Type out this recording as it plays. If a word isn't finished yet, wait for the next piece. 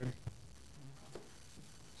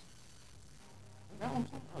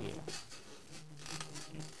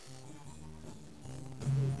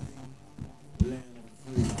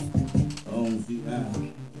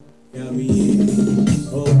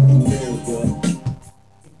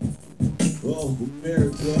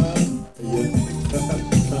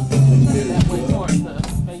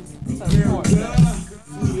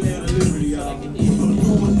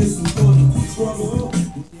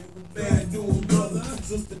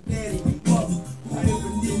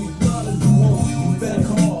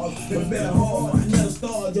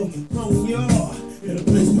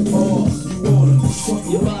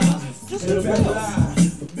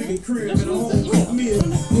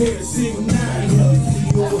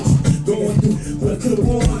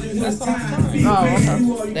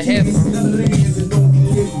The headphones.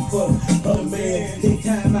 Take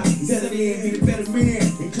time out, settle in, be the better man.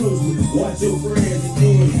 Inclusive, watch your friends and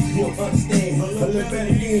then you'll understand a little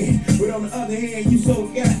better again. But on the other hand, you so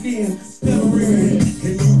goddamn stuttering.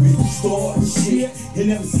 And you been starting shit.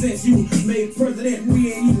 And ever since you made president,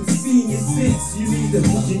 we ain't even seen you since. You need to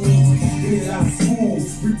get out of school,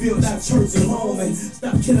 rebuild our church and home, and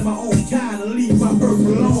stop killing my own kind and leave my earth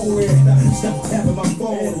alone. And stop tapping my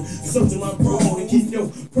phone, searching my phone, and keep your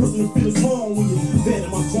personal feelings home when you're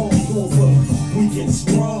vetting my phone. Doing for we get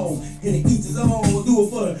strong, and it eats his own. We'll do it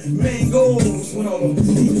for the mangoes when all the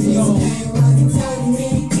heat is gone.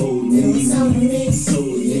 Told me, so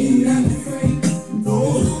you not afraid. No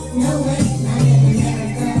way, not in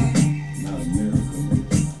America. Not America.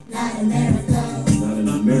 Not America. Not in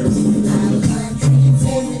America. Not a country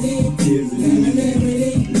integrity.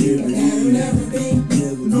 Liberty. That'll never be.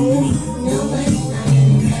 No way, not in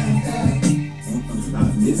America. Not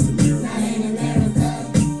in this America. Not in America.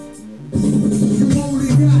 You only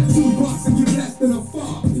got $2 and you're less than a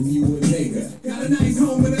fuck. And you a nigga. Got a nice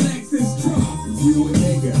home with a Lexus truck. You a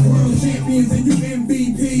nigga. World champions and you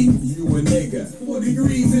MVP. You a nigga. 4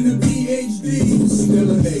 degrees and a PhD. Still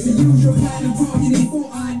a nigga. Use your platinum card, you need 4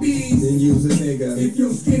 IDs. Then use a nigga. If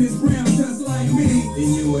your skin is brown just like me,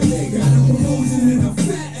 then you a nigga. Got a promotion and a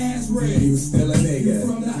fat ass raise. You still a nigga. You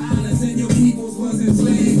from the islands and your peoples was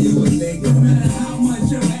enslaved. You a nigga. No matter how much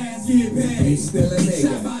your ass get paid, you still a nigga.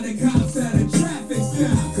 Shot by the cops at a traffic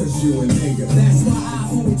stop. Cause you a nigga. That's why I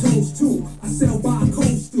hold toast too. I sell by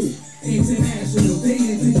coastal. International, they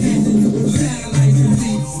international with satellites in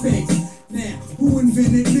deep space. Now, who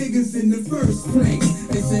invented niggas in the first place?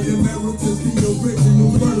 They said America's the original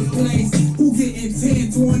birthplace. Who getting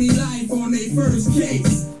 10, 20 life on their first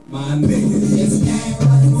case? My niggas. This guy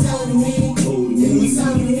wasn't told me. It was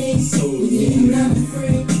told me. So you not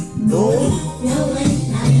free. No way,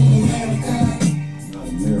 not in America. Not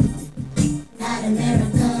America. Not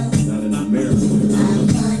America. Not in America. Not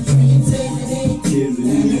a country integrity.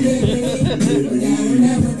 That'll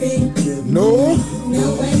never be. No. No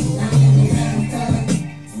way, not in America.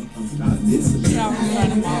 Not in this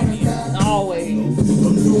America. Always.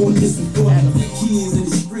 I'm doing this for the kids in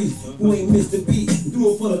the street who ain't missed a beat. Do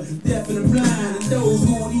it for the deaf and the blind and those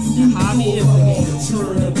who won't even do it for the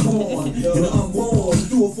children of the corn and the unborn.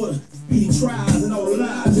 Do it for the speedy trials and all the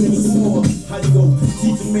lives in the war. How you gon'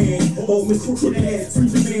 teach a man, oh Mr. Crooked Ass,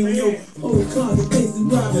 preach a man, yo, oh congregation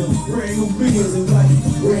driving brand new bills and like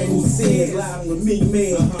brand new sins, live on me,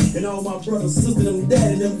 man. And all my brothers, sisters, them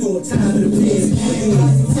daddy, them doing time in the pen.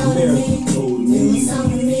 America told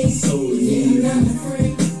me, so you not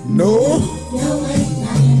afraid. No. No way,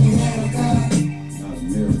 not in America. Not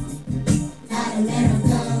America. Not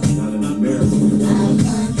America. Not in America. Not a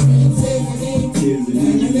country integrity.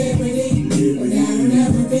 Liberty. That'll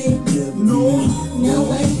never be. No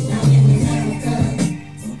way, not in America.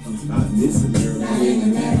 Not in this America. Not in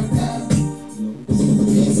America.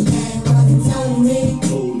 This man wasn't telling me.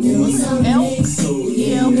 It was telling me. So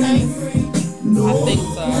Yeah, okay. I think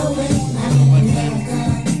so. No way, not in America.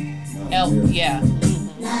 Elf, yeah.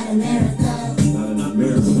 Not America. Not in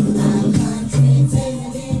America. Not a country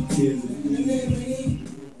integrity. Liberty.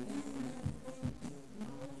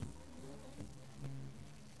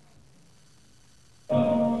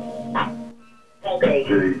 J.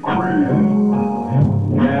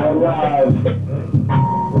 Now live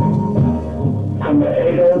from the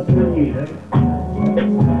 803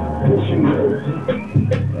 Fishing Group.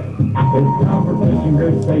 It's time for Fishing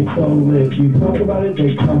Group, they so lit. You talk about it,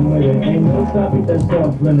 they come with it. Ain't no topic that's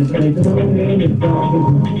off limits. They don't mean it's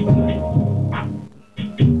all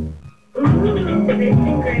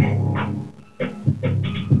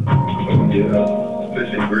Yeah,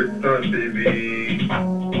 Fishing Group time, baby.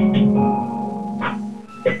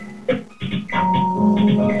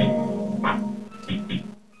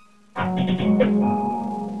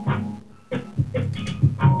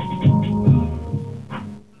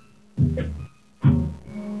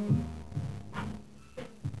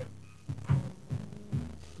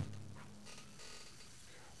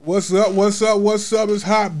 What's up? What's up? What's up? It's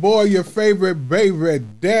Hot Boy, your favorite baby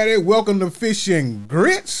daddy. Welcome to Fishing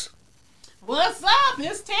Grits. What's up?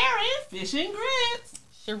 It's Terry, Fishing Grits.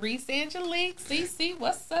 Sharice Angelique, CC,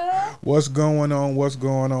 what's up? What's going on? What's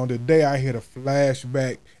going on? Today I hit a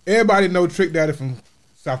flashback. Everybody know Trick Daddy from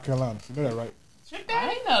South Carolina. You know that, right? Trick Daddy?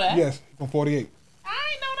 I didn't know that. Yes, from 48.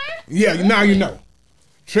 I ain't know that. Yeah, now you know.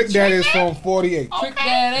 Trick Daddy is from 48. Trick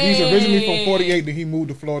Daddy. He's originally from 48, then he moved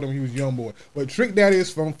to Florida when he was a young boy. But Trick Daddy is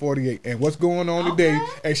from 48. And what's going on today,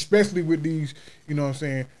 especially with these, you know what I'm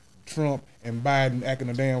saying, Trump and Biden acting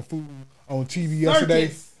a damn fool on TV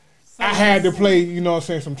yesterday. I had to play, you know what I'm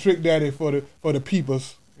saying, some Trick Daddy for the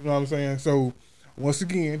peoples. You know what I'm saying? So, once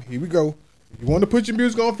again, here we go. If you want to put your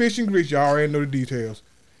music on Fish and Grits, y'all already know the details.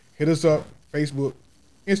 Hit us up, Facebook,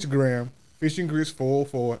 Instagram,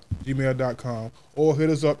 fishandgrits404@gmail.com, or hit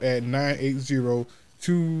us up at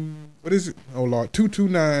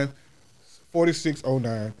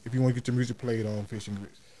 229-4609 if you want to get your music played on Fish and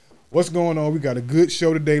Grits. What's going on? We got a good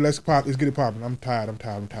show today. Let's get it popping. I'm tired.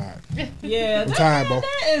 Yeah, I'm tired, Bo.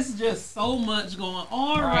 there is just so much going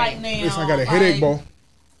on right now. Listen, I got a headache, Bo.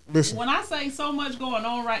 Listen. When I say so much going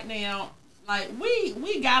on right now, like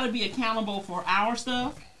we got to be accountable for our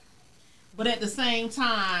stuff, but at the same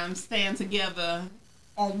time stand together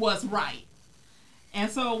on what's right. And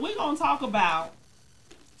so we're gonna talk about.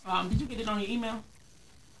 Did you get it on your email?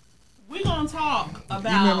 We're gonna talk about.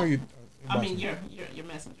 Email or your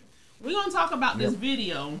messenger. We're gonna talk about this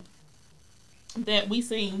video that we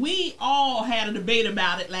seen. We all had a debate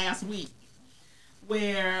about it last week,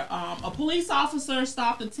 where a police officer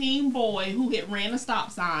stopped a teen boy who had ran a stop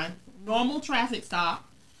sign, normal traffic stop,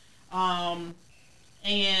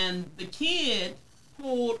 and the kid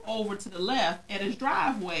pulled over to the left at his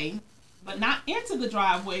driveway, but not into the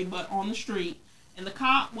driveway, but on the street. And the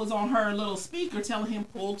cop was on her little speaker telling him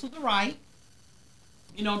pull to the right.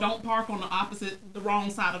 You know, don't park on the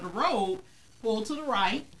wrong side of the road. Pull to the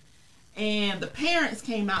right. And the parents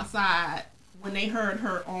came outside when they heard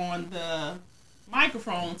her on the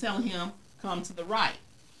microphone telling him come to the right.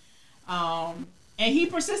 And he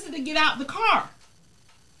persisted to get out the car.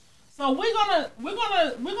 So we're gonna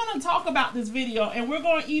talk about this video, and we're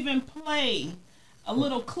gonna even play a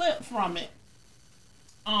little clip from it,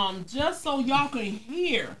 just so y'all can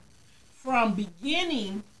hear from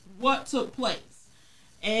beginning what took place.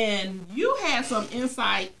 And you had some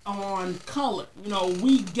insight on color. You know,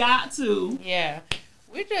 we got to. Yeah.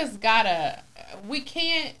 We just gotta, we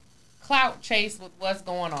can't clout chase with what's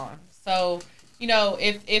going on. So, you know,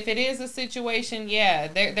 if it is a situation, yeah,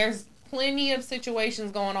 there's plenty of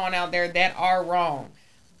situations going on out there that are wrong.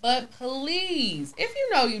 But please, if you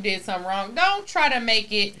know you did something wrong, don't try to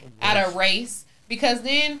make it at a race, because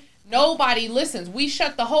then nobody listens. We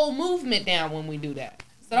shut the whole movement down when we do that.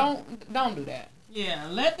 So don't do that. Yeah,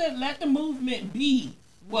 let the movement be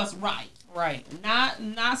what's right. Right.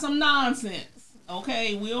 Not some nonsense.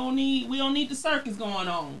 Okay, we don't need the circus going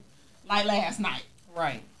on like last night.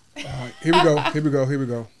 Right. All right, here we go. Got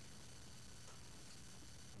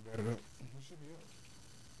it up.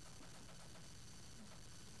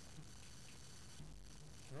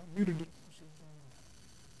 Muted it.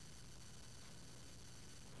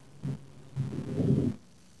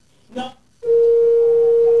 No.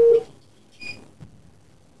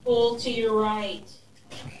 Pull to your right.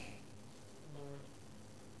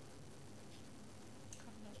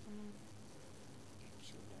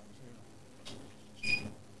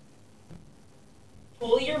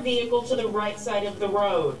 Pull your vehicle to the right side of the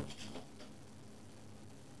road.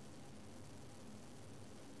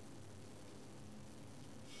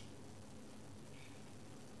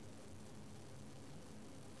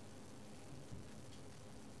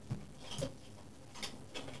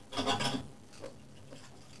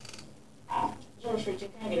 Can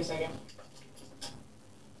I get a second?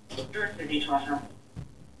 Director dishwasher.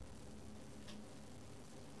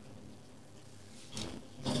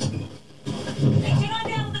 Hey, get on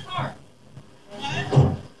down with the car.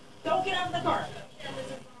 What? Don't get out of the car.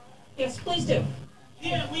 Yes, please do.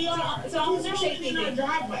 Yeah, It's an officer safety thing.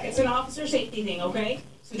 It's an officer safety thing, okay?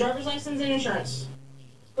 So driver's license and insurance.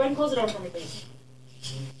 Go ahead and close the door for me, please.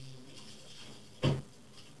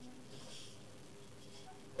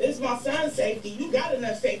 It's my son's safety. You got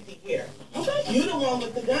enough safety gear. Okay. You the one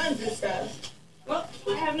with the guns and stuff. Well,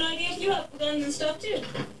 I have no idea if you have guns and stuff, too.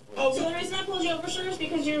 Oh, So the reason I pulled you over, sir, is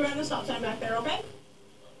because you ran the stop sign back there, okay?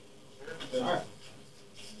 Alright.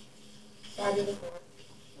 Side of the court.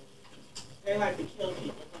 They like to kill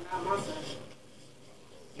people, but not my son.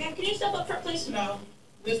 Ma'am, can you step up front, please? No.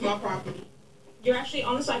 This is my property. You're actually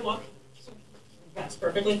on the sidewalk. So that's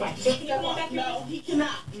perfectly fine. So can you come on back here? No, he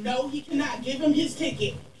cannot. No, he cannot. Give him his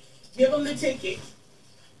ticket. Give him the ticket.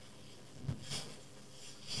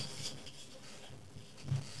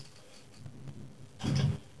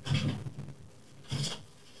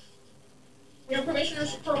 You're on probation or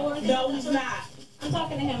parole? No, he's not. I'm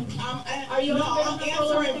talking to him. Are you I'm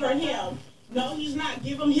answering for him. No, he's not.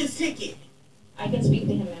 Give him his ticket. I can speak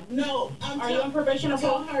to him, ma'am. No, Are you on probation or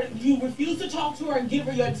tell parole? her you refuse to talk to her and give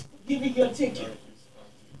her your ticket.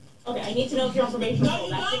 Okay, I need to know if you're on probation or No, parole.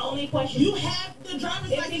 you That's the don't. only question. You have the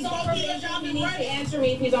driver's If license. he's on Go get your probation, job he and needs to run it. answer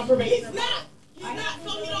me if he's on probation He's or not. He's I not, have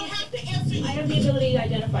so you the don't ability- have to answer you. I have the ability to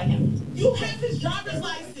identify him. You have his driver's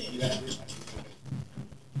license.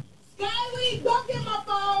 Skyly, go get my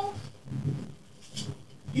phone.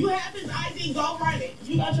 You have his ID, go run it.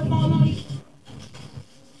 You got your phone on you?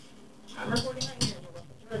 I'm recording right here.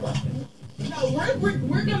 No,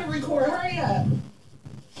 we're gonna record. Hurry up.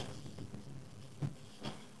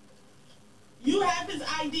 You have his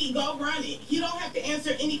ID, go run it. You don't have to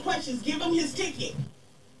answer any questions. Give him his ticket.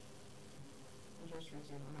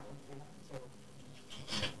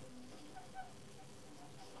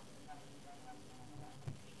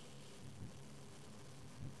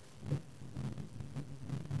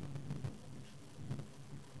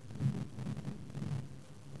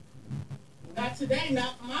 Not today,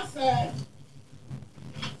 not for my son.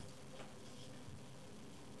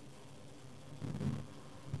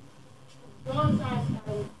 Go inside,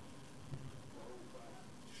 Skyly.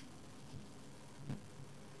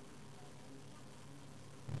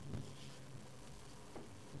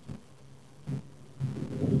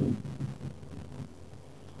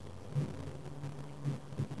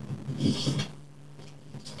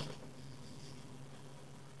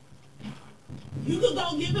 You could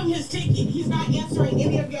go give him his ticket. He's not answering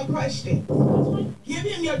any of your questions. Give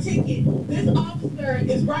him your ticket. This officer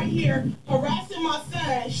is right here harassing my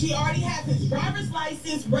son. She already has his driver's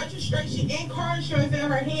license, registration, and car insurance in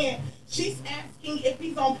her hand. She's asking if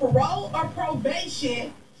he's on parole or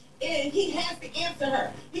probation, and he has to answer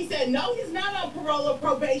her. He said, no, he's not on parole or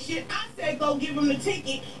probation. I said, go give him the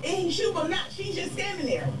ticket, and she will not. She's just standing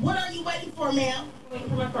there. What are you waiting for, ma'am? Waiting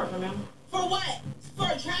for my partner, ma'am. For what? For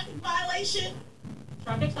a traffic violation?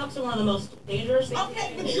 Traffic stops are one of the most dangerous things.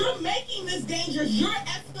 Okay, but you're making this dangerous. You're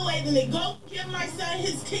escalating it. Go give my son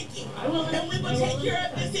his ticket. I will. And we will take care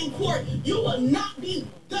of this in court. You will not be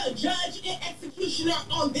the judge and executioner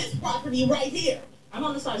on this property right here. I'm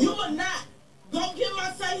on the side. You will not. Go give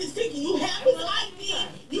my son his ticket. You have his ID.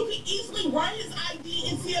 You can easily run his ID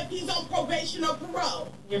and see if he's on probation or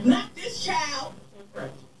parole. Not this child. You're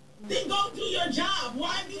correct. Then go do your job.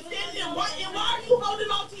 Why are you standing there? Why are you holding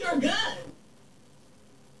on to your gun?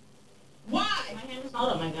 Why? My hand is not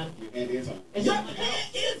on my gun. Your hand is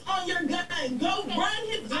on your gun. Go run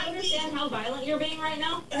his Do you ID. understand how violent you're being right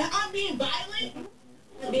now? I'm being violent?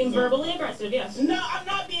 You're being verbally aggressive, yes. No, I'm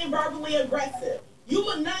not being verbally aggressive. You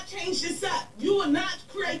will not change this up. You will not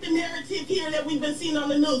create the narrative here that we've been seeing on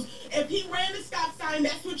the news. If he ran the stop sign,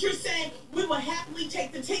 that's what you're saying, we will happily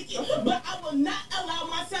take the ticket. But I will not allow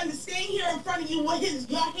my son to stand here in front of you with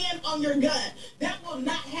your hand on your gun. That will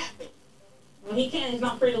not happen. Well, he can't. He's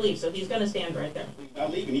not free to leave, so he's going to stand right there. He's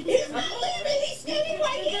not leaving. He's standing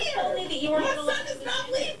right You just told me that you here. weren't My gonna son let is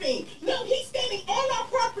not leaving. No, he's standing on our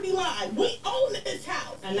property line. We own this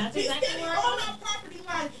house. And that's he's exactly standing where on I'm our property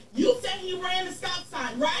line. You said he ran the stop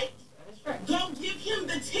sign, right? That is correct. Go give him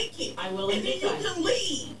the ticket. I will in and then due you time. can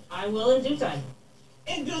leave I will in due time.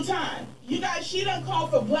 in due time. You guys, she done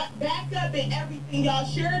called for backup and everything. Y'all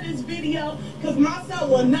share this video because my son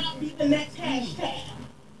will not be the next hashtag.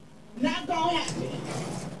 Not gonna happen.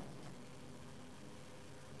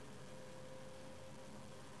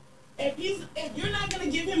 If you're not gonna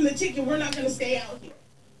give him the ticket, we're not gonna stay out here.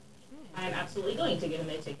 I'm absolutely going to give him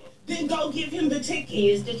a ticket. Then go give him the ticket.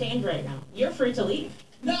 He is detained right now. You're free to leave.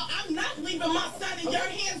 No, I'm not leaving my son in your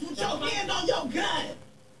hands with your hand on your gun.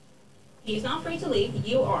 He's not free to leave.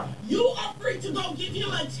 You are. You are free to go give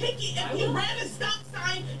him a ticket. If he ran a stop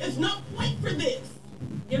sign, there's no point for this.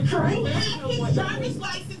 You're correct. You There is have no his point. driver's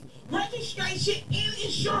license, registration, and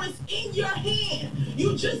insurance in your hand.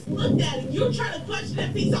 You just looked at it. You're trying to question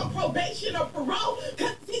if he's on probation or parole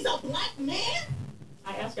because he's a black man?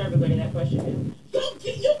 I ask everybody that question.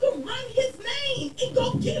 You can run his name and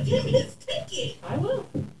go give him his ticket. I will.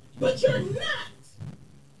 But you're not.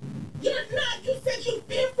 You're not. You said you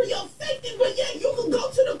fear for your safety, but yeah, you can go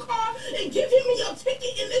to the car and give him your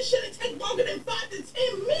ticket, and this shouldn't take longer than 5 to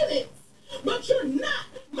 10 minutes. But you're not.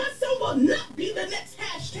 My son will not be the next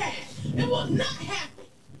hashtag. It will not happen.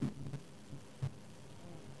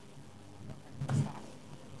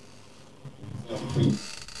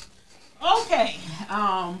 Okay,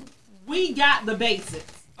 we got the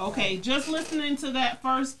basics. Okay, just listening to that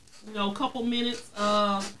first, couple minutes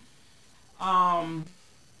of,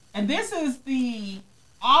 and this is the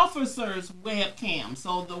officer's webcam.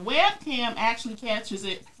 So the webcam actually catches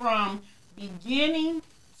it from beginning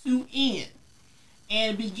to end.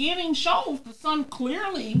 And beginning shows the son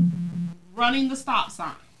clearly running the stop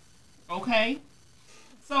sign. Okay?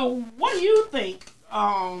 So what do you think,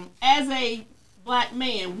 as a black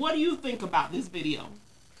man, what do you think about this video?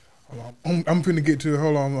 I'm finna get to it.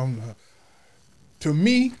 Hold on. To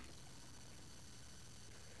me,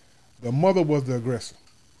 the mother was the aggressor.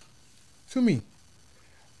 To me.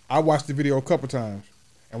 I watched the video a couple times.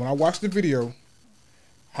 And when I watched the video,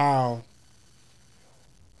 how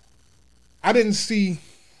I didn't see,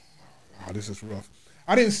 oh, this is rough.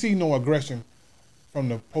 I didn't see no aggression from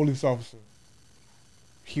the police officer.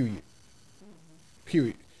 Period.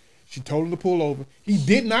 Period. She told him to pull over. He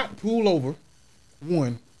did not pull over.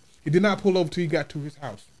 One, he did not pull over till he got to his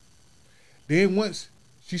house. Then once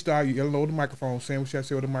she started yelling over the microphone, saying what she had to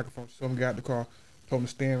say over the microphone, she told him to get out the car, told him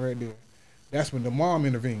to stand right there. That's when the mom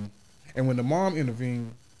intervened. And when the mom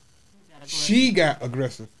intervened, she got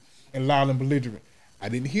aggressive and loud and belligerent. I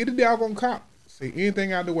didn't hear the doggone cop say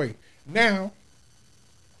anything out of the way. Now,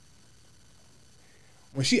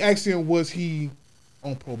 when she asked him, was he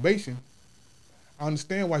on probation, I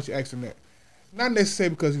understand why she asked him that. Not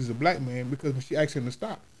necessarily because he's a black man, because when she asked him to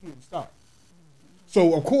stop, he didn't stop.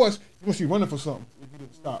 So, of course, you must be running for something if you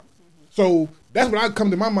didn't stop. So, that's what I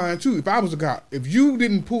come to my mind, too. If I was a cop, if you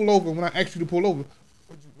didn't pull over when I asked you to pull over,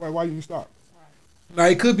 why didn't you stop? Now,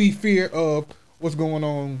 it could be fear of what's going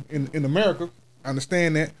on in America. I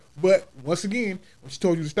understand that. But, once again, when she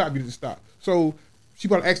told you to stop, you didn't stop. So, she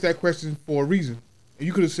probably asked that question for a reason. And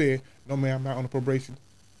you could have said, no, ma'am, I'm not on the probation.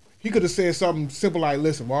 He could have said something simple like,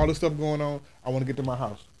 listen, with all this stuff going on, I want to get to my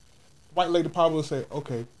house. White lady probably would say,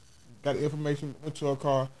 okay, got the information, went to her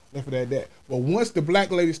car, left it at that. But once the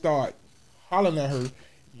black lady started hollering at her,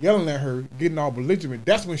 yelling at her, getting all belligerent,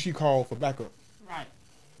 that's when she called for backup. Right.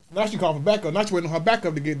 Now she called for backup. Now she waiting on her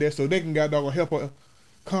backup to get there so they can help her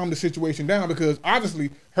calm the situation down, because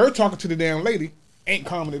obviously her talking to the damn lady ain't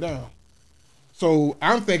calming it down. So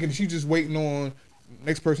I'm thinking she's just waiting on the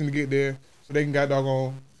next person to get there so they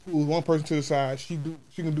can pull one person to the side. She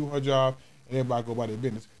can do her job and everybody go about their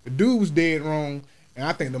business. The dude was dead wrong, and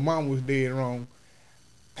I think the mom was dead wrong.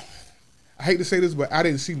 I hate to say this, but I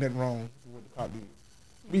didn't see nothing wrong with what the cop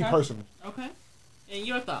did. Me personally. Okay. And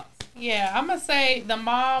your thoughts? Yeah, I'm going to say the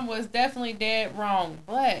mom was definitely dead wrong,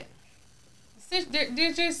 but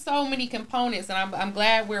there's just so many components, and I'm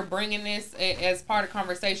glad we're bringing this as part of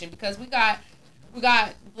conversation, because we got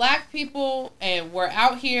black people, and we're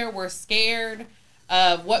out here, we're scared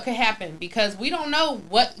of what could happen, because we don't know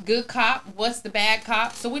what good cop, what's the bad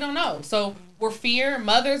cop, so we don't know. So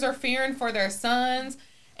mothers are fearing for their sons,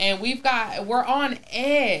 and we're on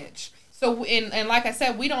edge. So, and like I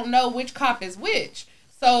said, we don't know which cop is which.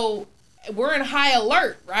 So we're in high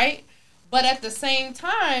alert, right? But at the same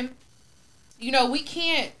time, we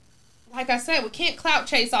can't, like I said, we can't clout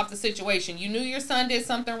chase off the situation. You knew your son did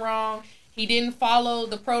something wrong. He didn't follow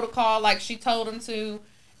the protocol like she told him to,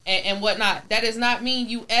 and whatnot. That does not mean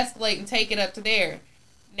you escalate and take it up to there.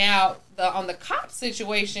 Now, on the cop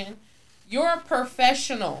situation, you're a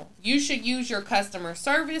professional. You should use your customer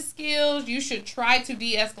service skills. You should try to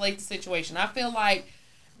de-escalate the situation. I feel like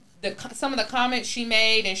some of the comments she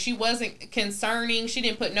made, and she wasn't concerning. She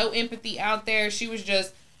didn't put no empathy out there. She was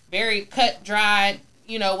just very cut, dried,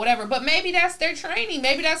 whatever. But maybe that's their training.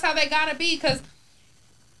 Maybe that's how they gotta be. Because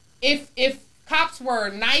if cops were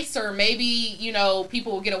nicer, maybe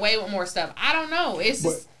people would get away with more stuff. I don't know. It's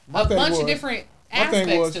just a bunch of different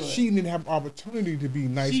aspects to it. She didn't have opportunity to be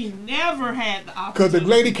nice. She never had the opportunity. Because the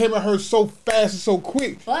lady came at her so fast and so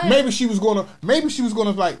quick. But maybe she was gonna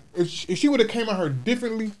like, if she would have came at her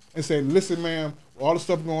differently and said, listen, ma'am, all the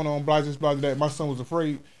stuff going on, blah, this, blah, that, my son was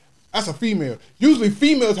afraid. That's a female. Usually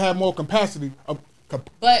females have more capacity of.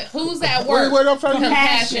 But who's at work? Wait, I'm trying to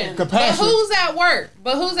Compassion. But who's at work?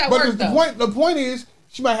 The point is,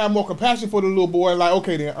 she might have more compassion for the little boy. Like,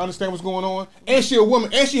 okay, then understand what's going on. And she a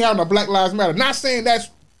woman, and she having a Black Lives Matter. Not saying that's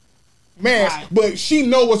mass, right, but she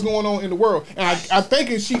know what's going on in the world, and I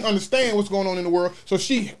think she understand what's going on in the world. So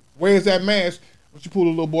she wears that mask when she pull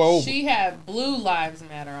the little boy over. She had Blue Lives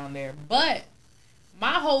Matter on there, but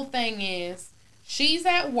my whole thing is, she's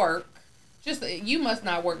at work. You must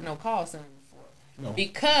not work no call center. No.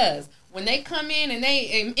 Because when they come in and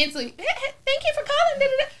they instantly, thank you for calling,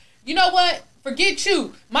 da-da-da. You know what? Forget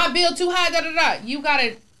you. My bill too high, da-da-da. You got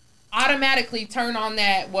to automatically turn on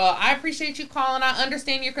that, well, I appreciate you calling. I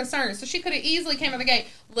understand your concerns. So she could have easily came out the gate.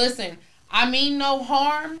 Listen, I mean no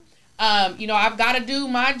harm. I've got to do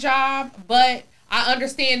my job, but I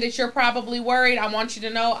understand that you're probably worried. I want you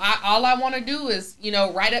to know all I want to do is,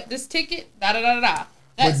 write up this ticket, da-da-da-da-da.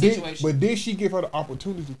 But did she give her the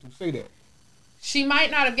opportunity to say that? She might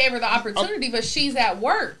not have gave her the opportunity, but she's at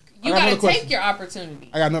work. You got to take your opportunity.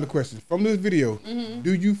 I got another question. From this video,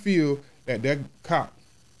 do you feel that cop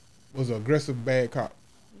was an aggressive, bad cop?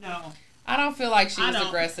 No. I don't feel like she was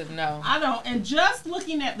aggressive, no. I don't. And just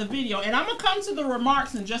looking at the video, and I'm going to come to the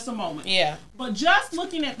remarks in just a moment. Yeah. But just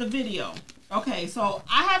looking at the video, okay, so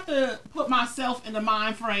I have to put myself in the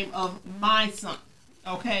mind frame of my son,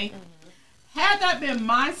 okay? Had that been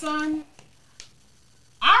my son,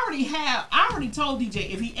 I already told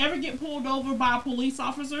DJ, if he ever get pulled over by a police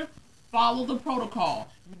officer, follow the protocol.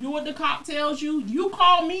 You do what the cop tells you. You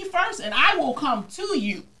call me first, and I will come to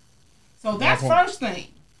you. So that's first thing.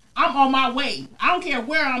 I'm on my way. I don't care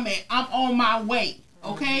where I'm at. I'm on my way.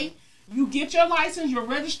 Okay? You get your license, your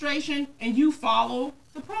registration, and you follow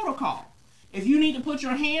the protocol. If you need to put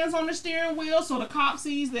your hands on the steering wheel so the cop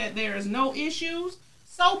sees that there is no issues,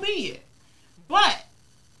 so be it. But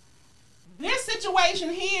this situation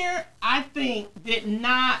here, I think, did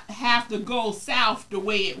not have to go south the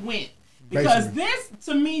way it went. Because this,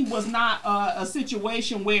 to me, was not a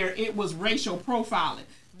situation where it was racial profiling.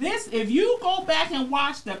 This, if you go back and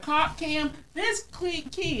watch the cop cam, this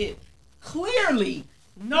kid clearly,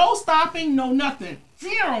 no stopping, no nothing,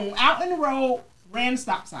 out in the road, ran the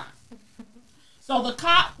stop sign. So the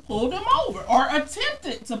cop pulled him over, or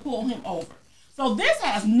attempted to pull him over. So this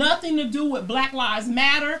has nothing to do with Black Lives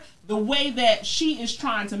Matter, the way that she is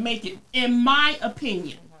trying to make it, in my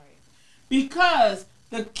opinion. Because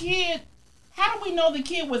the kid, how do we know the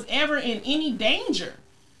kid was ever in any danger?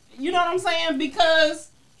 You know what I'm saying? Because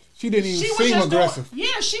she didn't even seem aggressive.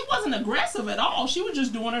 She wasn't aggressive at all. She was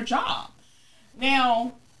just doing her job.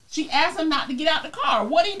 Now, she asked him not to get out the car.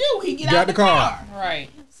 What'd he do? He get out the car. Right.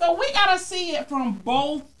 So we gotta see it from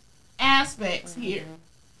both aspects here.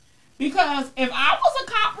 Because if I was a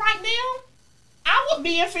cop right now, I would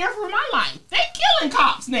be in fear for my life. They killing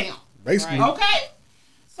cops now. Basically. Okay?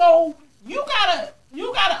 So you gotta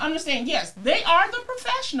understand, yes, they are the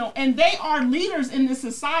professional and they are leaders in this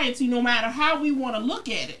society no matter how we want to look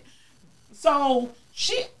at it. So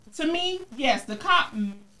to me, yes, the cop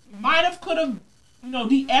could have,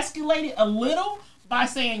 de-escalated a little by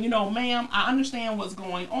saying, ma'am, I understand what's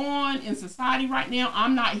going on in society right now.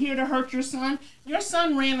 I'm not here to hurt your son. Your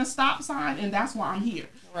son ran a stop sign, and that's why I'm here.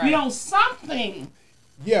 Right. Something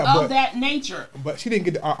of that nature. But she didn't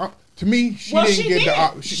get the... to me, she didn't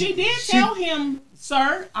get the... She did tell him,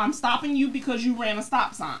 sir, I'm stopping you because you ran a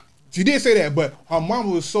stop sign. She did say that, but her mama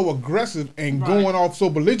was so aggressive and going off so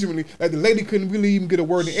belligerently that the lady couldn't really even get a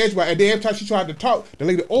word in edgewise. And then every time she tried to talk, the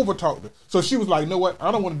lady over-talked her. So she was like, you know what?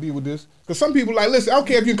 I don't want to deal with this. Because some people like, listen, I don't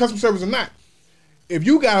care if you're in customer service or not. If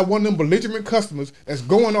you got one of them belligerent customers that's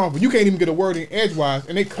going off and you can't even get a word in edgewise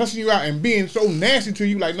and they cussing you out and being so nasty to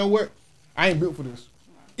you, like, you know what? I ain't built for this.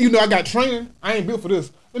 Even though I got training, I ain't built for this.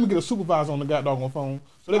 Let me get a supervisor on the goddamn phone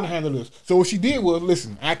so they can handle this. So what she did was,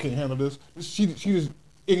 listen, I can't handle this. She just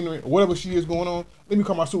ignorant or whatever she is going on. Let me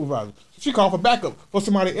call my supervisor. So she called for backup for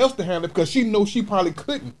somebody else to handle it because she knows she probably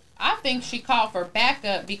couldn't. I think she called for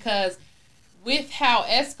backup because with how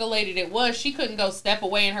escalated it was, she couldn't go step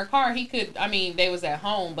away in her car. They was at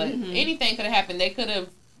home, but anything could have happened. They could have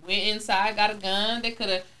went inside, got a gun. They could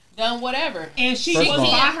have done whatever. And she was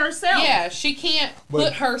by herself. Yeah, she can't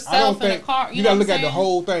put herself in a car. You gotta look at the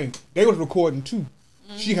whole thing. They was recording too.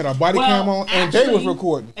 She had a body cam on, and they was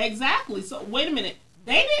recording. Exactly. So wait a minute.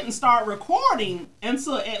 They didn't start recording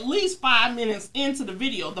until at least 5 minutes into the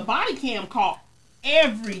video. The body cam caught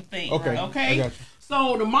everything. Okay. I got you.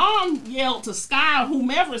 So the mom yelled to Sky,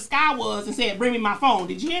 whomever Sky was, and said, "Bring me my phone."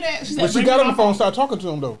 Did you hear that? She said, she got on the phone and started talking to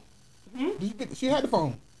him though. She had the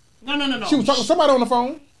phone. No. She was talking to somebody on the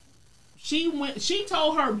phone. She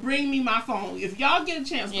told her, "Bring me my phone." If y'all get a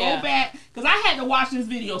chance, go back, because I had to watch this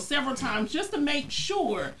video several times just to make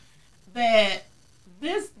sure that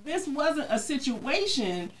this wasn't a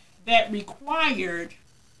situation that required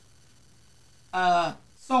a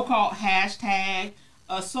so-called hashtag,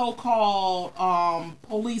 a so-called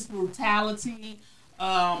police brutality,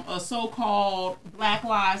 a so-called Black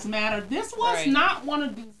Lives Matter. This was not one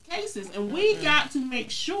of these cases, and we got to make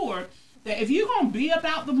sure that if you're going to be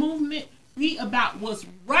about the movement, be about what's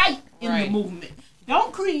right in the movement.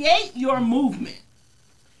 Don't create your movement.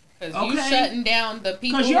 Because you're shutting down the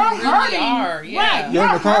people who you're really hurting, are. Yeah. Right, you're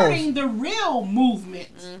hurting the real movement.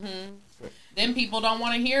 Then people don't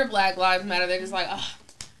want to hear Black Lives Matter. They're just like, oh,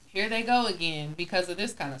 here they go again because of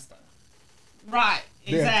this kind of stuff. Right,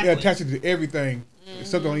 exactly. They're attaching to everything.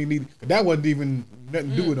 Something only need. That wasn't even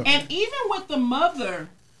nothing to do with them. And even with the mother,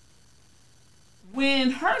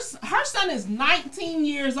 when her son is 19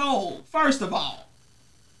 years old, first of all.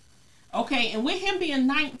 Okay, and with him being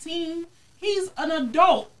 19, he's an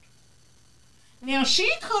adult. Now,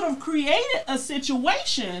 she could have created a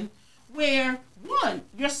situation where, one,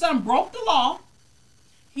 your son broke the law.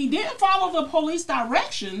 He didn't follow the police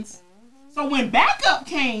directions. So when backup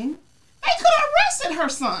came, they could have arrested her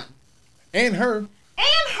son. And her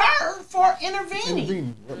for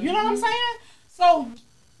intervening. You know what I'm saying? So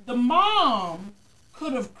the mom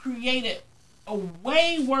could have created a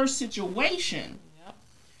way worse situation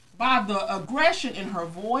by the aggression in her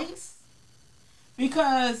voice.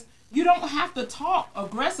 because you don't have to talk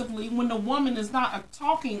aggressively when the woman is not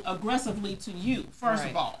talking aggressively to you, first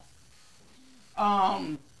of all.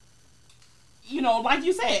 You know, like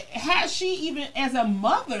you said, has she even as a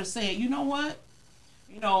mother said, you know what?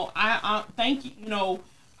 You know, I thank you. You know,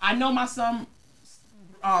 I know my son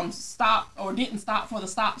stopped or didn't stop for the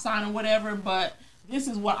stop sign or whatever, but this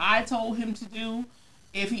is what I told him to do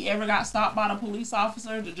if he ever got stopped by the police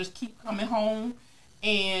officer, to just keep coming home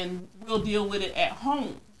and we'll deal with it at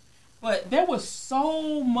home. But there was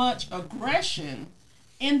so much aggression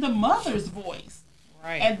in the mother's voice.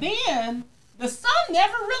 Right. And then the son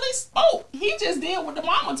never really spoke. He just did what the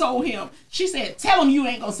mama told him. She said, tell him you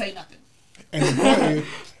ain't gonna say nothing. And the point is,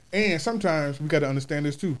 and sometimes we got to understand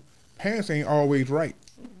this too. Parents ain't always right.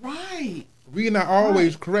 Right. We're not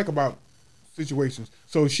always correct about situations.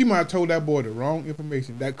 So she might have told that boy the wrong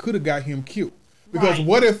information that could have got him killed. Because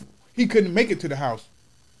what if he couldn't make it to the house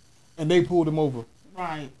and they pulled him over?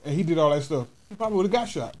 Right. And he did all that stuff. He probably would have got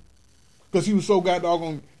shot. Because he was so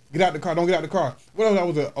doggone, get out the car, don't get out the car. What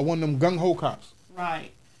else? That was one of them gung-ho cops.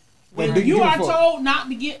 Right. But When you are told not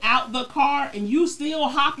to get out the car and you still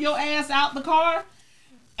hop your ass out the car,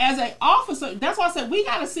 as an officer, that's why I said we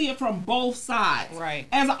got to see it from both sides. Right.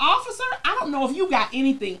 As an officer, I don't know if you got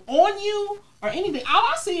anything on you or anything. All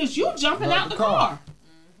I see is you jumping out the car.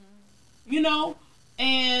 Mm-hmm. You know,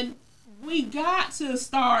 and we got to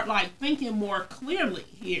start like thinking more clearly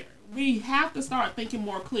here. We have to start thinking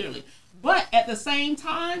more clearly. But at the same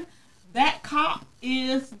time, that cop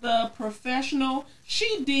is the professional.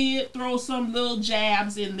 She did throw some little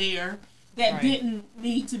jabs in there that didn't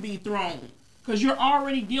need to be thrown. Because you're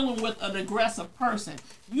already dealing with an aggressive person.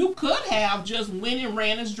 You could have just went and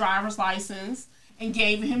ran his driver's license and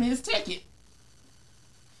gave him his ticket.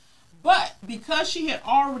 But because she had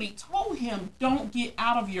already told him, don't get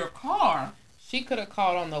out of your car. She could have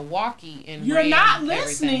called on the walkie and you're not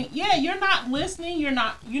listening. Everything. Yeah, you're not listening. You're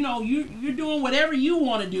not, you're doing whatever you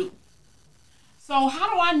want to do. So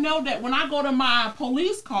how do I know that when I go to my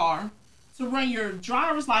police car to run your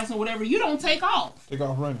driver's license or whatever, you don't take off? Take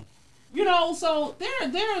off running. You know, so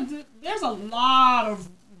there's a lot of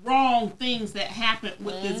wrong things that happened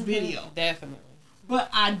with this video. Definitely. But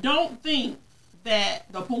I don't think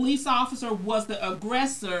that the police officer was the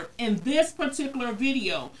aggressor in this particular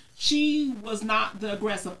video. She was not the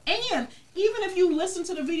aggressor. And even if you listen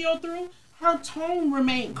to the video through, her tone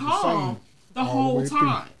remained calm the whole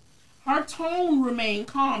time. Her tone remained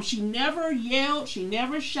calm. She never yelled. She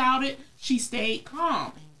never shouted. She stayed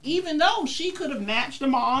calm. Even though she could have matched the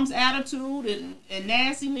mom's attitude and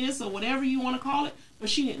nastiness or whatever you want to call it, but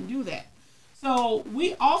she didn't do that. So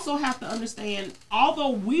we also have to understand, although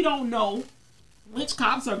we don't know which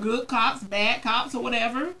cops are good cops, bad cops, or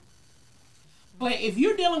whatever, but if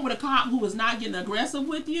you're dealing with a cop who is not getting aggressive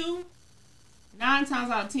with you, 9 times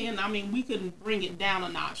out of 10, I mean, we can bring it down a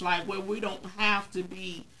notch, like where we don't have to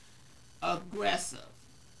be aggressive.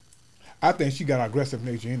 I think she got an aggressive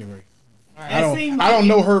nature anyway. Right. I don't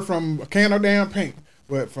know her from a can of damn paint,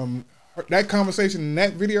 but from that conversation in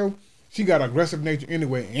that video, she got aggressive nature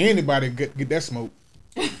anyway. Anybody get that smoke.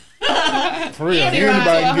 For real,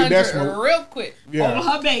 anybody can get that smoke real quick. Yeah. Over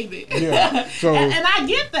her baby. Yeah. So and I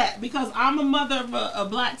get that because I'm a mother of a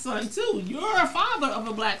black son too. You're a father of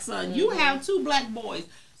a black son. Mm-hmm. You have 2 black boys,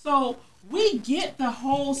 so we get the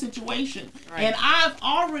whole situation. Right. And I've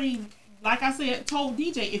already, like I said, told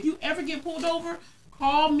DJ, if you ever get pulled over,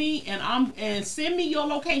 call me and send me your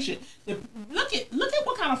location. Look at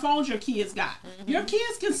what kind of phones your kids got. Mm-hmm. Your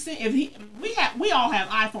kids can send. We all have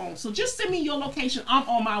iPhones, so just send me your location. I'm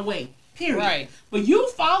on my way. Period. Right. But you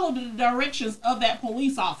follow the directions of that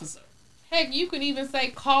police officer. Heck, you can even say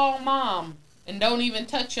call mom and don't even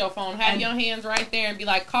touch your phone. Have your hands right there and be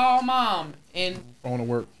like, call mom. And phone will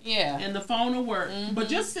work. Yeah. And the phone will work. Mm-hmm. But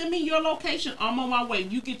just send me your location. I'm on my way.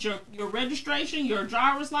 You get your registration, your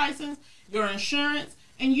driver's license, your insurance,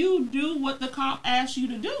 and you do what the cop asks you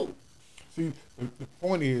to do. See, the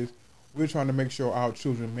point is, we're trying to make sure our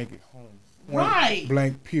children make it home. Right.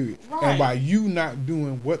 Blank, period. Right. And by you not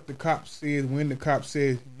doing what the cop says, when the cop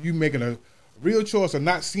says, you making a real choice of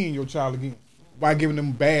not seeing your child again by giving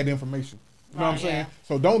them bad information. You know what I'm saying? Yeah.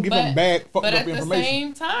 So don't give them bad, fucked up information. But at the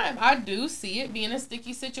same time, I do see it being a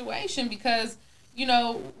sticky situation because, you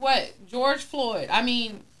know, George Floyd, I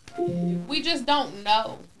mean, we just don't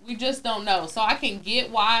know. We just don't know. So I can get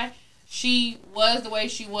why she was the way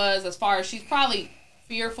she was as far as she's probably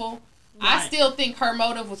fearful. Right. I still think her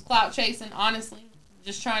motive was clout chasing, honestly.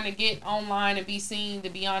 just trying to get online and be seen, to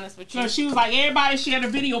be honest with you. So she was like, everybody shared a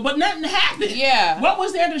video, but nothing happened. Yeah. What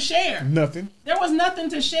was there to share? Nothing. There was nothing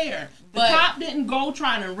to share. The But- cop didn't go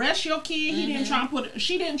trying to arrest your kid. He didn't try to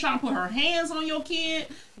she didn't try to put her hands on your kid.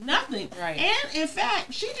 Nothing. Right. And in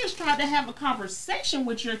fact, she just tried to have a conversation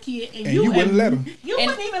with your kid, and you wouldn't let him. You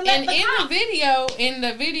wouldn't even let and the cop. in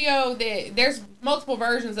the video that there's multiple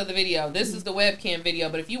versions of the video. This is the webcam video,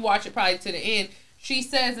 but if you watch it probably to the end, she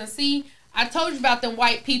says, and see, I told you about them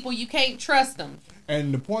white people, you can't trust them.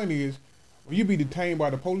 And the point is, when you be detained by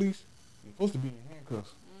the police, you're supposed to be in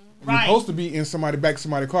handcuffs. Right. You're supposed to be in back of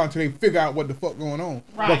somebody's car until they figure out what the fuck going on.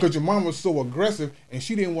 Right. Because your mom was so aggressive and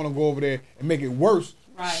she didn't want to go over there and make it worse.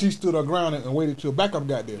 Right. She stood her ground and waited till backup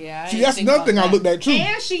got there. Yeah, I See, didn't that's think another about thing I that. looked at too.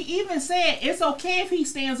 And she even said it's okay if he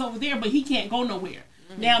stands over there, but he can't go nowhere.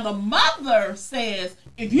 Now the mother says,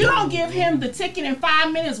 if you don't give him the ticket in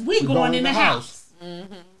 5 minutes, we going in the house.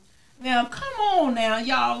 Now come on now,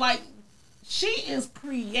 y'all. Like, she is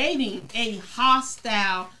creating a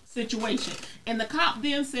hostile situation. And the cop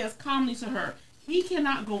then says calmly to her, he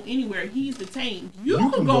cannot go anywhere. He's detained. You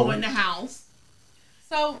can go in the house.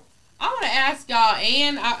 So I want to ask y'all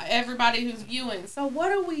and everybody who's viewing. So what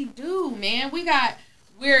do we do, man? We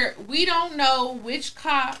don't know which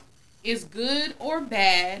cop is good or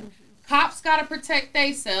bad. Cops got to protect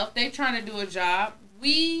themselves. They trying to do a job.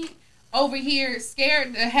 We over here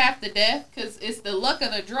scared to half to death because it's the luck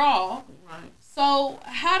of the draw. Right. So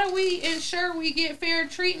how do we ensure we get fair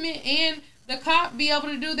treatment and the cop be able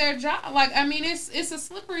to do their job? Like, I mean, it's a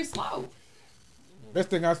slippery slope. Best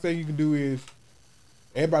thing I say you can do is,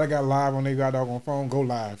 everybody got live on their doggone phone, go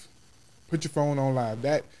live. Put your phone on live.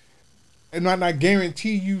 That, it might not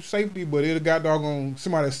guarantee you safety, but it'll got doggone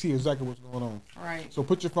somebody to see exactly what's going on. Right. So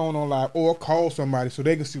put your phone on live or call somebody so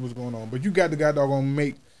they can see what's going on. But you got to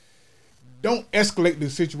doggone don't escalate the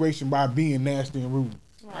situation by being nasty and rude.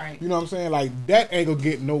 Right. You know what I'm saying? Like, that ain't gonna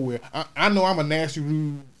get nowhere. I know I'm a nasty,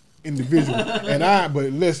 rude individual,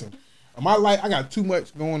 but listen, my life, I got too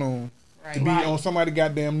much going on to be on somebody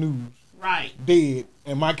goddamn news, Right. dead,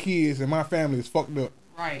 and my kids and my family is fucked up,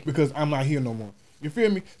 Right. because I'm not here no more. You feel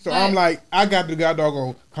me? So But- I'm like, I got to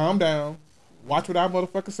doggone calm down, watch what I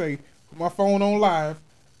motherfucker say, put my phone on live,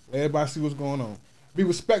 let everybody see what's going on. Be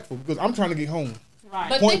respectful, because I'm trying to get home. Right.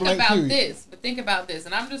 But Point think blank, about period. this. But think about this.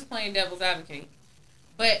 And I'm just playing devil's advocate.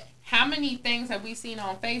 But how many things have we seen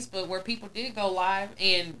on Facebook where people did go live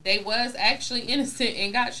and they was actually innocent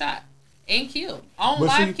and got shot and killed on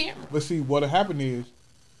live camera? But see, what'll happen is,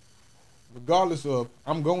 regardless of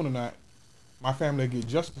I'm going or not, my family will get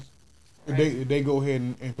justice. If they go ahead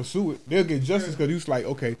and pursue it, they'll get justice because it's like,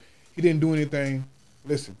 okay, he didn't do anything.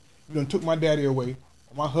 Listen, you done took my daddy away,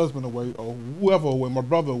 or my husband away, or whoever away, my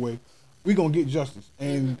brother away. We gonna get justice,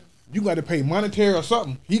 and you got to pay monetary or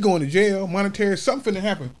something. He going to jail, monetary, something to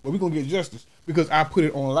happen, but we gonna get justice because I put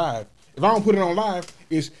it on live. If I don't put it on live,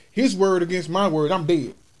 it's his word against my word. I'm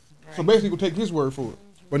dead. So basically, we'll take his word for it.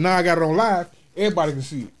 But now I got it on live. Everybody can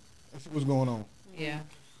see it. That's what's going on. Yeah.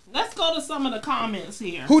 Let's go to some of the comments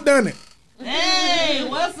here. Who done it? Hey,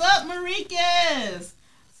 what's up, Maricas?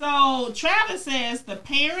 So Travis says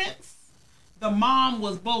the mom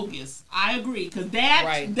was bogus. I agree, because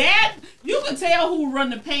dad, you can tell who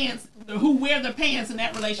run the pants, who wear the pants in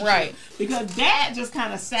that relationship. Right. Because dad just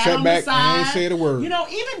kind of sat on back the side. and ain't said a word. You know,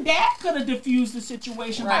 even dad could have diffused the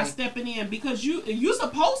situation by Right. stepping in, because you're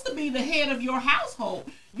supposed to be the head of your household.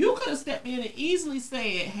 You could have stepped in and easily said,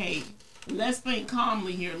 "Hey, let's think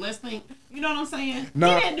calmly here. Let's think." You know what I'm saying?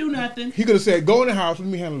 Nah. He didn't do nothing. He could have said, "Go in the house. Let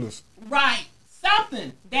me handle this." Right.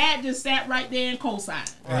 Something. Dad just sat right there and co-signed.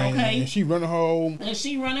 Okay. And she running home. And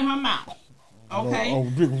she running her mouth. Okay. Oh,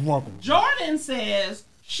 Rick was walking. Jordan says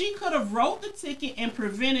she could have wrote the ticket and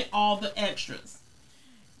prevented all the extras.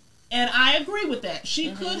 And I agree with that.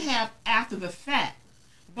 She could have after the fact.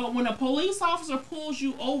 But when a police officer pulls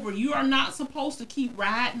you over, you are not supposed to keep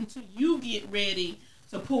riding until you get ready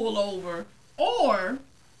to pull over, or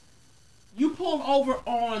you pull over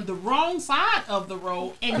on the wrong side of the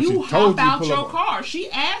road and you hop out your car. She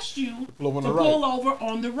asked you to pull over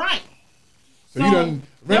on the right. So you done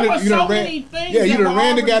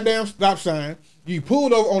ran the goddamn stop sign. You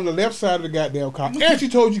pulled over on the left side of the goddamn car. And she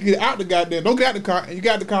told you to get out the goddamn, don't get out the car, and you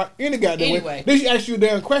got the car in the goddamn way. Then she asked you a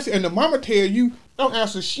damn question, and the mama tell you, don't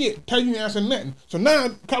answer shit. Tell you answer nothing. So now,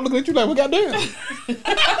 cop looking at you like, what goddamn?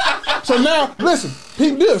 So now, listen,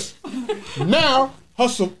 peep this. Now, her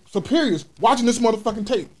superiors watching this motherfucking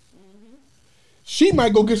tape. She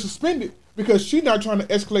might go get suspended because she not trying to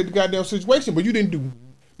escalate the goddamn situation, but you didn't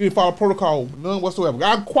follow protocol, none whatsoever.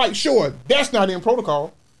 I'm quite sure that's not in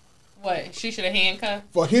protocol. What? She should have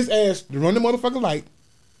handcuffed? For his ass to run the motherfucking light,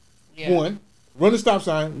 one, run the stop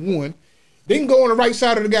sign, 1. Didn't go on the right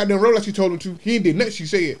side of the goddamn road like she told him to. He did nothing she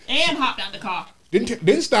said. And hopped out the car.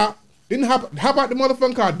 Didn't stop. Didn't hop out the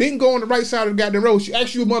motherfucking car. Didn't go on the right side of the goddamn road. She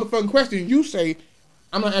asked you a motherfucking question. You say,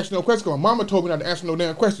 I'm not asking no question. Mama told me not to answer no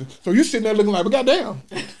damn question. So you sitting there looking like, but goddamn.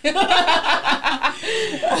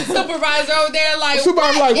 Supervisor over there like,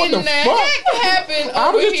 Supervisor like, what in the the fuck heck happened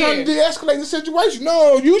I was over just trying to de-escalate the situation.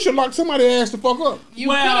 No, you should lock somebody's ass the fuck up. You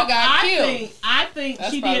could have got killed. I think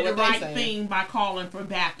That's she probably did the what they right saying. thing by calling for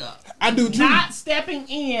backup. I do too. Not stepping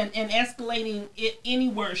in and escalating it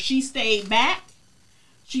anywhere. She stayed back.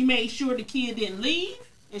 She made sure the kid didn't leave,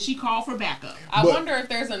 and she called for backup. I wonder if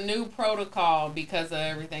there's a new protocol because of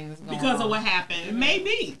everything that's going on. Because of what happened.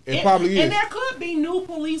 Maybe. It probably is. And there could be new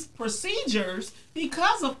police procedures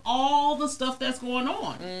because of all the stuff that's going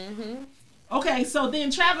on. Mm-hmm. Okay, so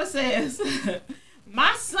then Travis says,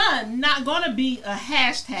 my son not going to be a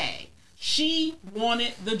hashtag. She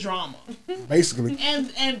wanted the drama. Basically.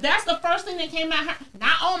 And that's the first thing that came out her.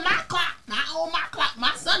 Not on my clock. Not on my clock.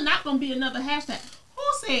 My son not going to be another hashtag.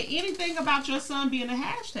 Who said anything about your son being a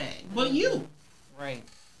hashtag? But you. Right.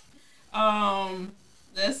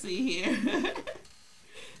 Let's see here.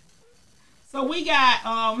 So we got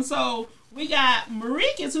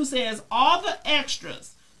Marikis who says all the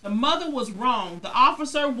extras. The mother was wrong. The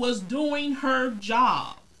officer was doing her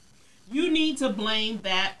job. You need to blame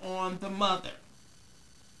that on the mother.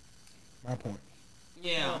 My point.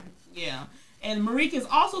 Yeah. And Marikis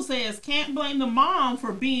also says, can't blame the mom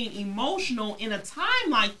for being emotional in a time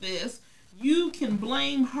like this. You can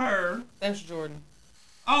blame her. That's Jordan.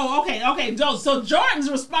 Oh, okay. So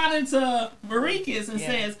Jordan's responding to Marikis and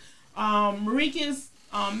says, Marikis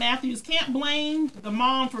Matthews can't blame the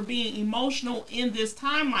mom for being emotional in this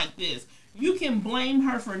time like this. You can blame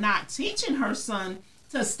her for not teaching her son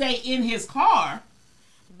to stay in his car.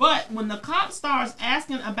 But when the cop starts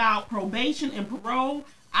asking about probation and parole,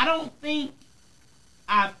 I don't think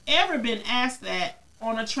I've ever been asked that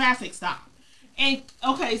on a traffic stop. And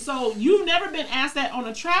okay, so you've never been asked that on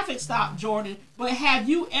a traffic stop, Jordan, but have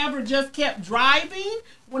you ever just kept driving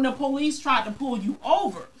when the police tried to pull you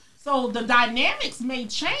over? So the dynamics may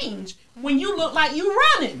change when you look like you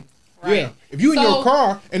running. Right. Yeah. If you in your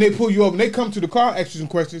car and they pull you over and they come to the car, ask you some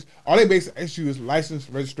questions, all they basically ask you is license,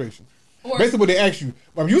 registration. Basically what they ask you.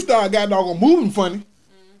 But if you start doggone moving funny,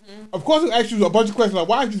 of course they'll ask you a bunch of questions like,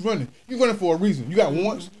 why are you running? You're running for a reason. You got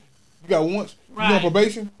warrants. Right. You on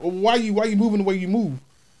probation? Or why you moving the way you move?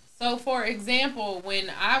 So, for example,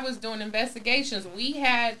 when I was doing investigations, we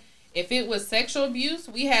had, if it was sexual abuse,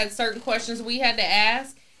 we had certain questions we had to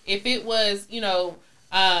ask. If it was,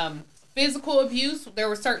 physical abuse, there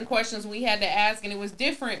were certain questions we had to ask, and it was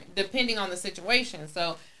different depending on the situation.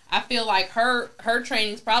 So, I feel like her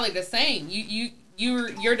training's probably the same.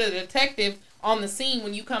 You're the detective on the scene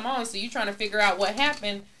when you come on, so you're trying to figure out what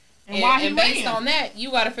happened. And based on that,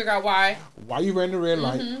 you got to figure out why. Why you ran the red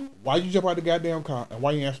light? Why you jump out the goddamn car? And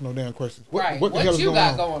why you answer no damn questions? What the hell is you going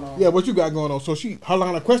got on? going on? Yeah, what you got going on? So her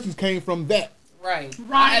line of questions came from that. Right.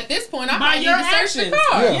 Right. At this point, I By might need your to search the actions.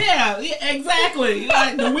 car. Yeah, exactly.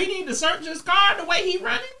 Like, do we need to search his car the way he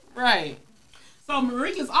running? Right. So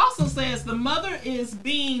Marikis also says the mother is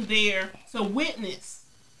being there to witness.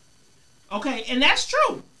 Okay, and that's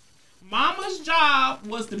true. Mama's job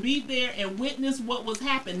was to be there and witness what was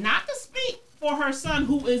happening, not to speak for her son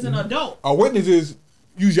who is an adult. A witness is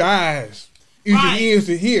use your eyes, use Right. your ears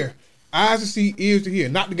to hear. Eyes to see, ears to hear.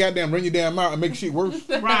 Not to goddamn run your damn mouth and make shit worse.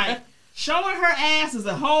 Right. Showing her ass is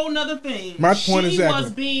a whole nother thing. My point she exactly.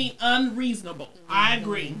 was being unreasonable. I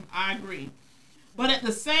agree. But at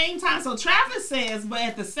the same time, so Travis says, but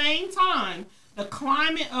at the same time, the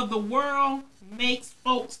climate of the world makes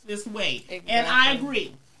folks this way. Exactly. And I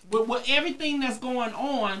agree. With everything that's going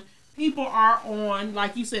on, people are on,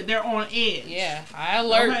 like you said, they're on edge. Yeah. High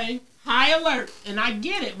alert. Okay? High alert. And I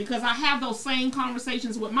get it because I have those same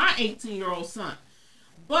conversations with my 18-year-old son.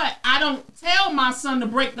 But I don't tell my son to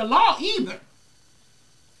break the law either.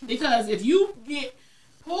 Because if you get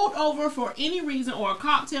pulled over for any reason or a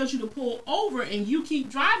cop tells you to pull over and you keep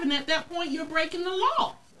driving, at that point you're breaking the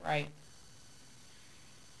law. Right.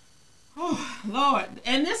 Oh, Lord.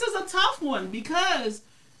 And this is a tough one because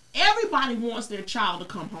everybody wants their child to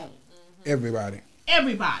come home. Everybody.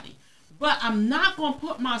 But I'm not going to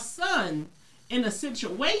put my son in a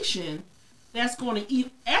situation that's going to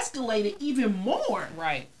escalate it even more.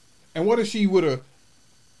 Right. And what if she would have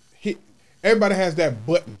hit? Everybody has that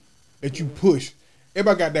button that you push.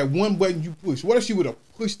 Everybody got that one button you push. What if she would have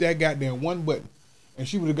pushed that goddamn one button and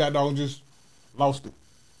she would have got dog just lost it?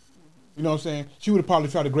 You know what I'm saying? She would have probably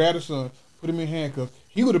tried to grab her son, put him in handcuffs.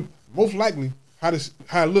 He would have most likely how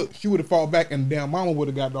it looked, she would have fought back, and the damn mama would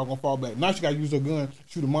have got doggone fall back. Now she got to use her gun,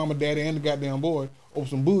 shoot the mama, daddy, and the goddamn boy over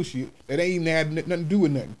some bullshit that ain't even had nothing to do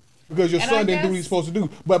with nothing. Because your son didn't do what he's supposed to do.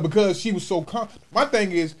 But because she was so calm. My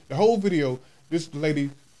thing is, the whole video, this lady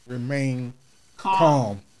remained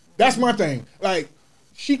calm. That's my thing. Like,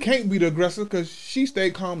 she can't be the aggressor because she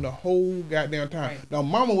stayed calm the whole goddamn time. Right. Now,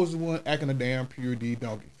 mama was the one acting a damn pure D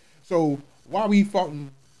donkey. So, why we faulting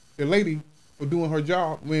the lady for doing her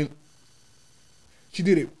job when she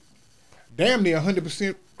did it damn near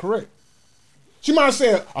 100% correct? She might have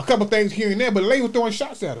said a couple things here and there, but the lady was throwing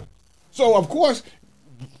shots at her. So, of course,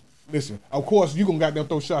 listen, of course, you gonna goddamn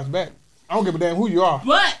throw shots back. I don't give a damn who you are.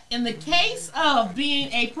 But in the case of being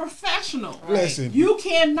a professional, listen, you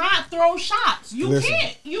cannot throw shots. You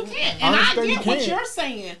can't. And I get what you're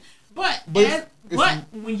saying. But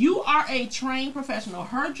when you are a trained professional,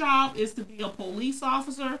 her job is to be a police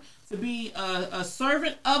officer, to be a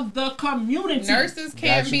servant of the community. Nurses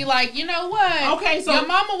can't be like, you know what? Okay, so your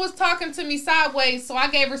mama was talking to me sideways, so I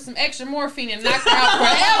gave her some extra morphine and knocked her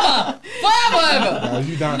out forever. No,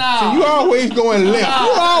 you don't. No. So you always going left.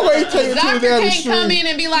 You always take it to the doctor can't come in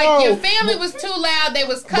and be like, your family was too loud. They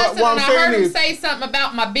was cussing, and I heard him say something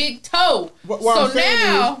about my big toe. So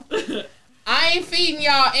now I ain't feeding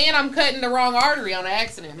y'all, and I'm cutting the wrong artery on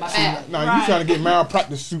accident. My bad. No, you trying to get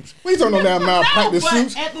malpractice suits. We don't know that malpractice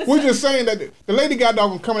suits. We're just saying that the lady got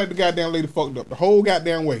doggone coming at the goddamn lady fucked up the whole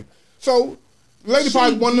goddamn way. So, the lady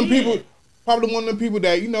probably one of them people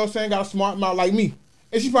that, you know what I'm saying, got a smart mouth like me.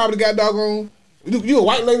 And she probably got doggone, you a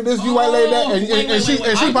white lady this, you white lady that. And she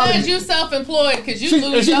I'm probably, glad you self-employed, because you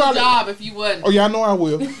lose your job if you wouldn't. Oh, yeah, I know I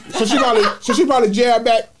will. So she probably jabbed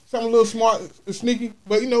back. Something a little smart and sneaky,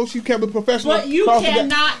 but you know, she kept a professional. But you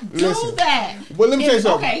cannot do that. Well, let me tell you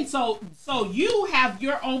something. Okay, so you have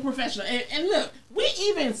your own professional. And look, we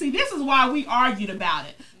even, see, this is why we argued about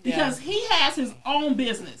it. Because he has his own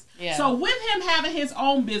business. Yeah. So with him having his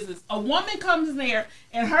own business, a woman comes in there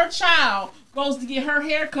and her child goes to get her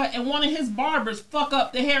hair cut and one of his barbers fuck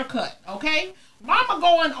up the haircut, okay? Mama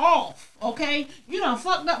going off, okay? You done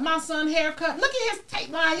fucked up my son's haircut. Look at his tape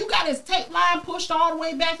line. You got his tape line pushed all the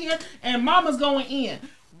way back here, and mama's going in.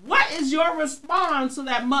 What is your response to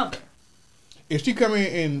that mother? If she come in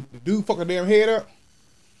and the dude fuck her damn head up,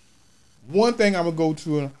 one thing I'm going to go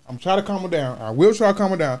to, and I'm trying to calm her down. I will try to calm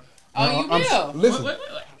her down. Oh, you will? Listen,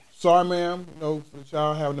 sorry, ma'am, you know, for the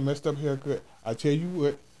child having a messed up haircut. I tell you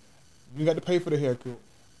what, you got to pay for the haircut.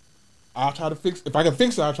 I'll try to fix it. If I can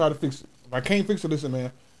fix it, I'll try to fix it. If I can't fix it, listen, man.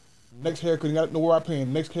 Next haircut, you got to know where I'm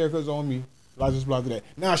paying. Next haircut's on me. Blah, blah, that.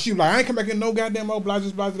 Now, she was like, I ain't come back in no goddamn old blah,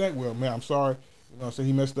 that. Well, man, I'm sorry. You know what I'm saying?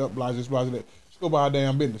 He messed up, blah, that. Just go by our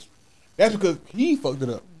damn business. That's because he fucked it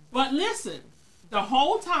up. But listen, the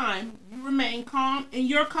whole time, you remain calm and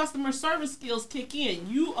your customer service skills kick in.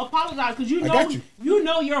 You apologize because you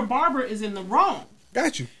know your barber is in the wrong.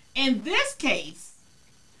 Got you. In this case,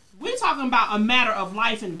 we're talking about a matter of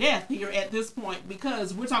life and death here at this point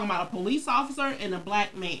because we're talking about a police officer and a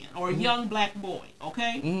black man or a young black boy,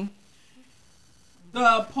 okay? Mm-hmm.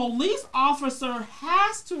 The police officer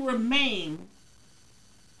has to remain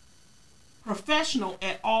professional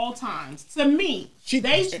at all times. To me,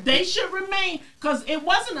 they should remain, because it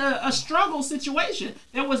wasn't a struggle situation.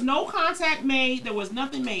 There was no contact made. There was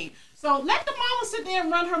nothing made. So let the mama sit there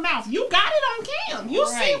and run her mouth. You got it on cam. You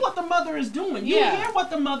see what the mother is doing. You hear what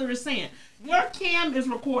the mother is saying. Your cam is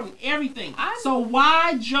recording everything. So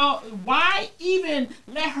why even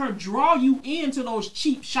let her draw you into those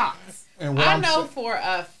cheap shots? And I know for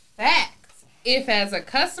a fact, if as a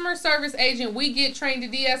customer service agent we get trained to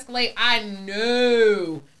de-escalate, I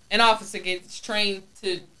know an officer gets trained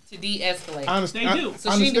to de-escalate. I understand. They do.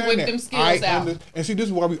 So she need to whip them skills out. And see, this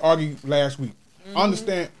is why we argued last week. Mm-hmm. I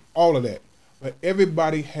understand all of that, but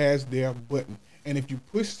everybody has their button, and if you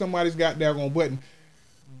push somebody's goddamn button,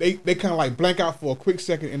 they kind of like blank out for a quick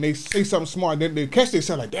second, and they say something smart, and then they catch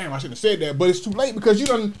themselves like, damn, I shouldn't have said that, but it's too late because you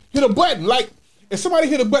done hit a button. Like if somebody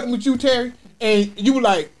hit a button with you, Terry, and you were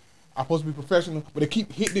like, I'm supposed to be professional, but they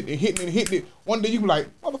keep hitting it and hitting it and hitting it. One day you be like,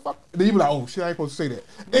 motherfucker. And then you be like, oh shit, I ain't supposed to say that.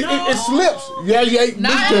 It slips. Yeah.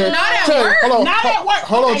 Not at work. Not at work.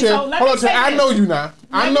 Hold on, Terry. I know you now.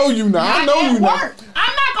 I know you now. I'm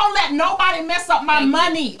not gonna let nobody mess up my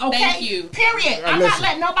money. Okay. Thank you. Period. I'm not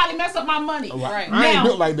letting nobody mess up my money. Right. I ain't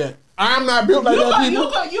built like that. I'm not built like that,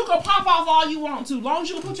 people. You can pop off all you want to. As long as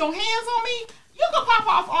you can put your hands on me, you can pop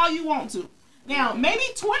off all you want to. Now, maybe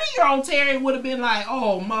 20-year-old Terry would have been like,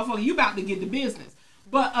 oh, motherfucker, you about to get the business.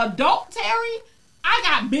 But adult Terry, I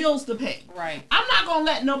got bills to pay. Right. I'm not going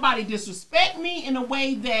to let nobody disrespect me in a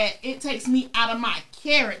way that it takes me out of my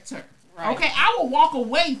character. Right. Okay? I will walk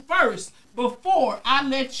away first before I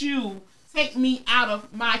let you take me out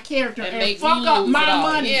of my character And and make fuck me up lose my it all.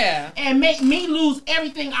 money Yeah. and make me lose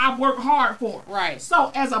everything I work hard for. Right.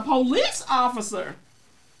 So as a police officer,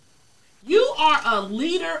 you are a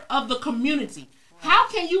leader of the community. How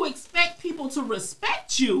can you expect people to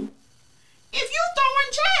respect you if you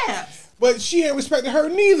throwing jabs? But she ain't respected her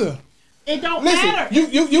neither. It don't Listen, matter.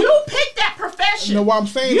 you pick that profession. No, what I'm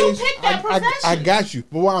saying you is, pick that profession. I got you.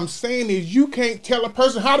 But what I'm saying is, you can't tell a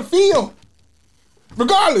person how to feel.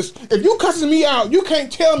 Regardless, if you cussing me out, you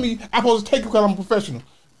can't tell me I'm supposed to take it because I'm a professional.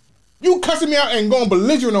 You cussing me out and going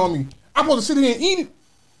belligerent on me. I'm supposed to sit here and eat it.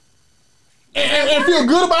 And feel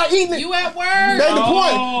good about eating it. You at work. That's the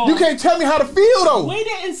point. You can't tell me how to feel, though. We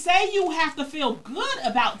didn't say you have to feel good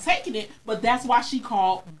about taking it, but that's why she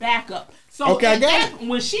called backup. So Okay, I got it.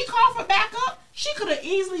 when she called for backup, she could have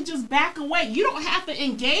easily just back away. You don't have to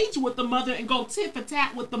engage with the mother and go tit for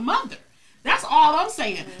tat with the mother. That's all I'm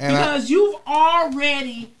saying. And because you've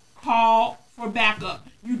already called for backup.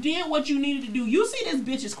 You did what you needed to do. You see this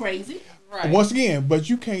bitch is crazy. Right. Once again, but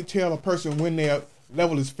you can't tell a person when their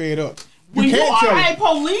level is fed up. When you can't tell are a them.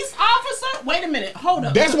 police officer, wait a minute, hold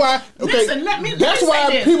up. That's why. Okay, Listen, let me that's say why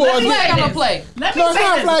this. people Let are me say Flag on this. the play. Let me No, it's say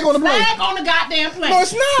not this. flag on the play. Flag on the goddamn play. No,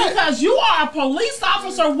 it's not. Because you are a police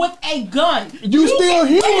officer with a gun. You still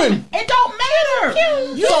human. It don't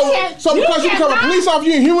matter. You So because you become a cannot- police officer,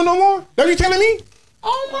 you ain't human no more? That you telling me?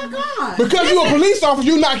 Oh my God. Because you're a police officer,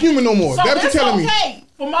 you're not human no more. So That's what it's you're telling me. okay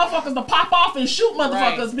for motherfuckers to pop off and shoot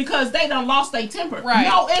motherfuckers Right. because they done lost their temper. Right.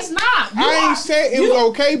 No, it's not. You I are- ain't saying it you- was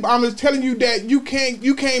okay, but I'm just telling you that you can't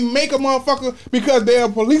make a motherfucker because they're a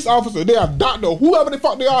police officer, they're a doctor, whoever the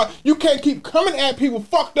fuck they are. You can't keep coming at people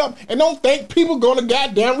fucked up and don't think people gonna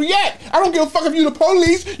goddamn react. I don't give a fuck if you the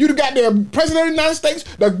police, you the goddamn president of the United States,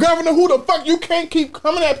 the governor, who the fuck. You can't keep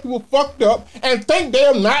coming at people fucked up and think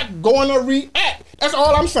they're not gonna react. That's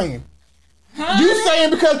all I'm saying. You saying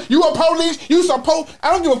because you a police, you supposed.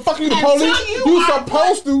 I don't give a fuck if you the Until police. you You are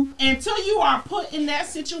supposed to. Until you are put in that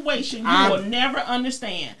situation, you will never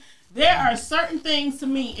understand. There are certain things to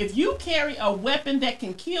me. If you carry a weapon that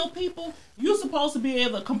can kill people, you're supposed to be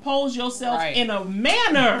able to compose yourself Right. in a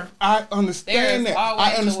manner. I understand There's that. always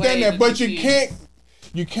I a understand way that, to but you diffuse.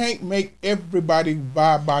 can't make everybody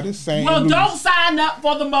vibe by the same Well, rules. don't sign up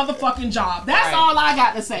for the motherfucking job. That's Right. all I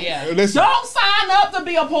got to say. Yeah. Listen. Don't sign up to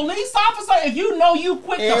be a police officer if you know you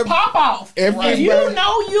quick to pop off. If everybody- you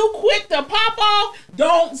know you quick to pop off,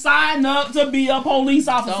 don't sign up to be a police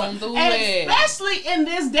officer. Don't do and it. especially in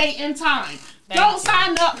this day and time. Thank Don't you.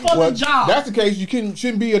 sign up for Well, the job. that's the case. You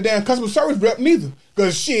shouldn't be a damn customer service rep neither.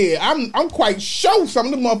 Cause shit, I'm quite sure some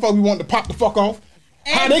of the motherfuckers want to pop the fuck off.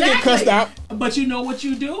 How they get cussed out? But you know what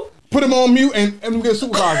you do? Put them on mute and let me get a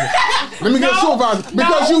supervisor. Let me get a No, supervisor.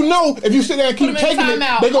 Because no. you know if you sit there and keep Put 'em in taking it,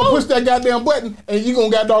 timeout. they gonna push that goddamn button and you gonna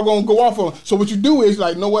go off on them. So what you do is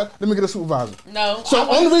like, you know what? Let me get a supervisor. No. So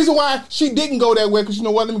only reason why she didn't go that way, because you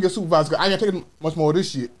know what? Let me get a supervisor. 'Cause I ain't taking much more of this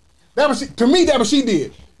shit. To me, that what she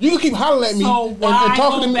did. You can keep hollering at me So and why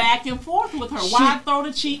talking go to me. back and forth with her? Why throw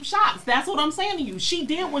the cheap shots? That's what I'm saying to you. She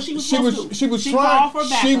did what she was supposed to do. She was called for trying.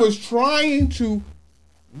 backup. She was trying to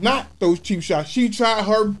not those cheap shots. She tried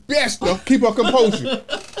her best to keep her composure.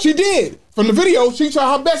 She did. From the video, she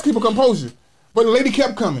tried her best to keep her composure. But the lady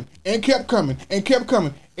kept coming and kept coming and kept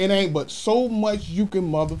coming. It ain't but so much you can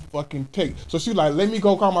motherfucking take. So she like, let me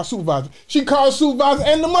go call my supervisor. She called supervisor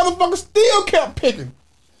and the motherfucker still kept picking.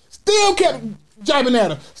 Still kept jibing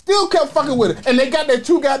at her. Still kept fucking with her. And they got there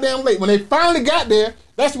too goddamn late. When they finally got there,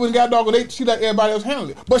 that's when she let everybody else handle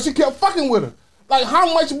it. But she kept fucking with her. Like,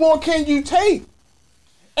 how much more can you take?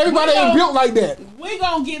 Everybody ain't built like that. We're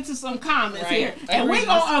going to get to some comments Right. here. And we're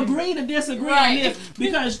going to agree to disagree on Right. this.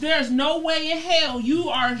 Because there's no way in hell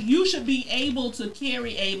you should be able to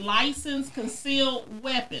carry a licensed concealed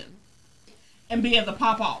weapon and be able to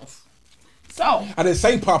pop off. So, I didn't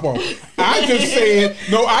say pop off. I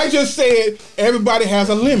just said everybody has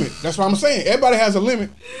a limit. That's what I'm saying. Everybody has a limit.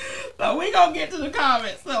 so we're going to get to the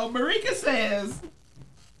comments. So, Marika says,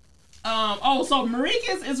 so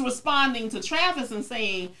Marika is responding to Travis and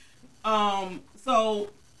saying, so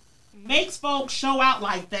makes folks show out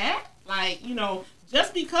like that? Like,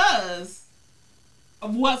 just because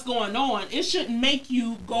of what's going on, it shouldn't make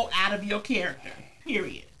you go out of your character,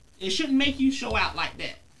 period. It shouldn't make you show out like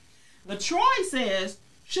that. LaTroy says,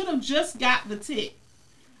 should have just got the ticket.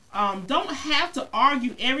 Don't have to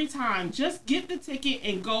argue every time. Just get the ticket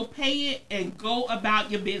and go pay it and go about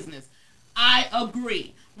your business. I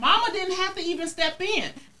agree. Mama didn't have to even step in.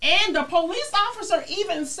 And the police officer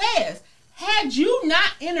even says, had you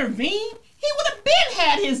not intervened, he would have been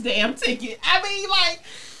had his damn ticket. I mean,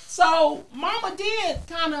 so Mama did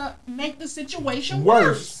kind of make the situation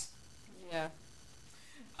worse. Yeah.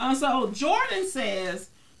 So Jordan says,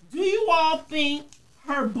 do you all think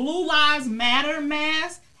her Blue Lives Matter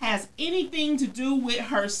mask has anything to do with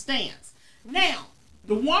her stance? Now,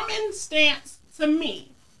 the woman's stance to me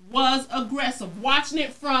was aggressive. Watching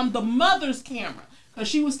it from the mother's camera, because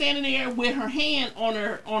she was standing there with her hand on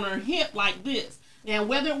her hip like this. Now,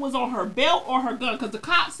 whether it was on her belt or her gun, because the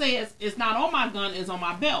cop says it's not on my gun, it's on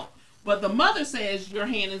my belt. But the mother says your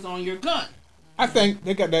hand is on your gun. I think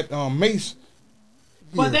they got that mace.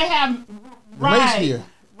 But here. they have Mace here.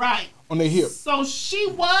 Right. On their hip. So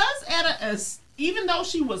she was at even though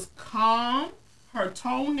she was calm, her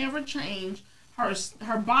tone never changed.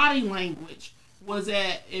 Her body language was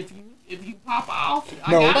at if you pop off,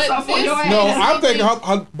 I got something for your ass. No, I'm thinking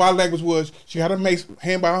her body language was she had a mace,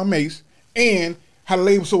 hand by her mace, and how the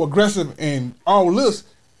lady was so aggressive and all this.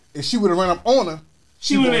 If she would have run up on her,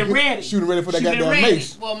 she would have been ready. She would have been ready for that goddamn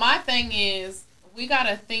mace. Well, my thing is, we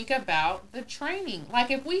gotta think about the training. Like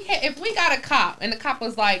if we got a cop and the cop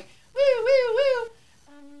was like, woo,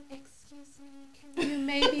 excuse me, can you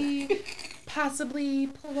maybe possibly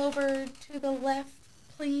pull over to the left,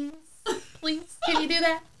 please? Please, can you do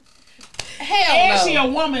that? Hell and no. And she a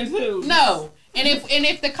woman too. No. And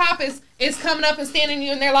if the cop is coming up and standing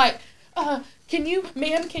you and they're like, can you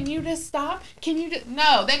just stop?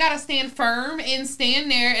 No, they gotta stand firm and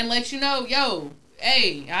stand there and let you know, yo,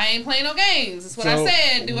 hey, I ain't playing no games. That's what I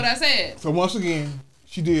said. Do what I said. So once again,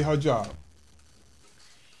 she did her job.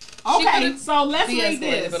 Okay, so let's read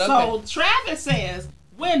this. Okay. So Travis says,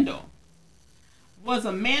 Wendell was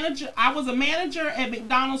a manager. I was a manager at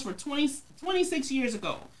McDonald's for 26 years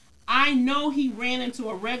ago. I know he ran into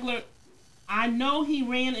a regular. Was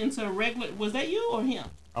that you or him?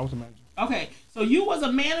 I was a manager. Okay, so you was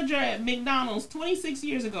a manager at McDonald's 26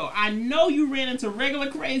 years ago. I know you ran into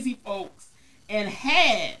regular crazy folks and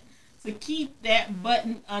had to keep that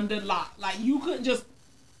button under lock. Like, you couldn't just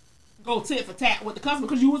go tit for tat with the customer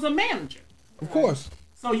because you was a manager. Of course.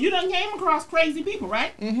 So you done came across crazy people,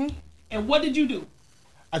 right? Mm-hmm. And what did you do?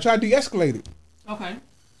 I tried to de-escalate it. Okay.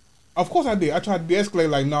 Of course I did. I tried to de-escalate,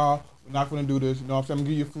 like, nah, we're not going to do this. You know what I'm saying? I'm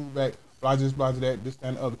going to give you your food back. Blah, this, blah, that, this, that,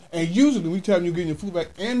 and the other. And usually we tell them you're getting your food back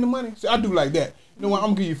and the money. So I do like that. You know what?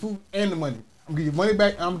 I'm going to give you food and the money. I'm going to give you money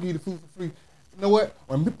back and I'm going to give you the food for free. You know what?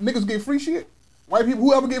 When niggas get free shit, white people,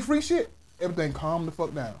 whoever get free shit, everything calm the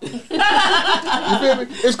fuck down. You feel me?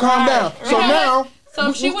 It's calmed down. So now...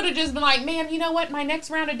 So if she would have just been like, ma'am, you know what? My next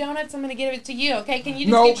round of donuts, I'm going to give it to you, okay? Can you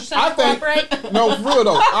just get yourself to cooperate? No, for real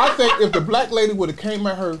though. I think if the black lady would have came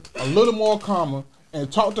at her a little more calmer and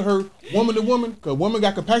talked to her woman to woman, because women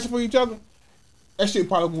got compassion for each other, that shit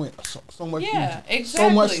probably went so much easier. Yeah, exactly. So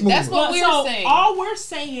much smoother. That's what we're saying. All we're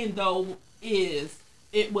saying, though, is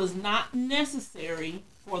it was not necessary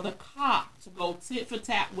for the cop to go tit for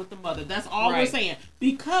tat with the mother. That's all we're saying.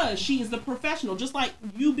 Because she is the professional. Just like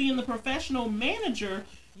you being the professional manager,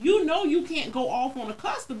 you know you can't go off on a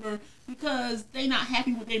customer because they not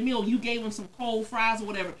happy with their meal. You gave them some cold fries or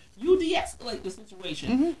whatever. You de-escalate the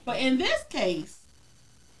situation. Mm-hmm. But in this case,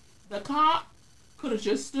 the cop could have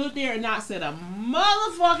just stood there and not said a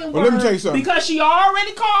motherfucking word. Let me tell you something. Because she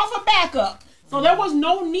already called for backup. So there was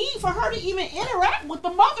no need for her to even interact with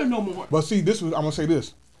the mother no more. But see, I'm going to say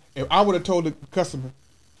this. If I would have told the customer,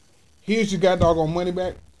 here's your goddamn money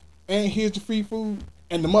back, and here's the free food,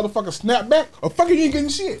 and the motherfucker snapped back, fucking you ain't getting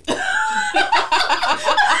shit.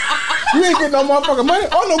 You ain't getting no motherfucking money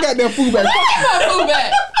or no goddamn food back. Food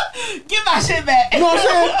back. Get my shit back. You know what I'm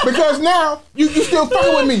saying? Because now you still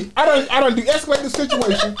fucking with me. I done de-escalate the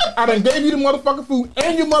situation. I done gave you the motherfucking food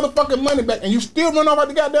and your motherfucking money back, and you still run off out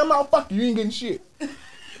the goddamn mouth. Fuck you ain't getting shit. And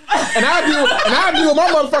I deal with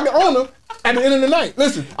my motherfucking owner at the end of the night.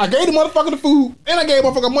 Listen, I gave the motherfucker the food and I gave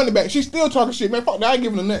motherfucker money back. She's still talking shit, man. Fuck that, I ain't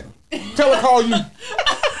giving her nothing. Tell her call you.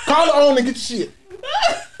 Call the owner and get your shit.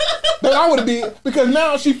 That I would have did because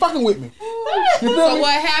now she fucking with me. You feel so me?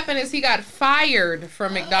 what happened is he got fired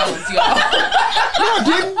from McDonald's, y'all. No, I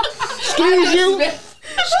didn't. Excuse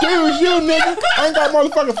you, nigga. I ain't got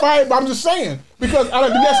motherfucking fired, but I'm just saying. Because I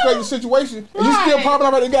done de-escalate the situation and you still popping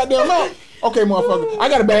up at the goddamn mouth. Okay, motherfucker, I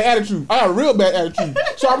got a bad attitude. I got a real bad attitude.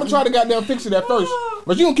 So I'm gonna try to goddamn fix it at first.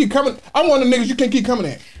 But you don't keep coming. I'm one of the niggas you can't keep coming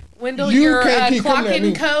at. Wendell, your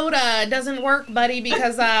clock-in code doesn't work, buddy,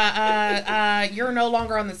 because you're no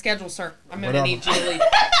longer on the schedule, sir. I'm gonna need you to leave.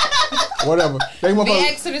 Whatever. The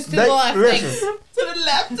exit is to the left. Listen. To the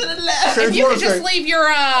left. If you could just leave your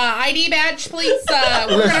ID badge, please.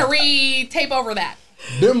 We're gonna re-tape over that.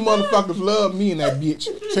 Them motherfuckers love me and that bitch.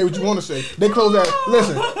 Say what you want to say. They close at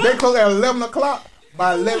 11 o'clock.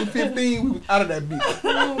 By 11:15, we was out of that bitch.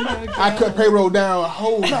 Oh my God. I cut payroll down a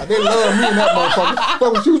whole lot. They love me and that motherfucker. That's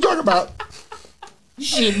what you was talking about.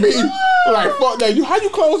 Shit, me. Like, fuck that. How you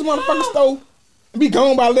close the motherfucking store and be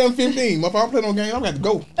gone by 11:15? Motherfucker, I'm playing on game. I'm going to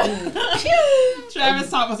go. Travis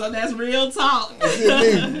talking, so that's real talk.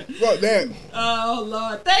 Shit, me. Fuck that. Oh,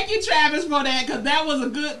 Lord. Thank you, Travis, for that, because that was a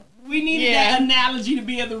good... We needed that analogy to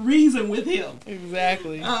be able to reason with him.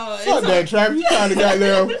 Exactly. Fuck that, Travis. You trying to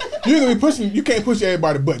goddamn... You're going to be pushing... You can't push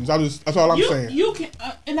everybody's buttons. That's all I'm saying. You can...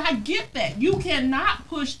 and I get that. You cannot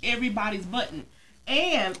push everybody's button.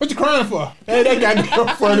 And... What you crying for? Hey, that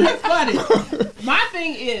goddamn funny. That's funny. My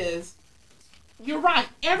thing is... You're right.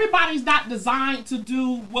 Everybody's not designed to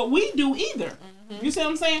do what we do either. Mm-hmm. You see what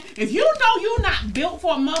I'm saying? If you know you're not built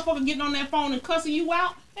for a motherfucker getting on that phone and cussing you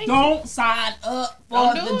out, don't sign up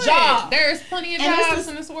for the job. There's plenty of jobs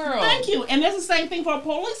in this world. Thank you. And that's the same thing for a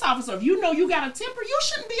police officer. If you know you got a temper, you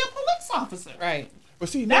shouldn't be a police officer. Right. But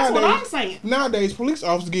see, that's what I'm saying. Nowadays, police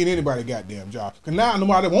officers get anybody goddamn job. Because now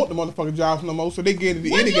nobody want the motherfucking jobs no more, so they get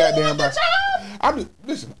into any goddamn job.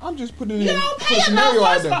 I'm just putting it in a scenario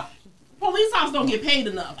out there. Police officers don't get paid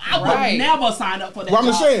enough. I would never sign up for that. Well, I'm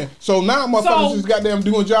just saying. So now motherfuckers is goddamn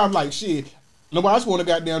doing jobs like shit. Nobody else want to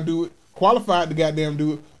goddamn do it. Qualified to goddamn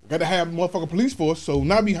do it. Got to have a motherfucking police force. So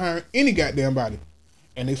now be hiring any goddamn body,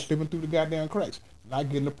 and they slipping through the goddamn cracks. Not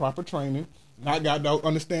getting the proper training. Not goddamn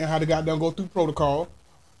understand how to goddamn go through protocol.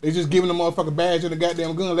 They just giving the motherfucking badge and the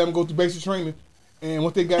goddamn gun, let them go through basic training, and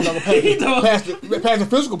once they goddamn pass the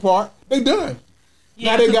physical part, they done.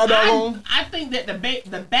 Yeah, now they got that on. I think that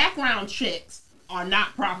the background checks are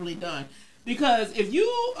not properly done, because if you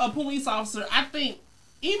a police officer, I think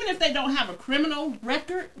even if they don't have a criminal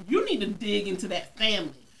record, you need to dig into that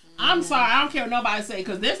family. I'm sorry, I don't care what nobody say,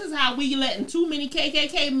 because this is how we letting too many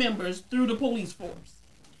KKK members through the police force.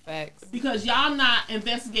 Facts. Because y'all not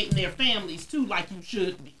investigating their families too, like you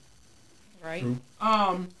should be. Right. True.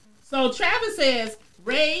 So Travis says,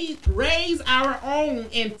 raise our own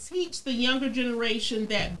and teach the younger generation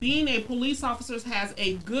that being a police officer has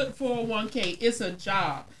a good 401k. It's a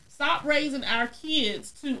job. Stop raising our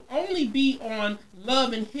kids to only be on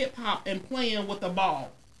Love and Hip Hop and playing with a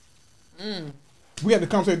ball. We had the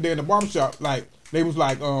conversation there in the barbershop. Like, they was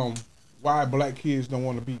like, why black kids don't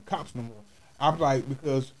want to be cops no more. I was like,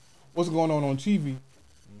 because what's going on TV,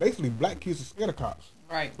 basically black kids are scared of cops.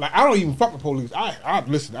 Right. Like, I don't even fuck with police.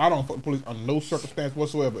 Listen, I don't fuck with police under no circumstance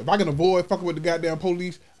whatsoever. If I can avoid fucking with the goddamn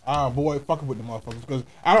police, I avoid fucking with the motherfuckers. Because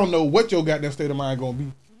I don't know what your goddamn state of mind gonna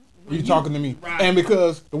be when you talking to me. Right. And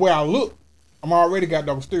because the way I look, I'm already got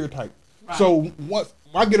dog stereotype. Right. So once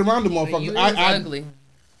I get around the motherfuckers, I ugly.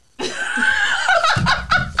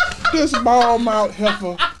 This ball mouth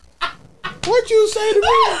heifer. What you say to me?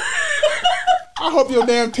 I hope your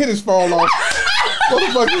damn titties fall off.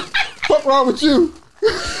 Motherfucker, what's wrong with you? I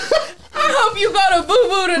hope you go to Boo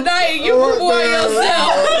Boo tonight and you boo-boo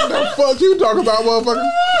yourself. The fuck you talking about, motherfucker?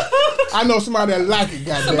 I know somebody that like it,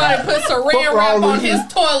 goddamn. Somebody put saran wrap on his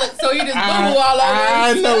toilet so he just boo-boo all over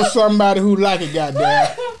I know somebody who like it,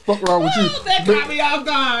 goddamn. Fuck wrong with you? That got me off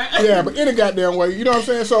guard. Yeah, but any goddamn way, you know what I'm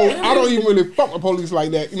saying? So I don't even really fuck with police like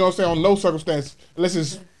that, you know what I'm saying, on no circumstance, unless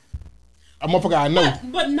it's a motherfucker I know.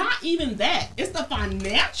 But not even that. It's the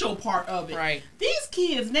financial part of it. Right. These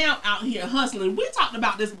kids now out here hustling. We talked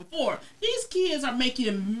about this before. These kids are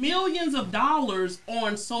making millions of dollars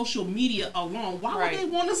on social media alone. Why would they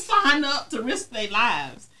want to sign up to risk their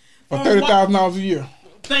lives? For $30,000 a year.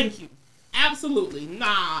 Thank you. Absolutely.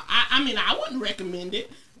 Nah, I mean, I wouldn't recommend it.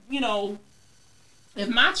 You know, if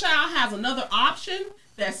my child has another option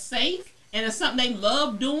that's safe and it's something they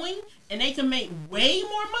love doing and they can make way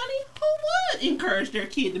more money, who would encourage their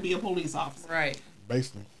kid to be a police officer? Right.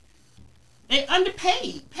 Basically. They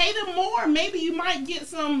underpaid. Pay them more. Maybe you might get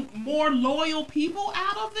some more loyal people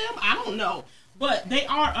out of them. I don't know. But they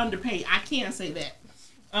are underpaid. I can say that.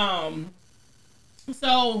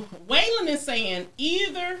 So Waylon is saying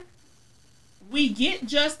either we get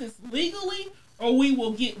justice legally or we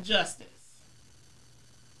will get justice.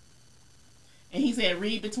 And he said,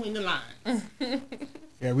 read between the lines.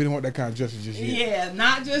 Yeah, we don't want that kind of justice just yet. Yeah,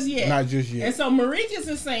 not just yet. Not just yet. And so Maricus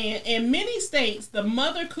is saying, in many states, the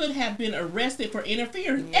mother could have been arrested for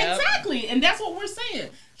interfering. Yep. Exactly. And that's what we're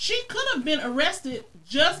saying. She could have been arrested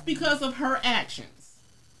just because of her actions.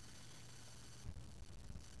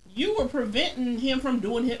 You were preventing her from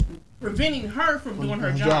doing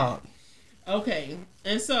her job. Okay.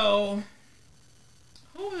 And so,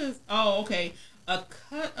 a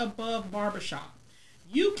cut above barbershop.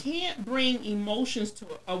 You can't bring emotions to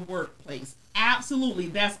a workplace. Absolutely.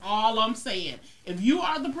 That's all I'm saying. If you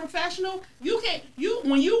are the professional,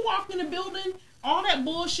 when you walk in the building, all that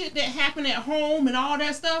bullshit that happened at home and all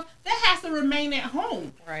that stuff, that has to remain at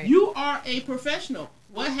home. Right. You are a professional.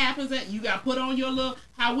 What happens at you got put on your little,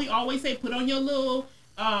 how we always say, put on your little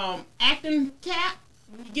acting cap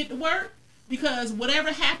when you get to work, because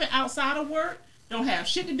whatever happened outside of work don't have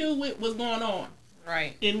shit to do with what's going on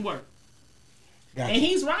in work. Gotcha. And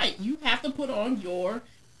he's right. You have to put on your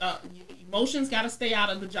emotions. Got to stay out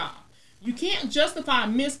of the job. You can't justify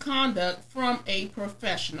misconduct from a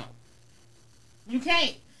professional. You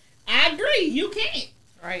can't. I agree. You can't.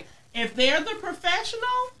 Right. If they're the professional,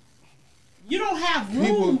 you don't have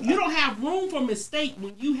room. You don't have room for mistake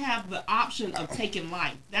when you have the option of taking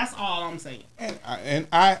life. That's all I'm saying. And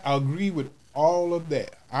I agree with all of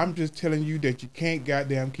that. I'm just telling you that you can't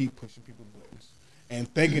goddamn keep pushing people's buttons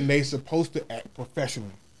and thinking they supposed to act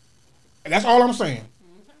professionally. And that's all I'm saying.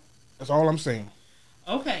 That's all I'm saying.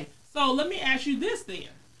 Okay, so let me ask you this then.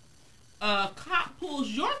 A cop pulls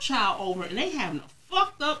your child over and they having a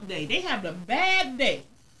fucked up day. They having a bad day.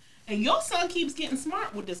 And your son keeps getting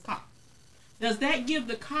smart with this cop. Does that give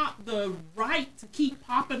the cop the right to keep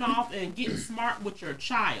popping off and getting smart with your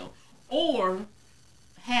child? Or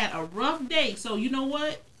had a rough day, so you know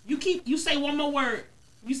what? You say one more word.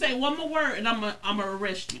 You say one more word and I'm gonna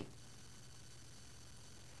arrest you.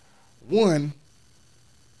 One,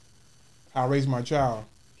 I raised my child,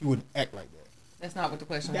 he wouldn't act like that. That's not what the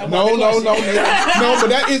question was. No, but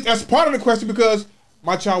that's part of the question, because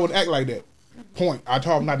my child would act like that. Point. I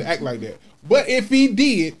told him not to act like that. But if he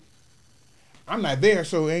did, I'm not there,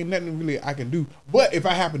 so ain't nothing really I can do. But if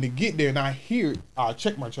I happen to get there and I hear it, I'll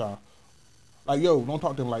check my child. Like, yo, don't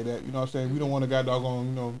talk to him like that. You know what I'm saying? We don't want a guy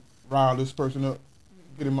doggone, rile this person up,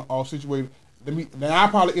 get him all situated. Then I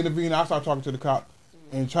probably intervene. I start talking to the cop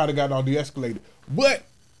and try to get all de-escalated. But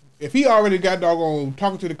if he already got doggone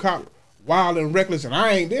talking to the cop wild and reckless and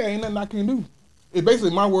I ain't there, ain't nothing I can do. It's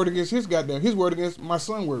basically my word against his word against my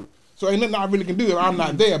son's word. So ain't nothing I really can do if I'm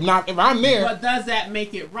not there. If I'm there. But does that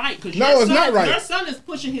make it right? No, it's not right. Your son is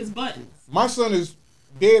pushing his buttons. My son is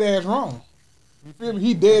dead ass wrong. You feel me?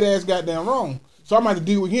 He dead ass goddamn wrong. So I'm going to have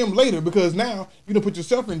to deal with him later, because now you done put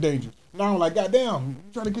yourself in danger. Now I'm like, goddamn,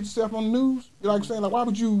 you trying to get yourself on the news? You know what I'm saying? Like, why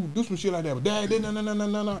would you do some shit like that? But Dad,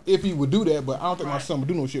 no. If he would do that, but I don't think my son would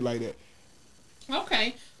do no shit like that.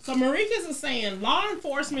 Okay. So Maricas is saying law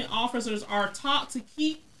enforcement officers are taught to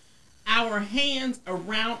keep our hands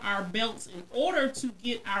around our belts in order to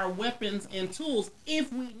get our weapons and tools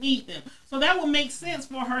if we need them. So that would make sense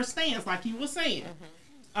for her stance, like you were saying,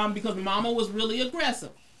 because Mama was really aggressive.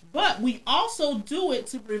 But we also do it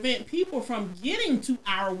to prevent people from getting to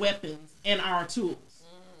our weapons and our tools.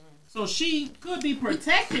 So she could be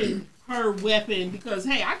protecting her weapon because,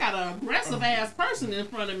 hey, I got an aggressive ass person in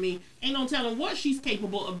front of me. Ain't no telling what she's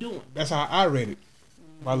capable of doing. That's how I read it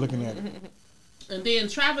by looking at it. And then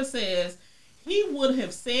Travis says he would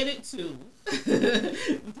have said it too.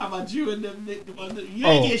 I'm talking about you and them. You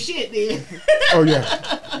ain't get shit then. Oh, yeah.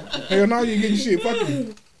 Hell no, you ain't getting shit. Fuck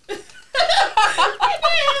you.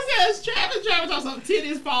 Travis talking some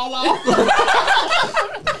titties fall off.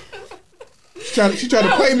 She tried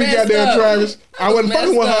to play me, goddamn Travis. I wasn't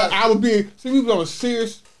fucking with her. I was being. See, we was on a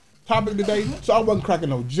serious topic today, so I wasn't cracking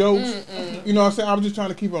no jokes. You know what I'm saying? I was just trying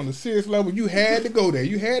to keep it on the serious level. You had to go there.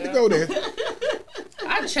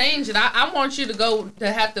 I changed it. I want you to go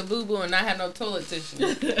to have to boo boo and not have no toilet tissue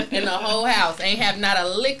in the whole house. Ain't have not a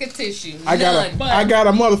lick of tissue. I got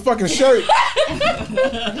a motherfucking shirt.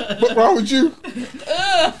 What's wrong with you?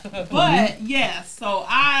 But yes, so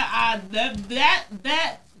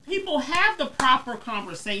that people have the proper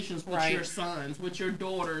conversations with your sons, with your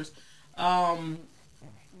daughters,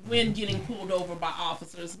 when getting pulled over by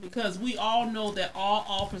officers, because we all know that all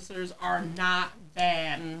officers are not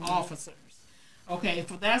bad officers. Okay,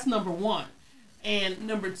 so that's number one. And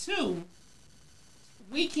number two,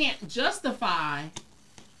 we can't justify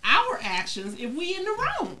our actions if we in the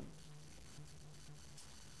wrong.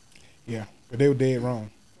 Yeah, but they were dead wrong.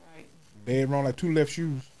 Right. Dead wrong like two left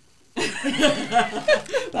shoes. Like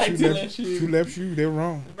two left shoes. Two left shoes, they were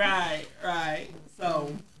wrong. Right.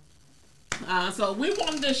 So we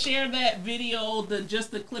wanted to share that video,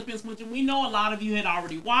 just the clippings with you. We know a lot of you had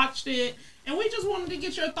already watched it, and we just wanted to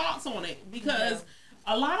get your thoughts on it, because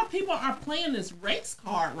a lot of people are playing this race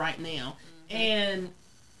card right now, and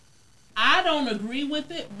I don't agree with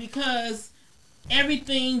it, because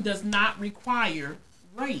everything does not require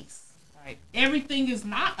race. Right. Everything is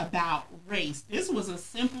not about race. This was a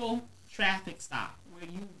simple traffic stop where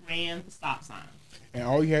you ran the stop sign. And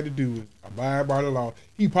all he had to do was abide by the law.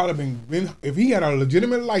 He probably been if he had a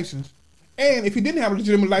legitimate license, and if he didn't have a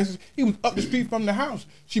legitimate license, he was up the street from the house.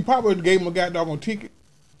 She probably gave him a goddamn ticket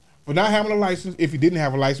for not having a license. If he didn't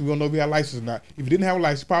have a license, we don't know if he had a license or not. If he didn't have a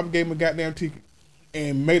license, probably gave him a goddamn ticket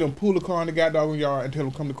and made him pull the car in the goddamn yard and tell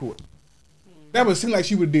him come to court. That would seem like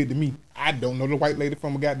she would have did to me. I don't know the white lady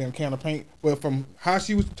from a goddamn can of paint, but from how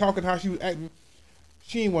she was talking, how she was acting,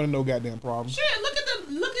 she ain't want to know goddamn problem. Shit, look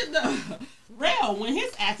at the rail when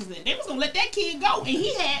his accident. They was gonna let that kid go, and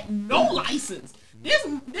he had no license.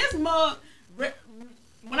 This mug,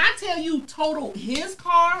 when I tell you, totaled his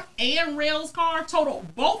car and Rail's car,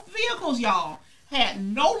 totaled both vehicles, y'all. Had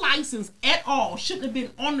no license at all. Shouldn't have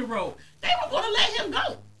been on the road. They were gonna let him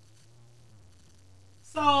go.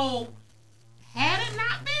 So, had it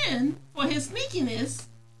not been for his sneakiness,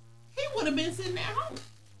 he would have been sitting at home.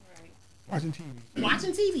 Right. Watching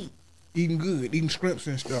TV. Eating good, eating shrimps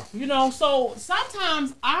and stuff. You know, so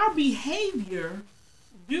sometimes our behavior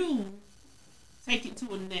do take it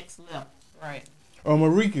to a next level. Right.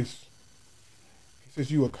 Maricas, he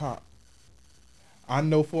says you a cop. I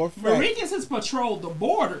know for a fact. Maricas has patrolled the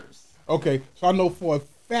borders. Okay, so I know for a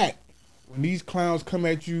fact when these clowns come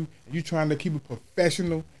at you and you trying to keep it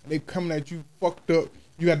professional and they coming at you fucked up,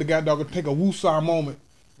 you got to goddamn take a woosah moment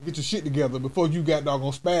and get your shit together before you got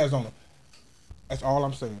doggone spaz on them. That's all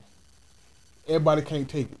I'm saying. Everybody can't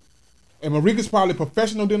take it. And Marika's probably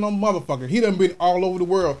professional than no motherfucker. He done been all over the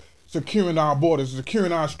world securing our borders,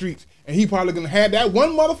 securing our streets. And he probably gonna have that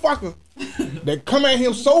one motherfucker that come at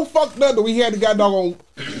him so fucked up that we had to goddamn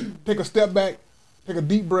take a step back, take a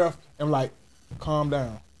deep breath, and like, calm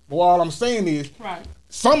down. But all I'm saying is, right,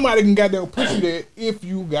 somebody can goddamn push you there if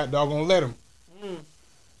you got doggone let him.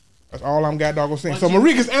 That's all I'm got doggone saying. So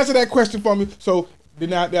Marika's answer that question for me. So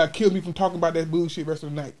they'll kill me from talking about that bullshit rest of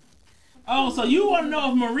the night. Oh, so you want to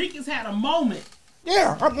know if Marika's had a moment?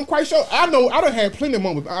 Yeah, I'm quite sure. I know I done had plenty of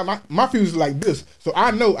moments. My fuse is like this. So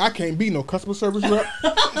I know I can't be no customer service rep.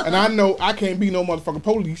 And I know I can't be no motherfucking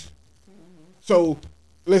police. So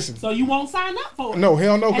listen. So you won't sign up for it? No,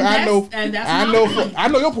 hell no. Cause I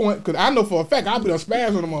know your point. Because I know for a fact I'll be done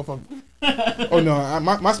spaz on the motherfucker. Oh no,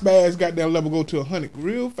 my spaz goddamn level go to 100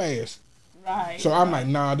 real fast. Right. So I'm like,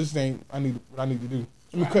 nah, this ain't what I need to do.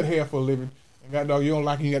 Let me cut hair for a living. And goddamn, you don't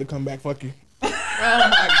like it, you got to come back. Fuck you. Oh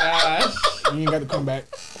my gosh. You ain't got to come back.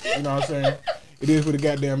 You know what I'm saying? It is what the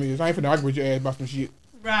goddamn is. I ain't finna argue with your ass about some shit.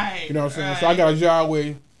 Right. You know what I'm saying? Right. So I got a job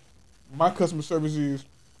where my customer service is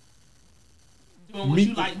doing what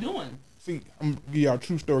you like doing. See, I'm gonna give y'all a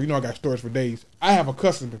true story. You know I got stories for days. I have a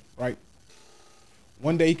customer, right?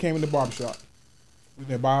 One day he came in the barbershop. We was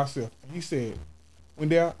there by ourselves. And he said,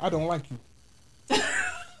 Wendell, I don't like you.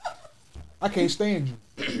 I can't stand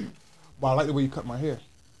you. But I like the way you cut my hair.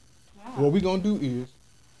 Wow. So what we gonna do is,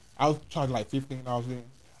 I'll charge like $15 in. I'm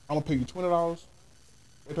gonna pay you $20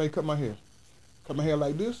 every time you cut my hair. Cut my hair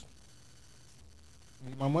like this.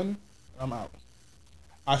 Need my money. I'm out.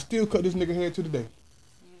 I still cut this nigga hair to the day.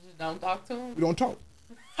 You just don't talk to him? We don't talk.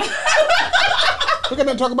 Look at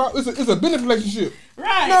that talk about. It's a business relationship.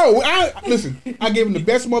 Right. No, listen. I gave him the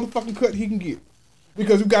best motherfucking cut he can get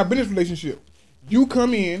because we got a business relationship. You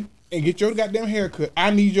come in and get your goddamn haircut.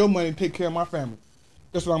 I need your money to take care of my family.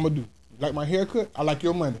 That's what I'm gonna do. You like my haircut? I like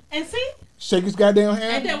your money. And see? Shake his goddamn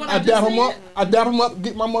hand. Ain't that what I I dap just him said? up. I dap him up.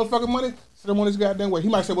 Get my motherfucking money. Sit him on this goddamn way. He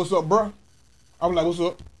might say, "What's up, bro?" I was like, "What's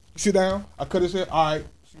up?" Sit down. I cut his hair. All right.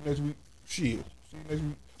 See you next week. Shit. See you next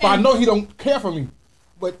week. But I know he don't care for me.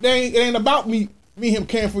 But it ain't about me and him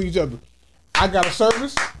caring for each other. I got a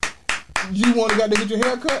service. You want to goddamn get your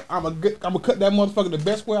hair cut? I'm gonna cut that motherfucker the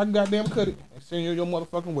best way I can goddamn cut it and send you your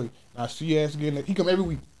motherfucking way. And I see your ass again. He come every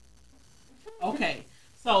week. Okay.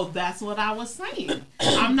 So that's what I was saying.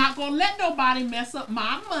 I'm not gonna let nobody mess up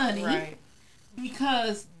my money, right,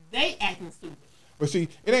 because they acting stupid. But see,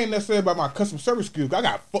 it ain't necessarily about my customer service skills.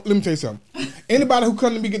 Let me tell you something. Anybody who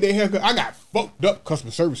come to me get their haircut, I got fucked up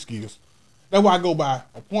customer service skills. That's why I go by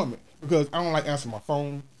appointment, because I don't like answering my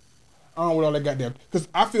phone. I don't want all that goddamn. Because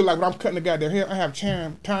I feel like when I'm cutting the goddamn hair, I have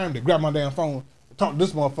time to grab my damn phone, talk to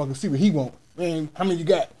this motherfucker, see what he want. Man, how many you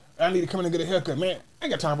got? I need to come in and get a haircut. Man, I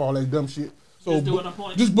ain't got time for all that dumb shit. So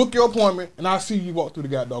just book your appointment, and I'll see you walk through the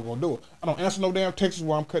goddamn door. I don't answer no damn texts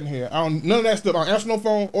while I'm cutting hair. None of that stuff. I don't answer no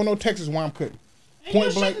phone or no texts while I'm cutting. And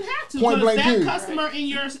you shouldn't have to, because that customer in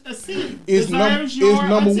your seat deserves your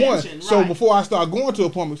number attention. One. So before I start going to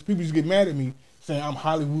appointments, people just get mad at me, saying I'm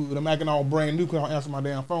Hollywood, I'm acting all brand new because I don't answer my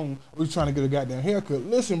damn phone. We're trying to get a goddamn haircut.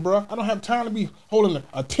 Listen, bro, I don't have time to be holding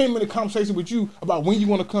a 10-minute conversation with you about when you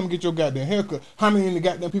want to come get your goddamn haircut. How many in the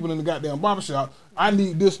goddamn people in the goddamn barbershop? I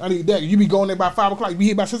need this, I need that. You be going there by 5 o'clock, you be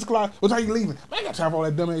here by 6 o'clock. What time you leaving? I ain't got time for all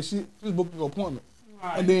that dumb ass shit. Just book your appointment.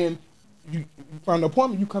 Right. And then you find the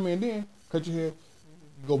appointment, you come in then, cut your hair,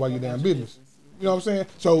 you go by your damn business. You know what I'm saying?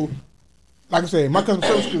 So, like I said, my customer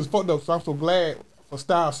service skills is fucked up, so I'm so glad for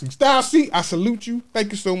Style C. Style C, I salute you.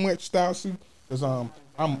 Thank you so much, Style C. Because I'm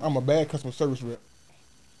a bad customer service rep.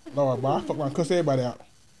 Lord, but I fuck around and cuss everybody out.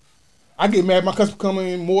 I get mad my customer come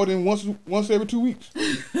in more than once every 2 weeks.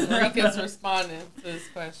 Marika's responding to this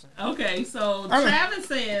question. Okay, so Travis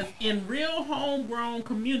says, in real homegrown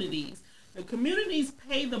communities, the communities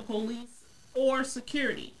pay the police or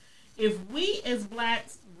security. If we as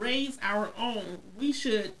blacks raise our own, we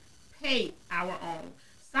should pay our own.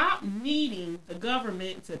 Stop needing the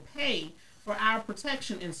government to pay for our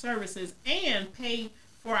protection and services and pay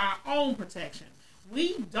for our own protection.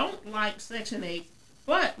 We don't like Section 8,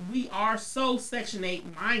 but we are so Section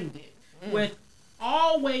 8 minded with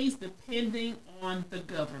always depending on the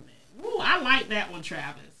government. Ooh, I like that one,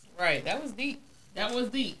 Travis. Right, that was deep. That was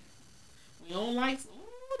deep. We don't like...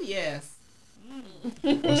 Ooh, yes.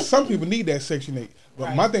 Well, some people need that Section 8. But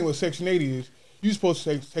Right. my thing with Section 8 is you're supposed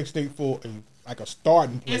to take Section 8 for a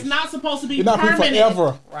starting place. It's not supposed to be It's not for permanent.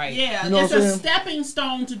 forever. Right. Yeah, You know it's what I'm a saying? stepping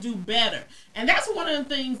stone to do better. And that's one of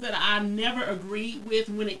the things that I never agreed with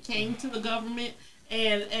when it came to the government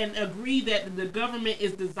and agree that the government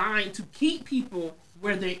is designed to keep people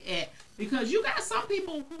where they're at. Because you got some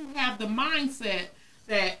people who have the mindset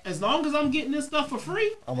that as long as I'm getting this stuff for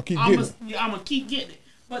free, I'm going to keep getting it. I'm going to keep getting it.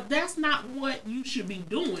 But that's not what you should be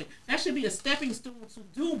doing. That should be a stepping stone to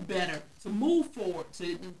do better, to move forward,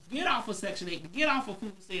 to get off of Section 8, to get off of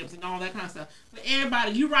food stamps and all that kind of stuff. But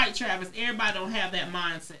everybody, you're right, Travis, everybody don't have that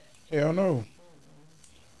mindset. Hell no.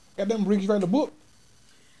 Got them bricks right in the book.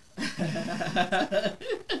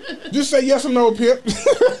 Just say yes or no, Pip.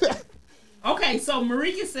 Okay, so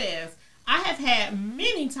Marika says, I have had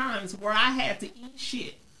many times where I had to eat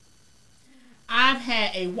shit. I've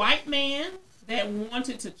had a white man that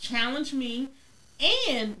wanted to challenge me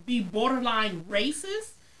and be borderline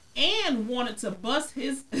racist and wanted to bust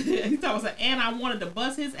his and I wanted to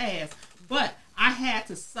bust his ass, but I had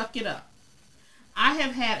to suck it up. I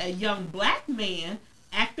have had a young black man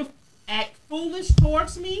act foolish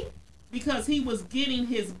towards me because he was getting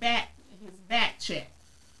his back checked.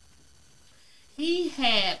 He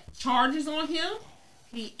had charges on him.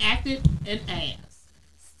 He acted an ass.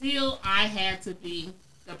 Still, I had to be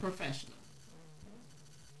the professional.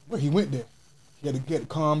 Well, he went there. He had to get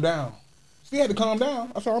calm down. He had to calm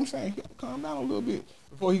down. That's all I'm saying. He had to calm down a little bit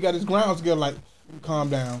before he got his grounds together. Like, calm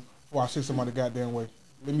down before I say somebody goddamn way.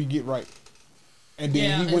 Let me get right. And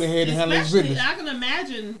then he went ahead and handled his business. I can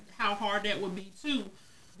imagine how hard that would be too,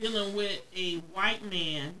 dealing with a white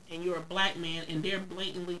man and you're a black man and they're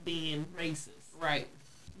blatantly being racist. Right.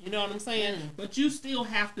 You know what I'm saying? But you still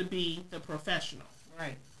have to be the professional.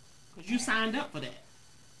 Right. Because you signed up for that.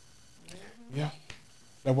 Yeah.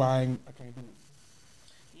 That's why I can't do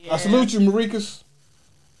it. Yeah. I salute you, Marikas.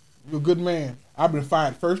 You're a good man. I've been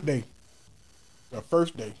fired first day. The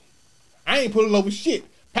first day. I ain't pulling over shit.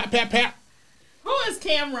 Pap, pap, pap. Who is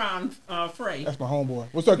Cameron Frey? That's my homeboy.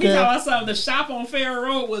 What's up, He Cam? told us the shop on Fair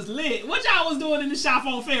Road was lit. What y'all was doing in the shop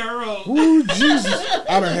on Fair Road? Ooh, Jesus.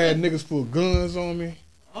 I done had niggas pull guns on me.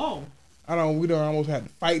 Oh. We done almost had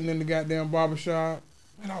fighting in the goddamn barbershop.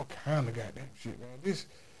 Man, all kind of goddamn shit, man. This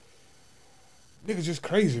niggas just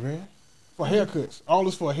crazy, man. For haircuts. All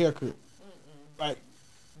this for a haircut. Like,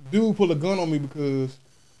 dude pulled a gun on me because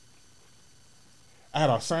I had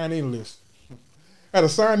a sign-in list.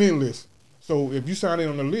 So if you sign in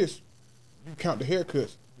on the list, you count the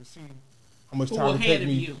haircuts to see how much time it take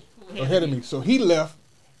me ahead of me. So he left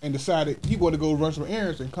and decided he wanted to go run some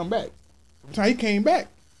errands and come back. By the time he came back,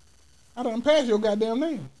 I done passed your goddamn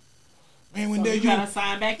name. Man, when So there you gotta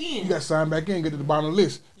sign back in. You gotta sign back in, get to the bottom of the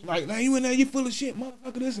list. Like, now you in there, you full of shit,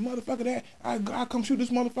 motherfucker this and motherfucker that. I come shoot this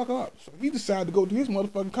motherfucker up. So he decided to go to his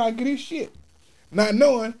motherfucking car and get his shit. Not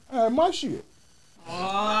knowing I had my shit.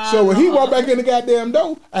 So when he walked back in the goddamn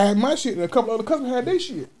door, I had my shit and a couple other customers had their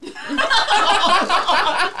shit.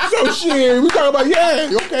 So shit, we talking about, yeah,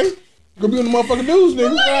 okay. You gonna be on the motherfucking news,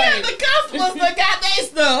 nigga. Right. The customers that got their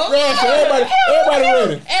stuff. Yeah, so everybody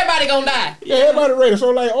ready. Everybody gonna die. Yeah, everybody ready.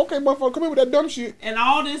 So like, okay, motherfucker, come here with that dumb shit. And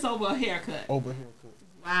all this over a haircut. Over a haircut.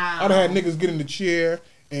 Wow. I done had niggas get in the chair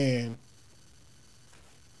and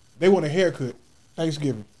they want a haircut.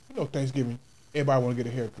 Thanksgiving. You know Thanksgiving, everybody want to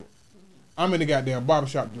get a haircut. I'm in the goddamn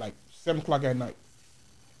barbershop like 7 o'clock at night.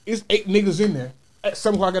 It's 8 niggas in there at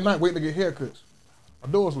 7 o'clock at night waiting to get haircuts.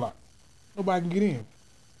 My door's locked. Nobody can get in.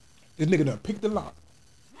 This nigga done picked the lock.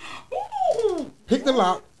 Picked the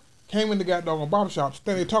lock, came in the goddamn barbershop,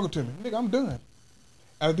 standing there talking to me. Nigga, I'm done.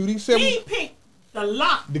 I had to do these 7 He picked the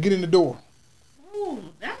lock. to get in the door. Ooh,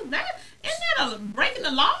 isn't that a breaking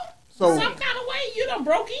the law? So- Some kind of way you done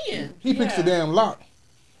broke in. He picks the damn lock.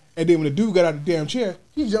 And then when the dude got out of the damn chair,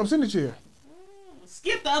 he jumps in the chair.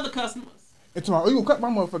 Skip the other customers. And tomorrow, you gonna cut my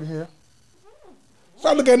motherfucking hair. So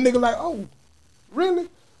I look at the nigga like, oh, really?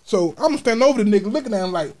 So I'm standing over the nigga looking at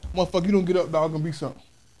him like, motherfucker, you don't get up, dog, gonna be something.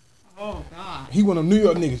 Oh God. He one of them New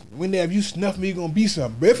York niggas. When if you snuff me, you gonna be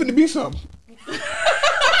something. But it's finna be something.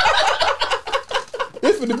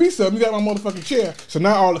 It's finna be something. You got my motherfucking chair. So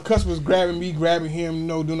now all the customers grabbing me, grabbing him, you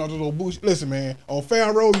know, doing all this little bullshit. Listen, man, on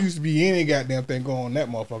Fair Road used to be any goddamn thing going on that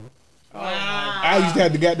motherfucker. Wow. I used to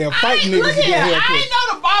have to goddamn fight niggas to get I haircuts. didn't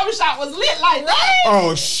know the barbershop was lit like that.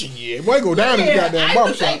 Oh shit. Boy, go down in the goddamn I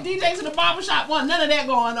barbershop. used to take DJs to the barbershop. Wasn't none of that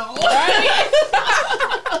going on.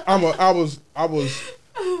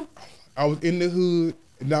 I was in the hood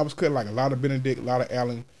and I was cutting like a lot of Benedict, a lot of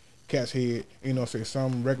Allen, Cat's Head, you know, say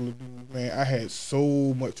some regular dudes, man. I had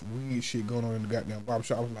so much weird shit going on in the goddamn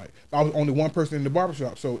barbershop. I was only one person in the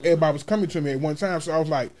barbershop, so everybody was coming to me at one time. So I was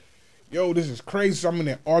like, yo, this is crazy. So I'm in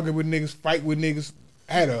there arguing with niggas, fight with niggas.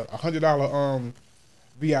 I had a $100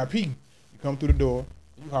 VIP. You come through the door,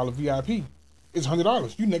 you holler VIP. It's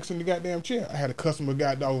 $100. You next in the goddamn chair. I had a customer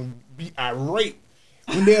goddamn be irate.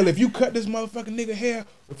 Wendell, if you cut this motherfucking nigga hair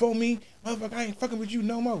before me, motherfucker, I ain't fucking with you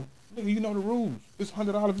no more. Nigga, you know the rules. It's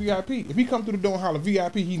 $100 VIP. If he come through the door and holler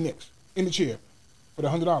VIP, he next in the chair for the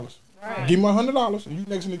 $100. Right. Give him $100 and you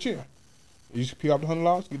next in the chair. You just pick up the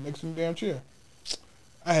 $100, get next in the damn chair.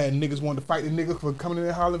 I had niggas wanting to fight the niggas for coming in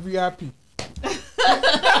and holler VIP.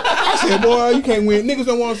 I said, boy, you can't win. Niggas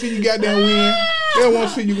don't want to see you goddamn win. They don't want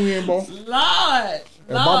to see you win, boy.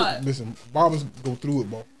 Lord. Listen, barbers go through it,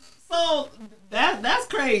 boy. So that's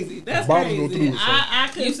crazy. That's Barbers crazy. go through it, so. I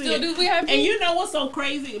couldn't You see still it. do VIP? And you know what's so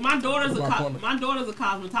crazy? My daughter's My appointment. a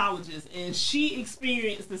cosmetologist, and she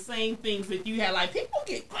experienced the same things that you had. Like, people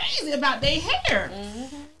get crazy about their hair,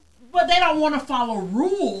 but they don't want to follow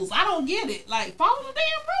rules. I don't get it. Like, follow the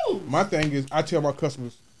damn rules. My thing is, I tell my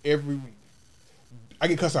customers every week. I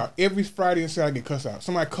get cussed out. Every Friday and Saturday, I get cussed out.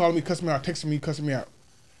 Somebody calling me, cussing me out, texting me, cussing me out.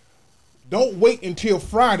 Don't wait until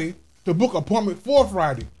Friday to book an appointment for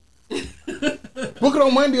Friday. Book it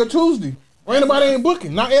on Monday or Tuesday. Or anybody ain't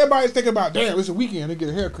booking. Not everybody's thinking about, damn, it's a weekend, they get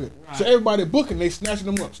a haircut. Right. So everybody booking, they snatching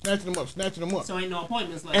them up. So ain't no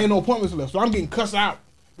appointments left. Ain't no appointments left. So I'm getting cussed out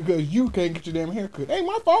because you can't get your damn haircut. Ain't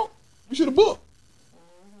my fault. You should have booked.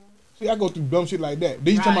 See, I go through dumb shit like that.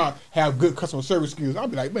 Then you talking about have good customer service skills. I'll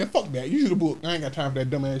be like, man, fuck that. You should have booked. I ain't got time for that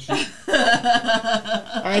dumb ass shit.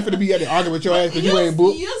 I ain't finna be out there arguing with your ass because you ain't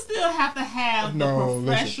booked. You still have to have the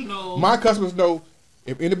professional. Listen, my customers know,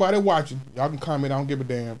 if anybody watching, y'all can comment, I don't give a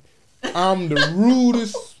damn. I'm the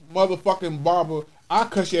rudest motherfucking barber. I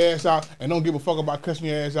cuss your ass out and don't give a fuck about cussing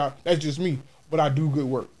your ass out. That's just me. But I do good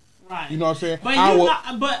work. Right. You know what I'm saying?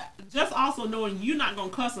 But but just also knowing you're not gonna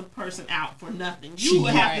cuss a person out for nothing. You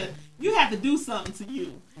have to do something to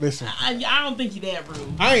you. Listen, I don't think you're that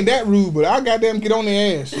rude. I ain't that rude, but I goddamn get on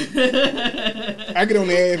their ass. I get on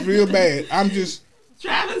their ass real bad. I'm just.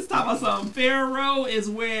 Travis talking about something. Pharaoh is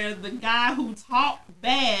where the guy who talked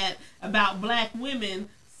bad about black women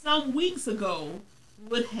some weeks ago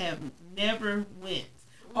would have never went.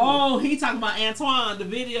 Oh, he talking about Antoine, the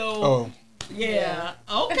video. Oh. Yeah.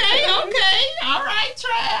 Okay. All right,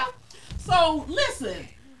 Trav. So, listen.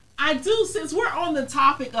 I do, since we're on the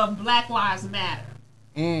topic of Black Lives Matter.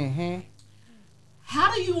 Mm-hmm.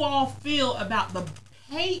 How do you all feel about the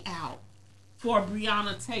payout for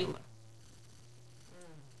Breonna Taylor?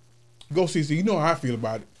 Go CC. You know how I feel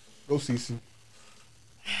about it. Go CC.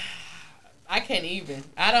 I can't even.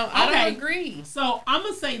 I don't agree. So I'm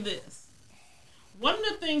gonna say this. One of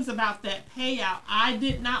the things about that payout I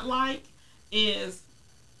did not like is,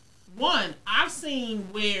 one, I've seen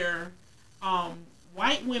where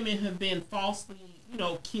white women have been falsely,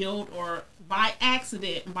 killed or by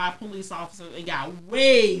accident by police officers and got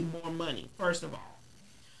way more money, first of all.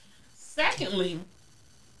 Secondly,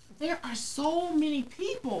 there are so many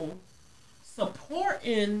people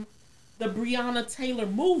supporting the Breonna Taylor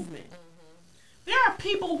movement. There are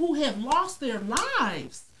people who have lost their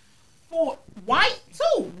lives for white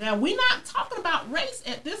too. Now, we're not talking about race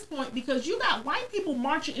at this point because you got white people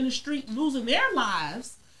marching in the street losing their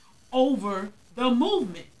lives over the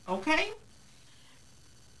movement, okay?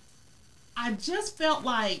 I just felt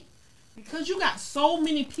like because you got so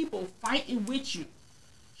many people fighting with you,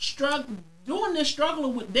 doing this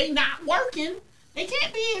struggling with, they not working. They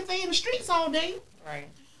can't be if they in the streets all day. Right.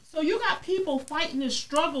 So you got people fighting this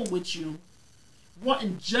struggle with you,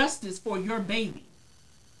 wanting justice for your baby.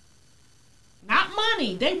 Not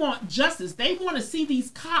money. They want justice. They want to see these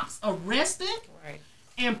cops arrested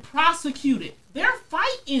and prosecuted. They're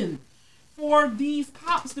fighting for these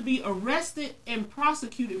cops to be arrested and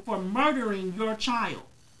prosecuted for murdering your child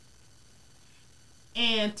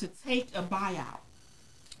and to take a buyout.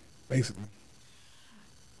 Basically.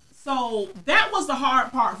 So that was the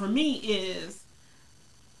hard part for me is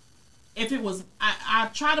if it was, I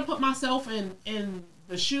try to put myself in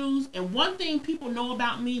the shoes. And one thing people know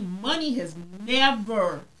about me, money has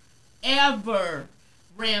never, ever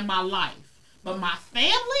ran my life. But my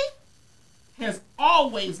family has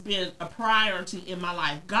always been a priority in my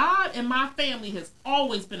life. God and my family has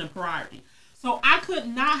always been a priority. So I could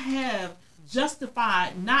not have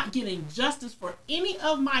justified not getting justice for any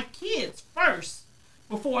of my kids first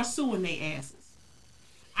before suing their asses.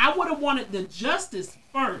 I would have wanted the justice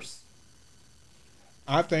first.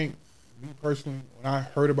 I think, me personally, when I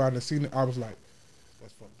heard about it and seen it, I was like,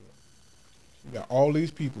 that's fucked up. You got all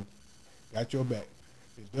these people got your back.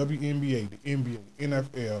 The WNBA, the NBA,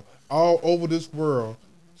 NFL, all over this world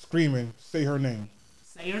screaming, say her name.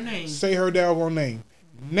 Say her name. Say her doggone name.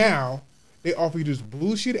 Now, they offer you this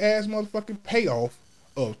bullshit ass motherfucking payoff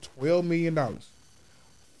of $12 million.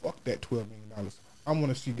 Fuck that $12 million. I want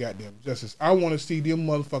to see goddamn justice. I want to see them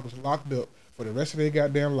motherfuckers locked up for the rest of their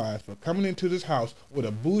goddamn lives for coming into this house with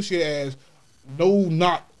a bullshit ass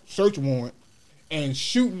no-knock search warrant and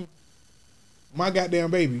shooting my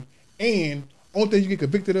goddamn baby. And only thing you get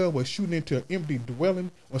convicted of was shooting into an empty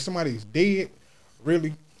dwelling when somebody's dead.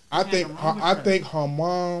 Really? I think her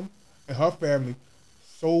mom and her family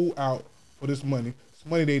sold out for this money. It's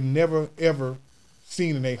money they never ever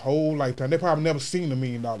seen in their whole lifetime. They probably never seen $1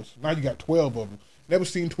 million. Now you got 12 of them. Never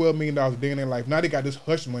seen $12 million a day in their life. Now they got this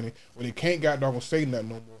hush money where they can't goddamn say nothing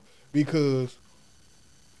no more because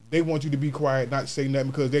they want you to be quiet, not say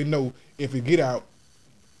nothing, because they know if it get out,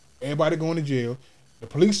 everybody going to jail. The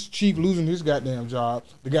police chief losing his goddamn job.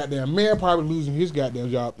 The goddamn mayor probably losing his goddamn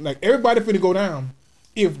job. Like, everybody finna go down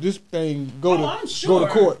if this thing go to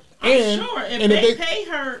court. I'm sure if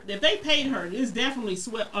they paid her, it's definitely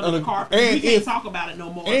swept under the carpet. We can't talk about it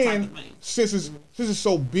no more. And type of thing. Since it's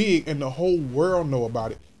so big and the whole world know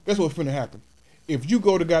about it, guess what's finna happen? If you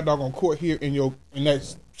go to goddamn court here in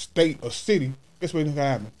that state or city, guess what's gonna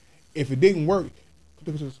happen? If it didn't work, put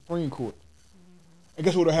it to the Supreme Court. And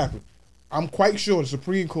guess what'll happen? I'm quite sure the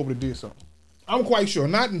Supreme Court would have did something. I'm quite sure.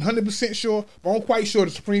 Not 100% sure, but I'm quite sure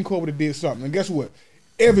the Supreme Court would have did something. And guess what?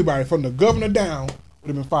 Everybody from the governor down would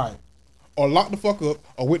have been fired. Or locked the fuck up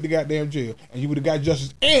or went to goddamn jail. And you would have got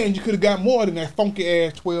justice. And you could have got more than that funky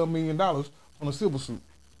ass $12 million from a civil suit.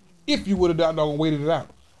 If you would have doggone waited it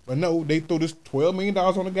out. But no, they threw this $12 million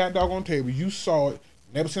on the goddamn table. You saw it.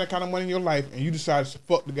 Never seen that kind of money in your life. And you decided to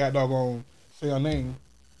fuck the goddamn say her name.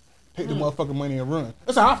 Take the motherfucking money and run.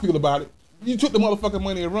 That's how I feel about it. You took the motherfucking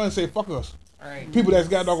money and run and say, fuck us. Right. People that's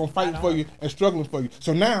got doggone fighting for you and struggling for you.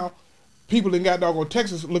 So now, people in got doggone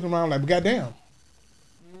Texas looking around like, goddamn.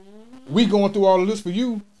 We going through all of this for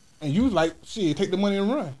you, and you like, shit, take the money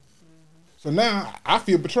and run. So now, I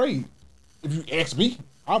feel betrayed. If you ask me,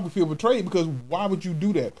 I would feel betrayed because why would you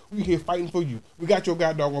do that? We here fighting for you. We got your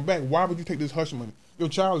goddamn back. Why would you take this hush money? Your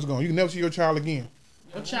child is gone. You can never see your child again.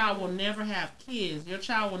 Your child will never have kids. Your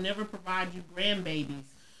child will never provide you grandbabies.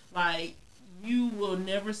 Like, you will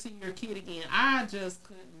never see your kid again. I just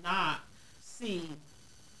could not see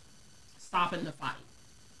stopping the fight.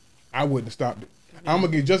 I wouldn't have stopped it. I'm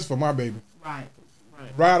going to get justice for my baby. Right.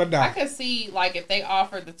 Ride or die. I could see, like, if they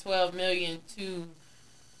offered the $12 million to,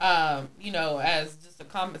 as just a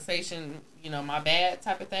compensation, my bad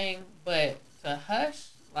type of thing. But to hush,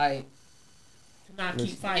 like, to not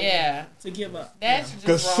keep fighting. Yeah. To give up. That's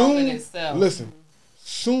just wrong in itself. Listen,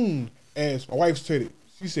 soon as my wife said it,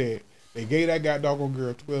 she said they gave that goddamn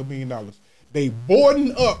girl $12 million. They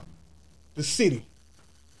boarding up the city.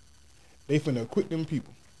 They finna quit them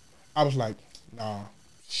people. I was like, nah,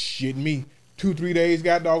 shit me. 2-3 days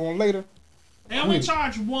goddamn later. They only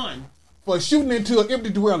charge one. For shooting into an empty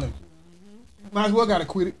dwelling. Might as well gotta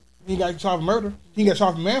quit it. He ain't got charged for murder. He ain't got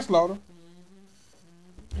charged for manslaughter.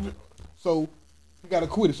 So he gotta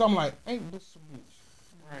quit it. So I'm like, ain't this some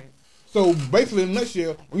bitch? Right. So basically, in a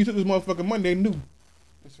nutshell, when you took this motherfucking money, they knew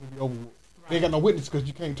this would be over with. Right. They ain't got no witness because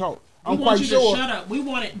you can't talk. We want you to shut up. We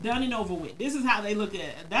want it done and over with. This is how they look at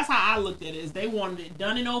it. That's how I looked at it. Is they wanted it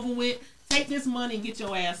done and over with. Take this money and get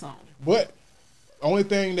your ass on. But the only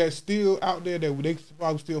thing that's still out there that they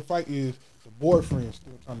probably still fight is the boyfriend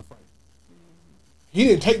still trying to fight. He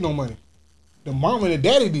didn't take no money. The mom and the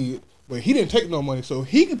daddy did, but he didn't take no money. So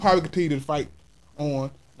he could probably continue to fight on.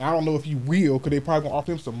 Now, I don't know if he will, because they probably going to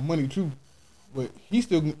offer him some money too. But he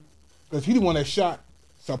still, because he the one that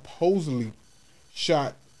supposedly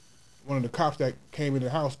shot one of the cops that came in the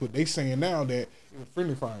house, but they saying now that it was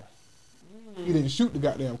friendly fire. He didn't shoot the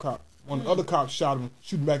goddamn cop. One of the other cops shot him,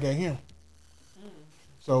 shooting back at him.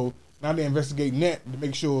 So now they're investigating that to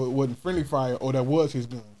make sure it wasn't friendly fire or that was his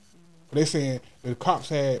gun. But they saying the cops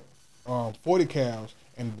had 40 cals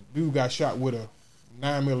and the dude got shot with a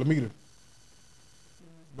 9mm.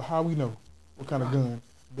 But how we know what kind of gun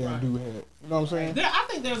damn dude had. You know what I'm saying? I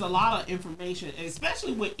think there's a lot of information,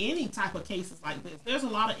 especially with any type of cases like this. There's a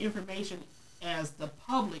lot of information as the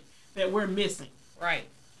public that we're missing. Right.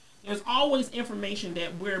 There's always information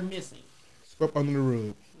that we're missing. Swept under the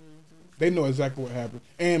rug. They know exactly what happened.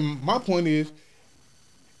 And my point is,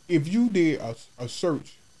 if you did a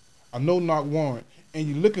search, a no-knock warrant, and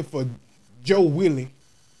you're looking for Joe Willie,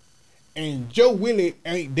 and Joe Willie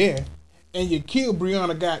ain't there, and you kill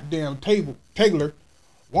Breonna goddamn Taylor,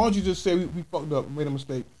 why don't you just say we fucked up, made a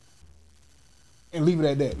mistake, and leave it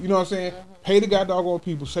at that? You know what I'm saying? Pay the goddamn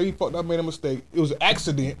people, say you fucked up, made a mistake. It was an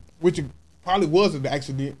accident, which it probably was an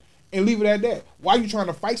accident, and leave it at that. Why you trying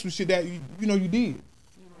to fight some shit that you know you did?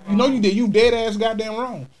 You know you did. You dead ass goddamn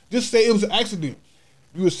wrong. Just say it was an accident.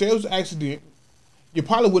 You would say it was an accident. You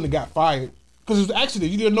probably wouldn't have got fired because it was an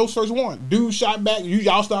accident. You did a no search warrant. Dude shot back.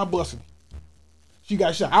 Y'all started busting. She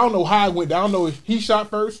got shot. I don't know how it went down. I don't know if he shot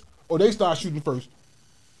first or they started shooting first.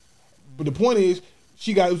 But the point is,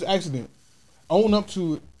 it was an accident. Own up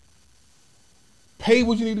to it. Pay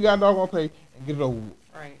what you need to goddamn pay and get it over with.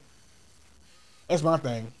 Right. That's my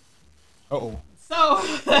thing. Uh-oh. So,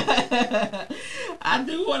 I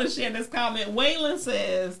do want to share this comment. Waylon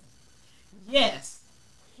says, yes,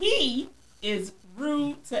 he is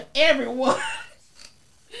rude to everyone.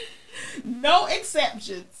 No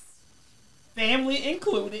exceptions. Family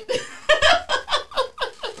included.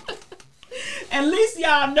 At least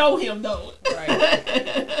y'all know him, though.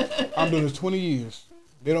 Right. I'm doing this 20 years.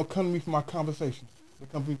 They don't come to me for my conversation. They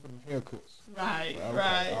come to me for the haircuts. Right. All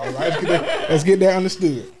right. Let's get that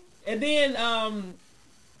understood. And then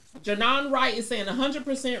Janon Wright is saying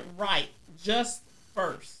 100% right. Just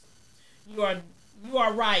first. You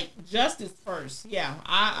are right. Justice first. Yeah,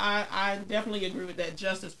 I definitely agree with that.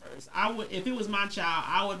 Justice first. I would, if it was my child,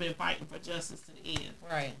 I would have been fighting for justice to the end.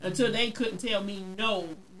 Right. Until they couldn't tell me no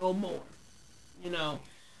more. You know,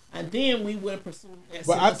 and then we would have pursued that.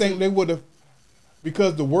 But I think they would have,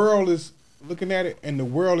 because the world is looking at it and the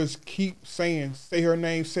world is keep saying, say her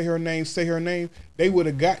name, say her name, say her name. They would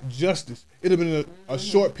have got justice. It'd have been a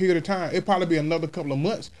short period of time. It'd probably be another couple of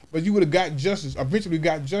months, but you would have got justice. Eventually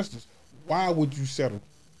got justice. Why would you settle?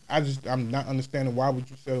 I'm not understanding why would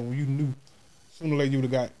you settle when you knew sooner or later you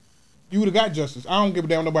would have got justice. I don't give a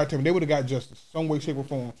damn nobody tell me. They would have got justice some way, shape, or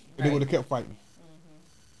form. Right. They would have kept fighting.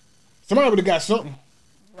 Somebody would have got something.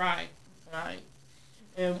 Right.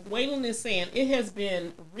 And Waylon is saying, it has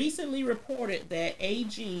been recently reported that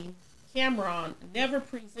AG Cameron never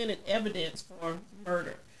presented evidence for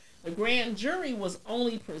murder. The grand jury was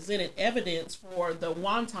only presented evidence for the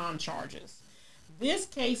wanton charges. This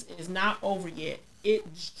case is not over yet.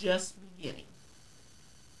 It's just beginning.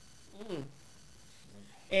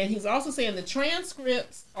 And he's also saying the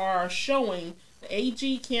transcripts are showing the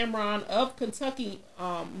AG Cameron of Kentucky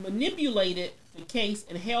manipulated the case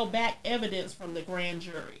and held back evidence from the grand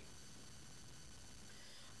jury.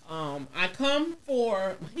 I come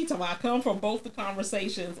for both the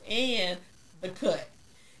conversations and the cut.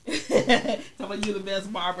 Talking about you the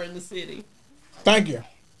best barber in the city. Thank you.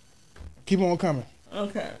 Keep on coming.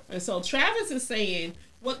 Okay. And so Travis is saying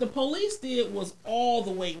what the police did was all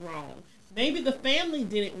the way wrong. Maybe the family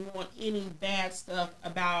didn't want any bad stuff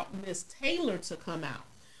about Miss Taylor to come out.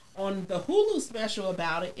 On the Hulu special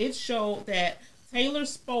about it, it showed that Taylor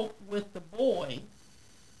spoke with the boy.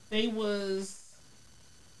 They was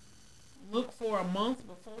looked for a month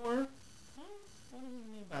before. What do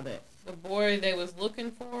you mean by that? The boy they was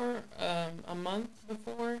looking for a month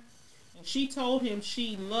before. And she told him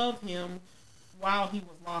she loved him while he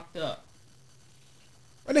was locked up.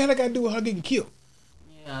 What the hell I got to do with her getting killed?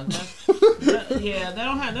 Yeah, that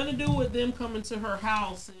don't have nothing to do with them coming to her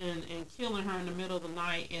house and killing her in the middle of the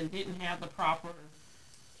night and didn't have the proper...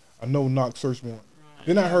 A no-knock search warrant. Right.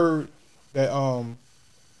 Then I heard that,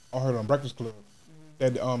 I heard on Breakfast Club,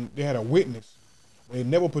 that they had a witness. They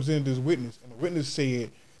never presented this witness, and the witness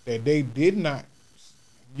said that they did not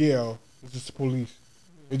yell, "This is the police."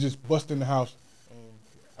 They just busted in the house, and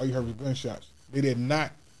all you heard was gunshots. They did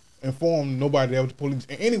not inform nobody that was the police.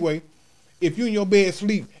 And anyway, if you in your bed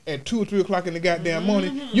sleep at 2 or 3 o'clock in the goddamn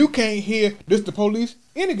morning, you can't hear this the police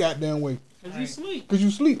any goddamn way. Because you sleep. Because you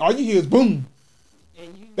sleep. All you hear is boom.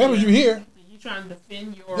 And that's what you hear. You trying to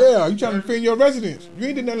defend your... Yeah, you trying to defend your residence. You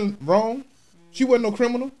ain't did nothing wrong. She wasn't no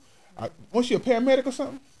criminal. Was she a paramedic or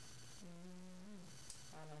something?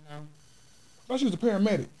 I don't know. I thought she was a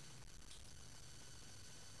paramedic.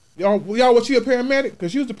 Y'all, was she a paramedic?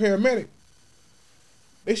 Because she was a paramedic.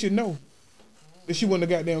 They should know that she wasn't a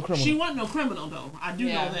goddamn criminal. She wasn't no criminal, though. I do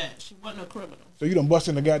know that. She wasn't no criminal. So you done bust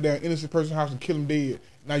in a goddamn innocent person's house and kill him dead.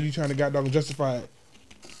 Now you trying to goddamn justify it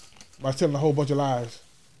by telling a whole bunch of lies.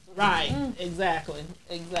 Right. Exactly.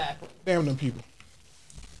 Damn them people.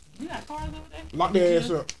 You got cars over there? Lock their ass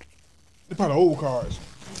up. They're probably old cars.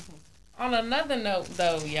 On another note,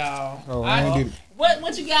 though, y'all. Oh, I ain't get it.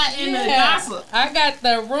 What you got in the gossip? I got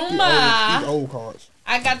the rumor. These old cars.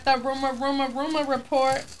 I got the rumor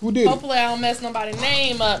report. Who did it? Hopefully I don't mess nobody's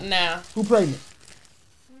name up now. Who pregnant?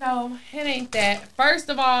 No, it ain't that. First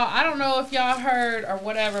of all, I don't know if y'all heard or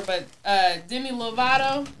whatever, but Demi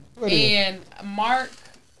Lovato What is it? and Mark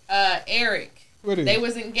Eric, What is they it?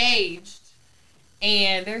 was engaged,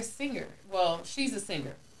 and they're singer. Well, she's a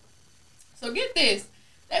singer. So get this.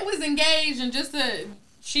 They was engaged, and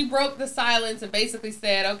she broke the silence and basically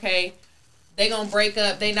said, okay, they gonna break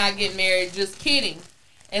up. They not getting married. Just kidding.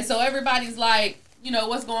 And so everybody's like, you know,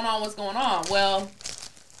 what's going on? What's going on? Well,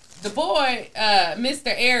 the boy,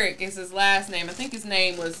 Mr. Eric is his last name. I think his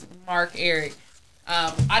name was Mark Eric.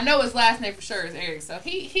 I know his last name for sure is Eric. So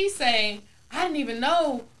he's saying, I didn't even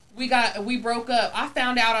know we broke up. I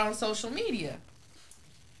found out on social media.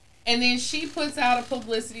 And then she puts out a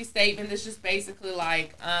publicity statement that's just basically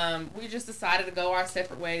like, we just decided to go our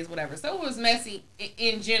separate ways, whatever. So it was messy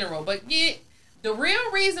in general. But the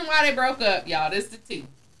real reason why they broke up, y'all, this the tea.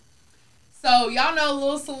 So y'all know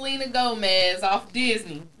little Selena Gomez off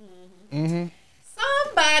Disney. Mm-hmm.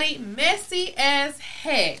 Somebody messy as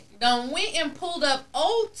heck done went and pulled up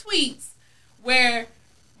old tweets where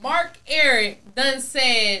Mark Eric done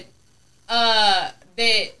said that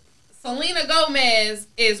Selena Gomez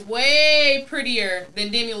is way prettier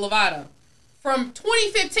than Demi Lovato. From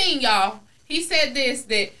 2015, y'all. He said this,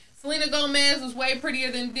 that Selena Gomez was way prettier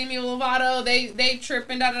than Demi Lovato. They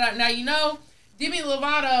tripping, da-da-da. Now, you know, Demi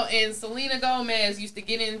Lovato and Selena Gomez used to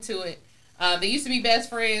get into it. They used to be best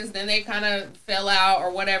friends. Then they kind of fell out or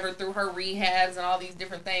whatever through her rehabs and all these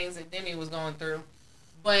different things that Demi was going through.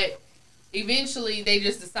 But eventually, they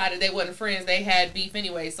just decided they wasn't friends. They had beef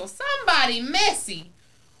anyway. So somebody messy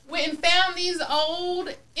went and found these old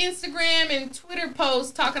Instagram and Twitter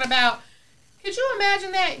posts talking about, could you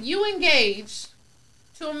imagine that? You engaged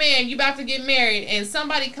to a man, you about to get married, and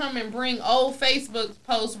somebody come and bring old Facebook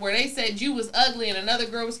posts where they said you was ugly and another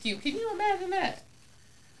girl was cute. Can you imagine that?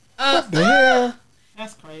 What the hell?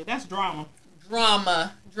 That's crazy. That's drama.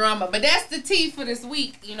 Drama. But that's the tea for this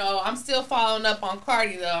week. You know, I'm still following up on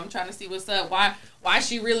Cardi, though. I'm trying to see what's up. Why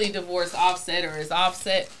she really divorced Offset, or is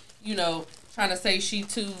Offset, you know, trying to say she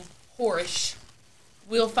too whorish.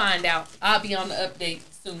 We'll find out. I'll be on the update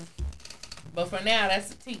soon. But for now, that's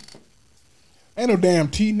the tea. Ain't no damn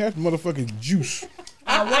tea. That's motherfucking juice.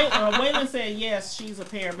 Waylon said yes, she's a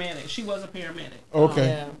paramedic. She was a paramedic. Okay.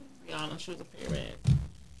 Yeah, to be honest, she was a paramedic.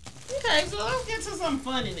 Okay, so let's get to some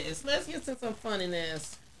funniness. Let's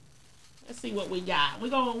see what we got. We're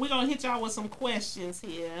gonna hit y'all with some questions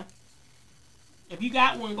here. If you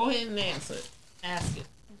got one, go ahead and answer it. Ask it.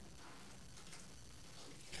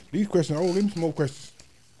 These questions. Oh, give me some more questions.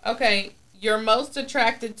 Okay. You're most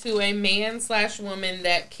attracted to a man/woman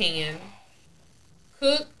that can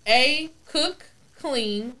cook,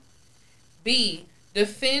 clean, B,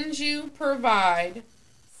 defend you, provide,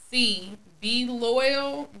 C, be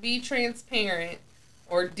loyal, be transparent,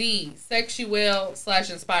 or D,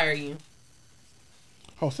 sexual/inspire you.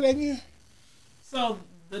 Oh, say that again. So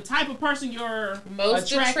the type of person you're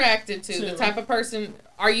most attracted to, the type of person.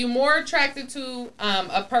 Are you more attracted to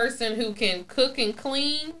a person who can cook and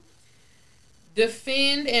clean,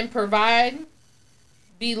 defend and provide,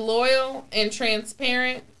 be loyal and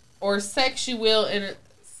transparent, or sexual and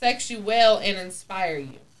inspire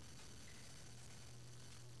you?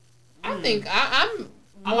 I think I'm more,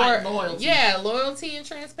 I like loyalty. Yeah, loyalty and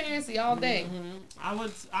transparency all day. Mm-hmm.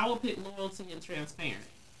 I would pick loyalty and transparent.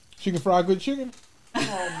 She can fry good chicken.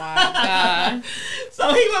 Oh my god!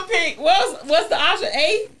 So he would pick. What's the option?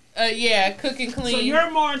 A. Yeah, cook and clean. So you're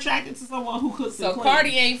more attracted to someone who cooks and clean. So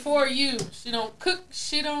Cardi ain't for you. She don't cook.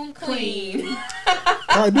 She don't clean. All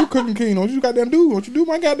right, do cook and clean. Don't you goddamn do what you do,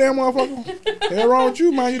 my goddamn motherfucker. Hell wrong with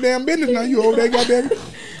you, mind your damn business now. You over there, goddamn.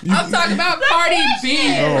 I'm talking about Cardi B.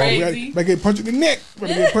 Crazy. Better get punched in the neck.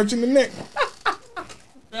 Better get punched in the neck.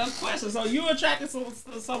 Real question. So you're attracted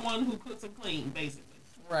to someone who cooks and clean, basically.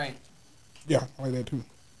 Right. Yeah, I like that too.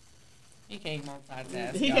 He can't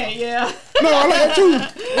multitask. He can't, yeah. No, I like that too.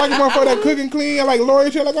 I like the motherfucker that cook and clean. I like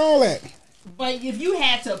loyalty. I like all that. But if you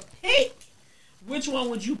had to pick, which one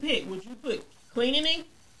would you pick? Would you put cleaning and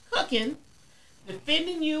cooking,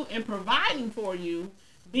 defending you and providing for you,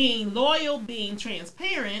 being loyal, being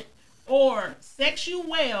transparent, or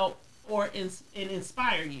sexual or and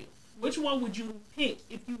inspire you? Which one would you pick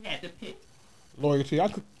if you had to pick? Loyalty. I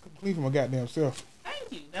cook clean for my goddamn self. Thank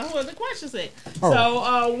Thank you. That's what the question said. Oh.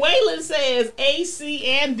 So Waylon says A, C,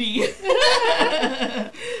 and D.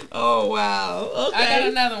 Oh wow. Okay. I got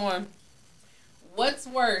another one. What's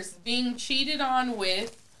worse, being cheated on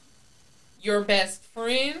with your best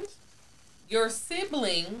friend, your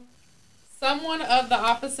sibling, someone of the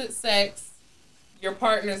opposite sex, your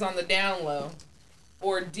partner's on the down low,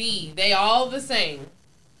 or D, they all the same?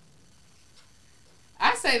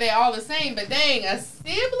 I say they all the same, but dang, a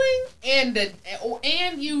sibling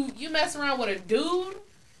and you mess around with a dude,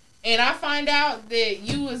 and I find out that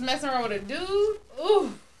you was messing around with a dude.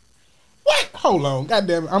 Ooh. What? Hold on.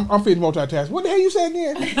 Goddamn it. I'm feeding multitask. What the hell you say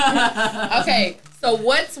again? Okay, so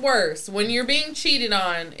what's worse when you're being cheated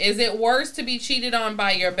on? Is it worse to be cheated on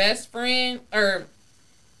by your best friend or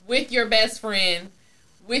with your best friend,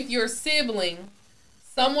 with your sibling,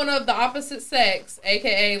 someone of the opposite sex,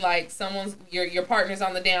 aka like someone's your partner's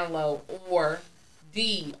on the down low, or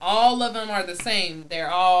D, all of them are the same.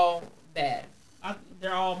 They're all bad.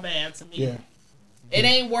 They're all bad to me. Yeah. It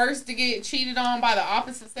ain't worse to get cheated on by the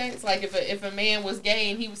opposite sex. Like if a man was gay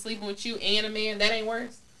and he was sleeping with you and a man, that ain't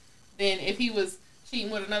worse than if he was cheating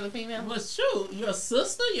with another female. But shoot, your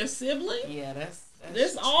sister, your sibling. Yeah, that's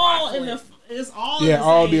It's all in the. It's all. Yeah, in the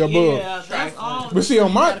all same. the above. Yeah, that's all. But see,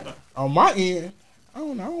 on my end, I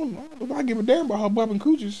don't know if I give a damn about her bumping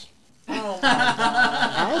coochies. Oh my God.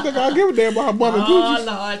 I don't think I give a damn about her bumping coochies. Oh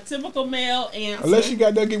Lord, typical male answer. Unless she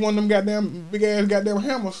got to get one of them goddamn big ass goddamn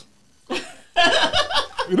hammers.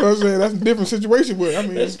 You know what I'm saying? That's a different situation, but I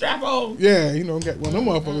mean, The strap on. yeah, you know, got one of them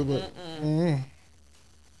motherfuckers, but.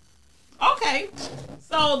 Okay,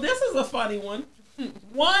 so this is a funny one.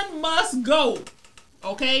 One must go.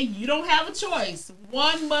 Okay, you don't have a choice.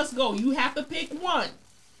 One must go. You have to pick one.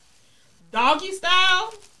 Doggy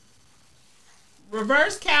style,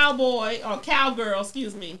 reverse cowboy or cowgirl,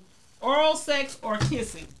 excuse me, oral sex or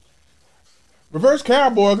kissing. Reverse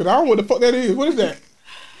cowboy, because I don't know what the fuck that is. What is that?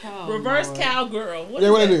 Oh, Reverse Lord. cowgirl. What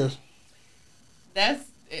it is. That's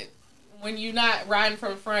it. When you're not riding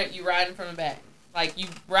from the front, you riding from the back. Like you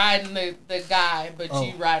riding the guy, but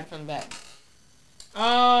you riding from the back.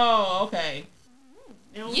 Oh, okay.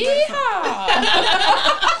 Yeehaw!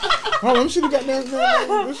 Hold on, let me see the goddamn.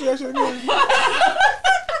 Let's see that shit again.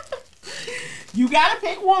 You gotta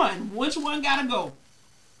pick one. Which one gotta go?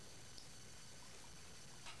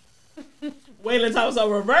 Waylon talks about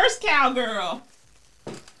reverse cowgirl.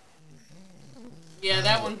 Yeah,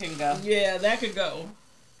 that one can go. Yeah, that could go.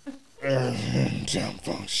 Jump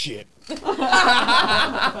on shit.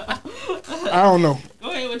 I don't know.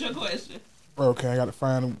 Go ahead with your question. Okay, I gotta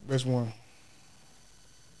find this one.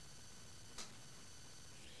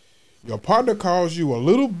 Your partner calls you a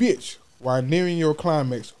little bitch while nearing your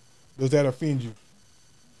climax. Does that offend you?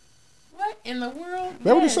 What in the world?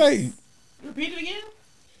 That what it say. Repeat it again.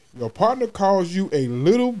 Your partner calls you a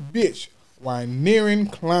little bitch while nearing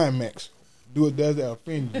climax. Does that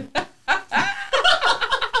offend you?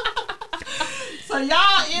 So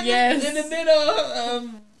y'all in Yes. the middle of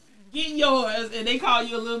getting yours, and they call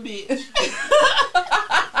you a little bitch.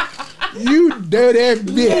 You dirty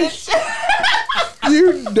bitch.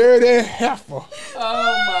 You dirty heifer.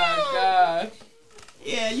 Oh my gosh!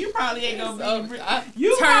 Yeah, you probably ain't gonna be.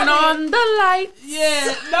 You turn probably- on the lights.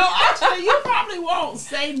 Yeah, no, actually, you probably won't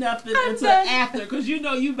say nothing until after, because you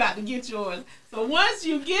know you about to get yours. So once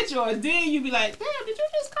you get yours, then you be like, "Damn, did you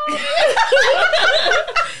just call me?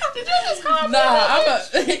 Did you just call me?" Nah, I'm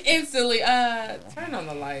instantly. Turn on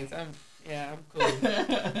the lights. I'm cool.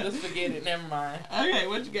 Just forget it. Never mind. Okay,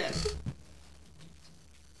 what you got?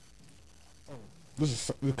 This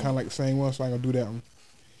is kind of like the same one, so I ain't gonna do that one.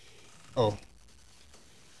 Oh.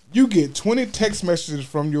 You get 20 text messages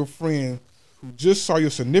from your friend who just saw your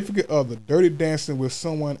significant other dirty dancing with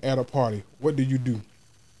someone at a party. What do you do?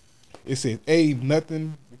 It says A,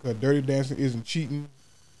 nothing, because dirty dancing isn't cheating.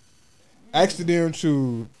 Ask them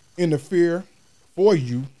to interfere for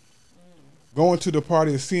you, going to the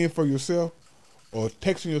party and seeing for yourself, or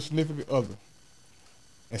texting your significant other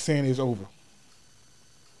and saying it's over.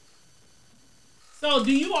 So,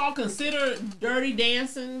 do you all consider dirty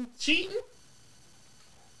dancing cheating?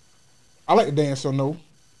 I like to dance, so no.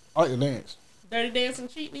 I like to dance. Dirty dancing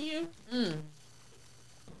cheating to you?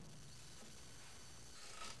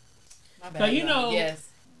 My bad, So, you y'all. know, yes,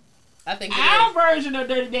 I think it our is. version of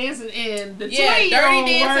dirty dancing and the Yeah, 20-year-old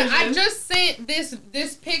dirty dancing. version. I just sent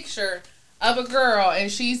this picture of a girl,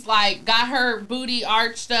 and she's like got her booty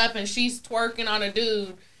arched up, and she's twerking on a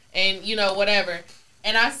dude, and you know whatever.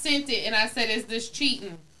 And I sent it, and I said, "Is this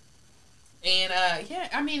cheating?" And yeah,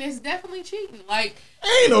 I mean it's definitely cheating. Like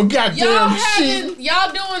Ain't no goddamn shit.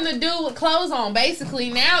 y'all doing the dude with clothes on, basically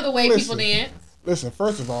now the way people Listen. dance. Listen,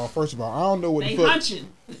 first of all, I don't know what They the fuck hunching.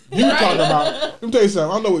 you talking about. Let me tell you something.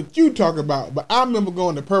 I don't know what you talking about, but I remember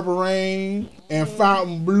going to Purple Rain and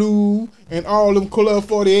Fountain Blue and all them Club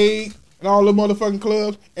 48 and all them motherfucking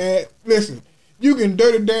clubs. And listen, you can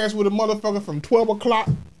dirty dance with a motherfucker from 12 o'clock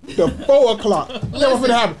to 4 o'clock. Guess what's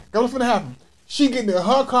finna happen? She getting in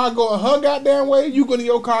her car going her goddamn way. You going to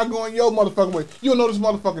your car going your motherfucking way. You don't know this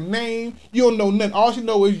motherfucking name. You don't know nothing. All she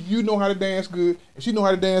know is you know how to dance good. And she know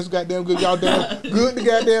how to dance goddamn good. Y'all dance good to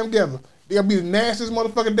goddamn together. They'll be the nastiest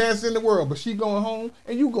motherfucking dancers in the world. But she going home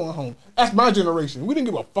and you going home. That's my generation. We didn't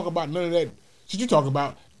give a fuck about none of that shit you talking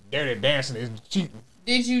about. Dirty dancing is cheating.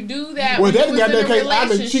 Did you do that Well, when that you was in a case, I've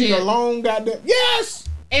been cheating relationship? alone goddamn. Yes!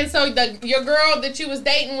 And so your girl that you was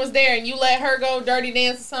dating was there, and you let her go dirty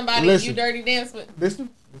dance with somebody you dirty dance with. Listen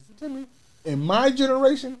to me. In my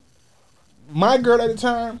generation, my girl at the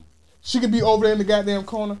time, she could be over there in the goddamn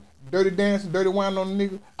corner, dirty dancing, dirty whining on the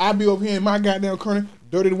nigga. I'd be over here in my goddamn corner,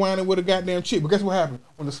 dirty whining with a goddamn chick. But guess what happened?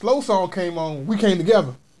 When the slow song came on, we came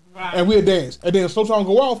together. Right. And we'd dance. And then the slow song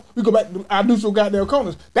go off, we go back to our neutral goddamn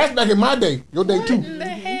corners. That's back in my day. Your day too. What in the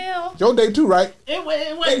hell? Your day too, right? It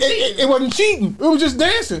wasn't cheating. It wasn't cheating. It was just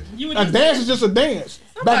dancing. A dance is just a dance.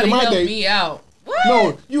 Back in my help day. me out. What?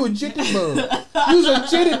 No, you a jitterbug. You was a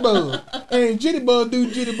jitterbug. And jitterbug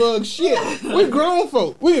do jitterbug shit. We grown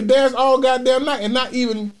folk. We can dance all goddamn night and not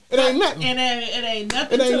even, it ain't nothing. It ain't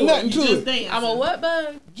nothing It ain't nothing to it. Dancing. I'm a what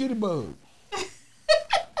bug? Jitterbug.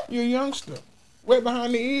 You a youngster. Wet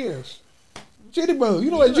behind the ears. Jitterbug. You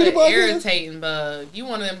know what jitterbug is? Irritating bug. You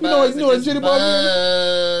one of them bugs. You know what jitterbug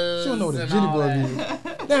is? She don't know what a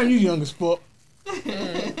jitterbug is. Damn, you young as fuck.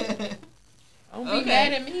 Don't be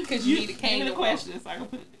mad at me because you need a cane. Give me the question so I can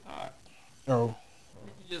put it in the card. Oh.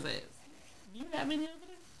 You just asked. You have any over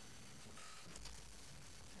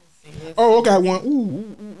there? Oh, okay, one.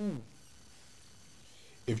 Ooh.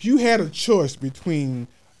 If you had a choice between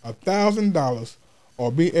 $1,000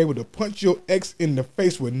 or being able to punch your ex in the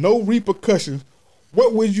face with no repercussions,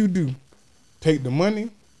 what would you do? Take the money,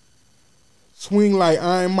 swing like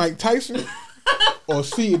Iron Mike Tyson, or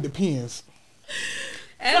see it depends?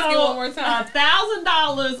 Ask it one more time.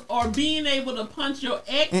 $1,000 or being able to punch your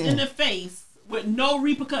ex in the face with no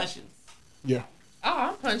repercussions. Yeah. Oh,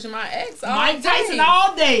 I'm punching my ex all Mike day. Tyson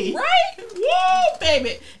all day. Right? Woo,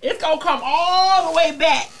 baby. It's going to come all the way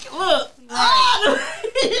back. Look.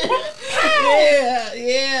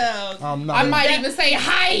 Yeah. I might even say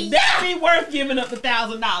hi. That'd be worth giving up the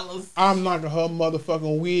 $1,000. I'm knocking her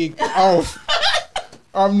motherfucking wig off.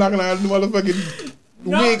 I'm knocking her motherfucking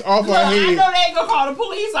wig off her I head. know they ain't going to call the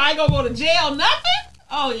police. I ain't going to go to jail, nothing.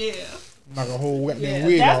 Oh, yeah. Knock a whole goddamn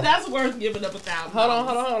wig off. That's worth giving up $1,000. Hold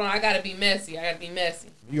on. I gotta be messy.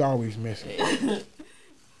 You always messy.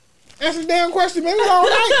 That's a damn question, man. It's all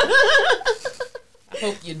right. I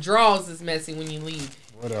hope your drawers is messy when you leave.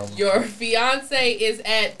 Whatever. Your fiance is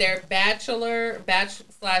at their bachelorette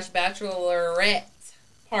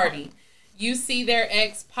party. You see their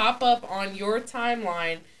ex pop up on your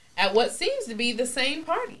timeline at what seems to be the same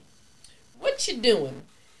party. What you doing?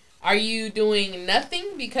 Are you doing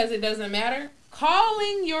nothing because it doesn't matter?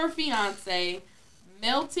 Calling your fiance,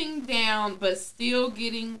 melting down but still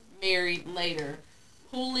getting married later,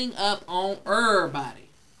 pulling up on everybody.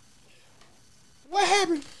 What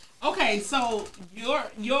happened? Okay, so your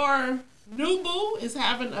new boo is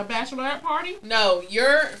having a bachelorette party? No,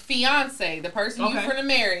 your fiance, the person Okay. you're going to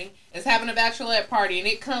marry, is having a bachelorette party, and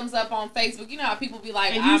it comes up on Facebook. You know how people be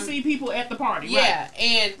like, And you see people at the party, right? yeah,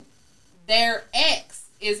 and their ex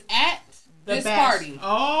is at this party.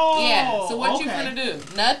 Oh, yeah. So what you okay. gonna do?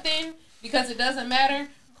 Nothing, because it doesn't matter.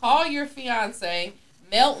 Call your fiance,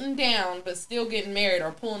 melting down but still getting married,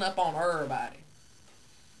 or pulling up on everybody.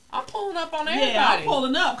 I'm pulling up on everybody. Yeah, I'm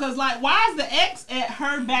pulling up because, like, why is the ex at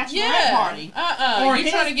her bachelorette party? Or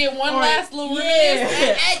you trying to get one last little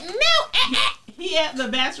reminiscence? No. He at the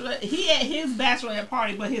bachelor. He at his bachelorette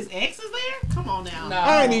party, but his ex is there. Come on now. No.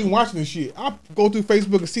 I ain't even watching this shit. I go through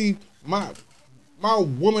Facebook and see my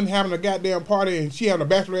woman having a goddamn party and she having a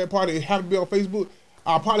bachelorette party and have to be on Facebook.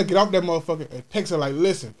 I'll probably get off that motherfucker and text her like,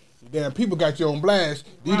 listen, damn people got you on blast.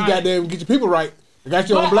 You need to goddamn get your people right. They got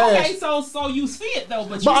you on blast. Okay, so you see it though,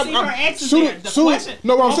 but you see her ex is there. The question.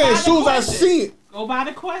 No, what I'm saying, as soon as I see it. Go by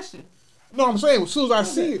the question. No, I'm saying, as soon as I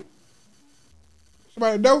see it.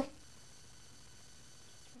 Somebody know?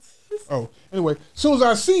 Oh, anyway, as soon as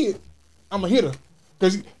I see it, I'm going to hit her.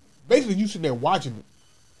 Because basically you sitting there watching it.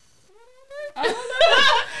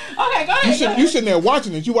 Okay, go ahead. You sitting there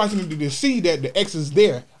watching it. You watching it to see that the ex is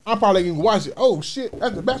there. I'm probably going to watch it. Oh, shit,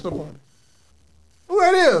 that's the bachelor party. Who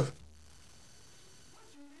that is?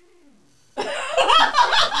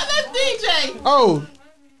 That's DJ. Oh.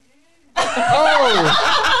 Yeah,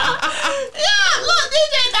 look,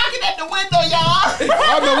 DJ knocking at the window, y'all.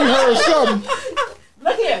 I know we heard something.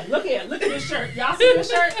 Look at this shirt. Y'all see this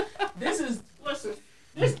shirt? This is, listen,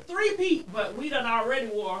 this 3-peat, but we done already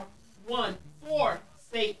won 4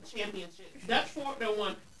 state championships. Dutch Fork done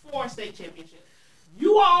won 4 state championships.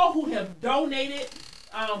 You all who have donated,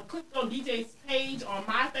 clicked on DJ's page on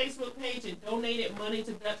my Facebook page and donated money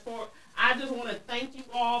to Dutch Fork, I just want to thank you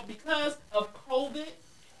all because of COVID.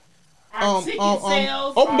 Our ticket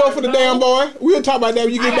sales. Open door for the damn boy. We'll talk about that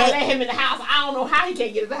when you I get gotta back. let him in the house. I don't know how he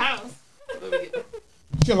can't get in the house.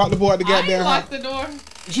 She locked the boy at the I ain't goddamn locked house. the door.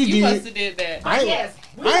 She You did. must have did that. I ain't- Yes,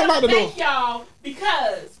 we I ain't want locked to the door. thank y'all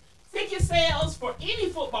because ticket sales for any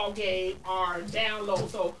football game are down low.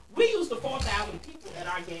 So we used to 4,000 people at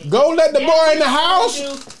our game. Go let the Now boy in the we house. do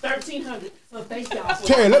 1,300. So thank y'all for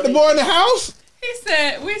Terry, let the boy in the house. We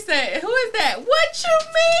said, who is that? What you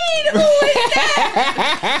mean? Who is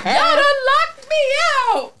that? Y'all done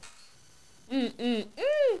locked me out.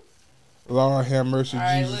 Lord have mercy, All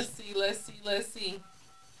right, Jesus. let's see.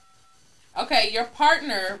 Okay, your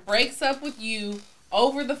partner breaks up with you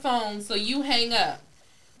over the phone, so you hang up.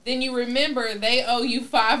 Then you remember they owe you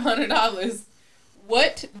 $500.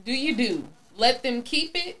 What do? Let them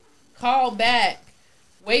keep it? Call back.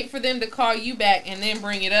 Wait for them to call you back and then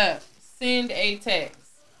bring it up. Send a text.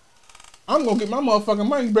 I'm gonna get my motherfucking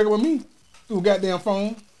money. You break up with me through a goddamn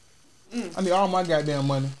phone. I need all my goddamn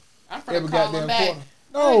money. I'm Every finna call goddamn them back. quarter.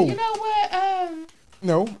 No, You know what?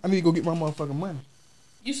 no, I need to go get my motherfucking money.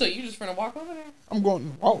 You just finna walk over there? I'm going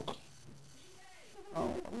to walk.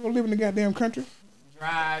 I'm gonna live in the goddamn country.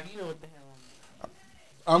 Drive. You know what the hell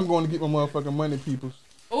I'm going to get my motherfucking money, peoples.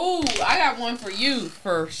 Ooh, I got one for you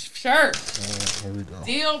for sure. Here we go.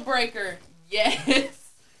 Deal breaker. Yes.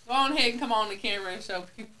 Go on ahead and come on the camera and show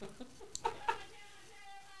people.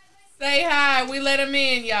 Say hi. We let them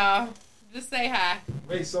in, y'all. Just say hi.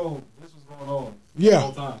 Wait, so this was going on the Yeah.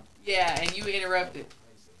 whole time? Yeah, and you interrupted.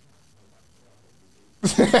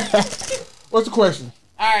 What's the question?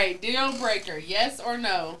 All right, deal breaker. Yes or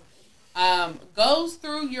no? Goes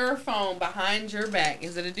through your phone behind your back.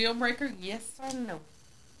 Is it a deal breaker? Yes or no?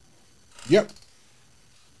 Yep.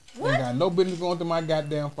 What? Ain't got no business going through my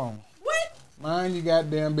goddamn phone. What? Mind your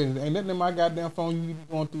goddamn business. Ain't nothing in my goddamn phone you need to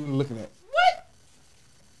be going through and looking at. What?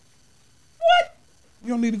 What? You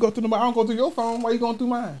don't need to go through I don't go through your phone. Why you going through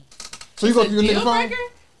mine? So you It's go a through your deal nigga phone? breaker?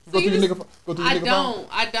 You go through your nigga phone? Go through your nigga phone?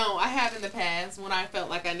 I don't. I have in the past when I felt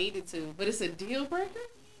like I needed to. But it's a deal breaker?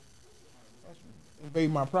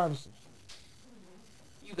 Invade my privacy.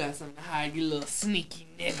 You got something to hide, you little sneaky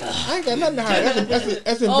nigga. I ain't got nothing to hide. That's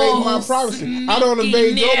invading Oh, my privacy. I don't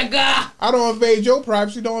invade nigga. I don't invade your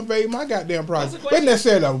privacy. Don't invade my goddamn privacy. Wasn't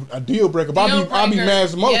necessarily a deal breaker. But Deal I'll be breaker, mad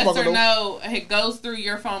as a motherfucker. yes or though. no, it goes through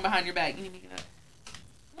your phone behind your back. You need to get up.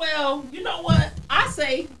 Well, you know what? I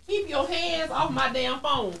say keep your hands off my damn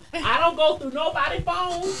phone. I don't go through nobody's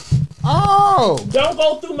phone. Oh. Don't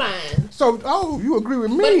go through mine. So, you agree with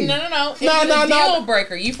me? But no. It's No, a no. deal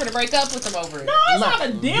breaker. You finna break up with them over it. No, it's not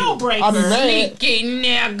a deal breaker. I'll be mad. Sneaky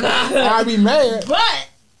nigga. I'll be mad. But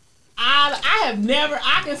I have never,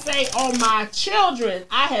 I can say on my children,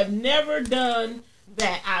 I have never done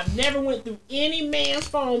that. I've never went through any man's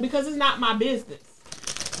phone because it's not my business.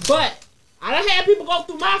 But I done had people go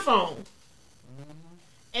through my phone.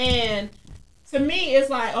 And to me, it's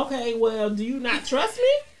like, okay, well, do you not trust me?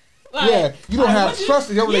 Like, Yeah, you don't have what trust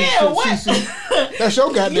in your relationship, Cece. That's your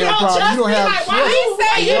goddamn You don't problem. trust You don't me? have Like, why trust you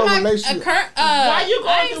say in you your might relationship. why you I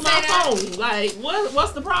going ain't through say my that. phone? Like,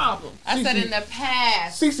 what's the problem? I said in the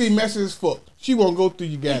past. Cece messy as fuck. She won't go through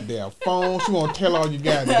your goddamn phone. She won't tell all your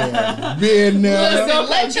goddamn business. Listen,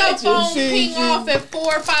 let your phone She- ping off at 4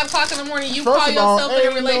 or 5 o'clock in the morning. You First call of all, yourself in a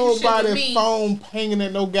ain't relationship nobody with me. phone pinging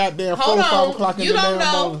at no goddamn 4 Hold or 5 on, o'clock in you the don't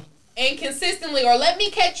damn know. morning. And consistently, or let me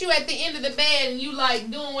catch you at the end of the bed and you like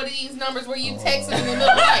doing one of these numbers where you texting in the middle of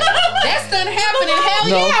the night. That's done happening. Hell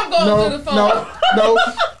yeah, I'm going through the phone. No.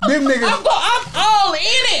 Them niggas, I'm all in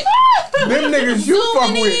it. them niggas you fuck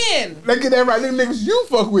Zooming with. in. Let's get that right. Them niggas you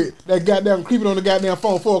fuck with. That goddamn creeping on the goddamn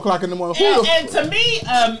phone 4 o'clock in the morning. Who the And to me,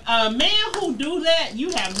 a man who do that,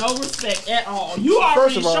 you have no respect at all. You First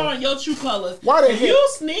already of all, showing your true colors. why the If hell- you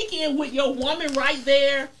sneak in with your woman right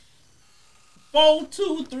there, 4,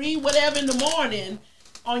 2, 3, whatever in the morning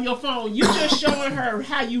on your phone, you just showing her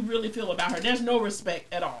how you really feel about her. There's no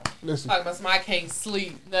respect at all. Listen, Talking about somebody I can't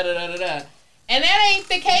sleep. Da da da da da. And that ain't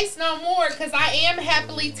the case no more because I am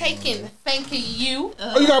happily taken. Thank you.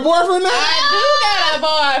 oh, you got a boyfriend now? I do got a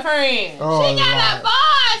boyfriend. Oh, she got a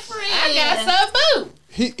boyfriend. I got some boo.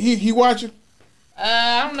 He watching?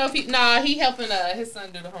 I don't know if he. Nah, he helping his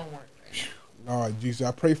son do the homework. Right Lord Jesus,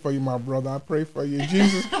 I pray for you, my brother. I pray for you, in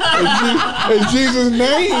Jesus. In Jesus'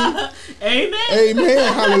 name. Amen.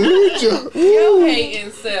 Amen. Hallelujah. You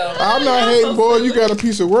hating self. I'm not hating, boy. You got a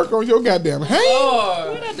piece of work on your goddamn hand.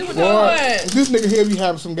 Lord. What I do with that? This nigga here be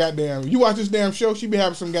having some goddamn. You watch this damn show, she be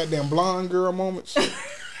having some goddamn blonde girl moments.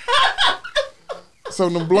 So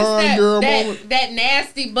the blonde girl moment. That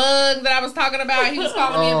nasty bug that I was talking about. He was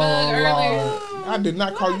calling me a bug earlier. I did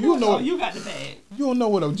not call you. You know. You got the bag. You don't know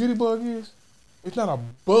what a jitterbug is? It's not a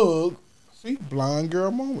bug. See, blonde girl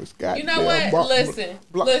moments. You know what?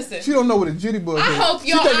 Listen. She don't know what a jittybug is. I hope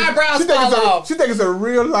your eyebrows fall off. She think it's a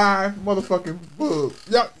real live motherfucking bug.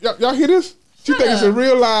 Y'all hear this? She think it's a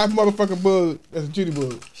real live motherfucking bug. That's a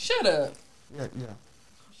jittybug. Shut up. Yeah.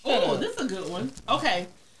 Oh, this is a good one. Okay.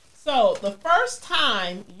 So, the first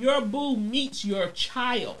time your boo meets your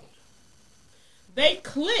child, they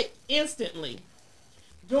click instantly.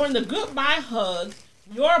 During the goodbye hug,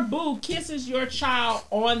 your boo kisses your child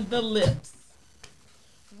on the lips.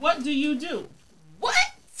 What do you do? What?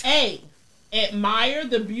 A. Admire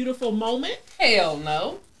the beautiful moment. Hell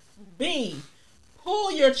no. B.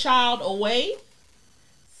 Pull your child away.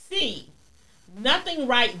 C. Nothing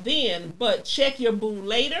right then, but check your boo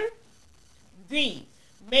later. D.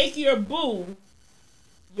 Make your boo,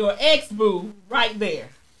 your ex-boo, right there.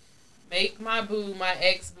 Make my boo, my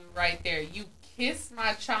ex-boo right there. You kiss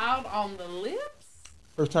my child on the lips?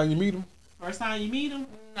 First time you meet him? First time you meet him?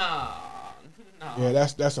 No. Yeah,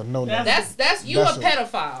 that's a no-no. That's you a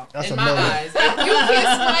pedophile in my eyes. If you kiss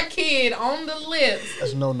my kid on the lips,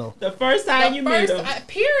 that's no-no. The first time you meet him.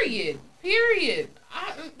 Period.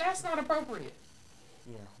 That's not appropriate.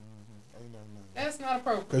 Yeah. That's not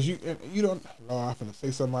appropriate. Because you don't. Lord, I'm finna say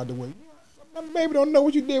something out the way. Maybe don't know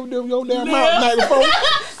what you did with your damn mouth night before.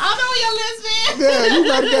 I know you're listening. Yeah, you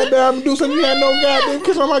gotta goddamn do something. You had no goddamn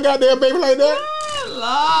kiss on my goddamn baby like that.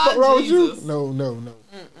 Lord wrong Jesus. with you? No.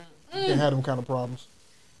 You can't have them kind of problems.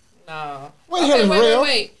 No.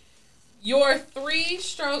 Wait. You're 3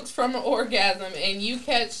 strokes from an orgasm and you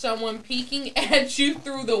catch someone peeking at you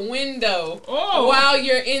through the window while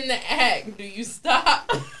you're in the act. Do you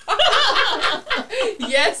stop?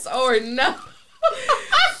 Yes or no?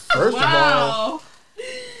 First of all,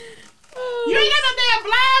 you ain't got no damn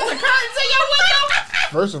blinds or curtains in your window.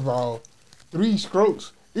 First of all, 3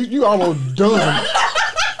 strokes. You almost done.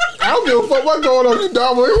 I don't give a fuck what's going on, you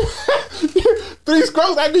dumb. 3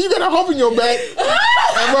 strokes, I think you got a hump in your back.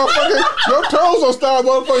 And motherfucker, your toes will start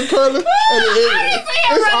motherfucking curling. And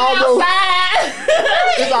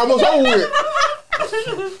it's almost over with.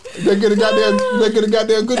 They get a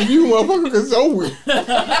goddamn good view, motherfucker, because it's over with.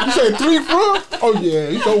 You say 3 front? Oh yeah,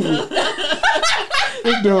 it's over with.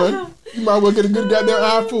 It's done. You might well get a good goddamn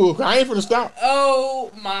eye full. I ain't finna stop.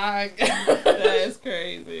 Oh my God. That's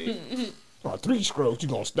crazy. 3 strokes, you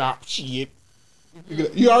gonna stop. Shit.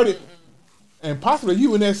 You already, and possibly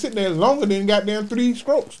you in there sitting there longer than goddamn 3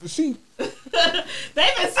 strokes to see. They've been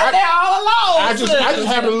sitting there all alone. I just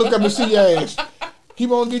happened to look up and see your ass.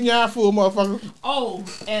 Keep on getting your eye full, motherfucker. Oh,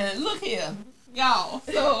 and look here, y'all.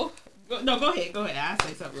 So, go ahead. I'll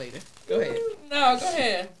say something later. Go ahead. No, go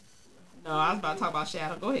ahead. No, I was about to talk about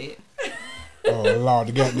Shadow. Go ahead. Oh, Lord,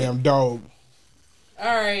 the goddamn dog.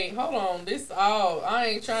 All right, hold on. I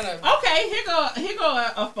ain't trying to. Okay, here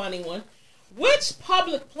go a funny one. Which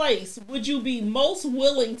public place would you be most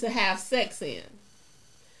willing to have sex in?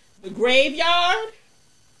 The graveyard,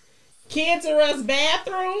 Kids R Us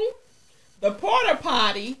bathroom, the porta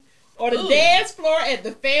potty, or the dance floor at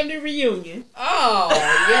the family reunion? Oh,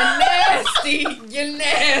 you're nasty. You're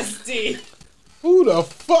nasty. Who the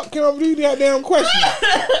fuck came up with these goddamn questions?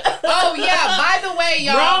 Oh, yeah. By the way,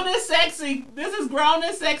 y'all. Grown and sexy. This is grown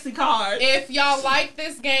and sexy card. If y'all like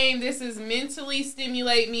this game, this is Mentally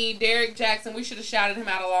Stimulate Me. Derek Jackson. We should have shouted him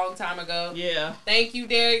out a long time ago. Yeah. Thank you,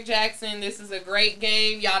 Derek Jackson. This is a great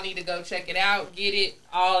game. Y'all need to go check it out. Get it.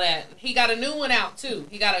 All that. He got a new one out, too.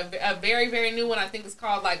 He got a very, very new one. I think it's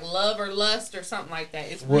called, like, Love or Lust or something like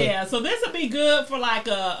that. It's great. Yeah, so this would be good for, like,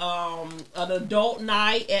 an adult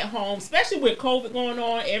night at home, especially with COVID going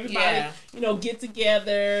on. Everybody, get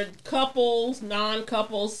together, couples,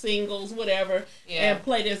 non-couples, singles, whatever, and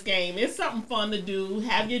play this game. It's something fun to do.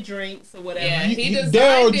 Have your drinks or whatever. Yeah,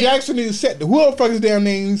 Daryl Jackson needs to set the motherfuckers down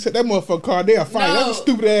there and set that motherfucker card. They'll fight. No. That's a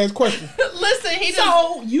stupid ass question. Listen,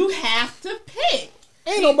 so you have to pick.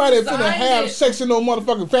 Ain't nobody finna have sex in no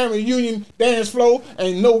motherfucking family reunion dance floor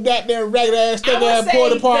and no goddamn ragged ass, thick ass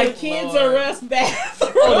porta potty. The Kids R Us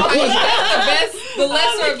bathroom. The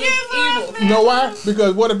lesser of the evil. You know why?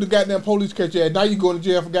 Because what if the goddamn police catch you? Now you going to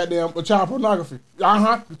jail for goddamn child pornography.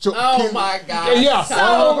 Oh my God. Yeah.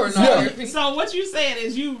 Child pornography. So what you saying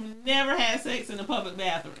is you never had sex in a public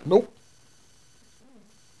bathroom? Nope.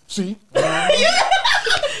 See?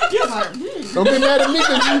 You're like, Don't get mad at me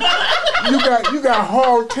because you got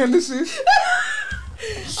hard tendencies.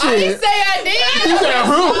 I didn't say I did. You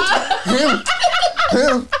got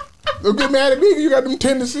him. Don't get mad at me because you got them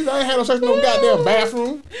tendencies. I ain't had no sex in no goddamn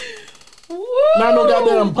bathroom. Woo. Not no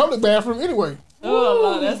goddamn public bathroom anyway. oh,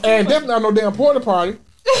 Lord, that's And definitely not no damn porta party.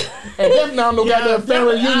 And definitely not no goddamn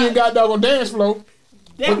family definitely reunion goddamn on dance floor.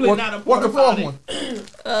 definitely not a What the porta fourth potty.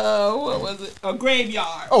 one? What was it? A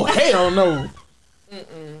graveyard. Oh, hell no.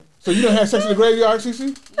 So you done had sex in the graveyard,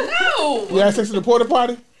 CC? No. You had sex in the porta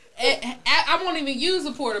potty? I won't even use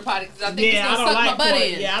a porta potty because I think Yeah, it's I gonna don't suck like my butt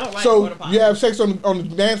porta. in. Yeah, I don't like So porta potty. you have sex on the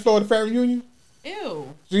dance floor at the family reunion?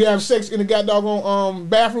 Ew. So you have sex in the goddamn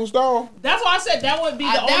bathroom stall? That's why I said that would be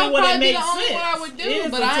the That only would one that probably be makes the only sense. one I would do, It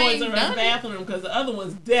is but the I Toys ain't R Us done it. bathroom because the other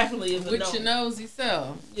one's definitely is a With no. your nosy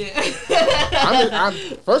self. Yeah.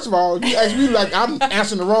 First of all, you asked me like I'm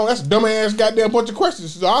answering the wrong. That's a dumbass goddamn bunch of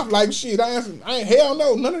questions. So I'm like, shit, I ain't hell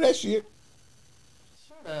no, none of that shit.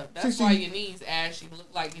 Shut up. That's See, why your knees ashy look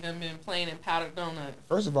like you done been playing in powdered donut.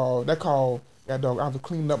 First of all, that called goddamn I was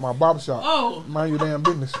cleaning up my barbershop. Oh. Mind your damn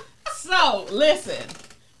business. So, listen.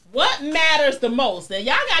 What matters the most? Now,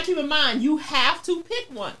 y'all got to keep in mind, you have to pick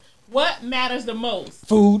one. What matters the most?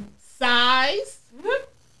 Food. Size,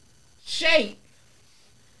 shape,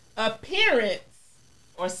 appearance,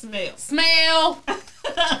 or smell? Smell.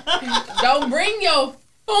 Don't bring your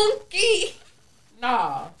funky.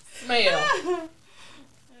 Nah. Smell.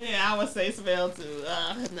 Yeah, I would say smell too.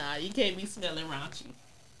 Nah, you can't be smelling raunchy.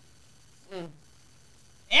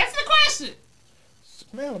 Answer the question.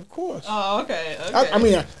 Smell, of course. Oh, okay. I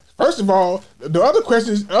mean, first of all, the other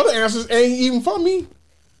questions, other answers ain't even for me.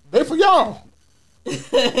 They for y'all.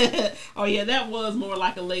 Oh, yeah, that was more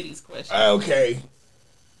like a lady's question. Okay.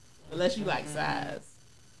 Unless you like size.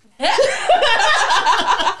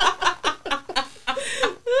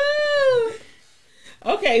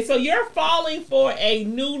 Okay, so you're falling for a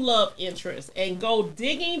new love interest and go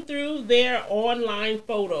digging through their online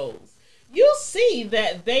photos. You see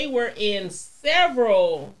that they were in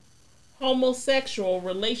several homosexual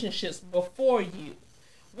relationships before you.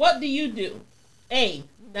 What do you do? A,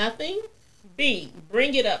 nothing. B,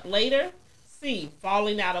 bring it up later. C,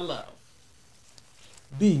 falling out of love.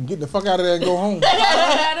 D, get the fuck out of there and go home.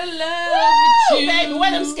 Out of love with you. Baby,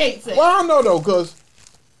 where them skates at? Well, I know though, because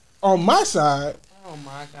on my side, Oh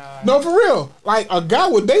my God. no, for real, like a guy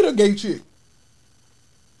would date a gay chick.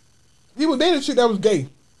 He would date a chick that was gay.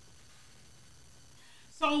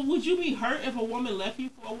 So would you be hurt if a woman left you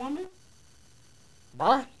for a woman?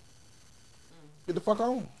 Bye. Get the fuck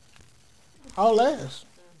on. I'll last.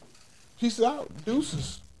 Peace out.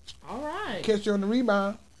 Deuces. All right. Catch you on the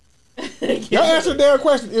rebound. Y'all answer their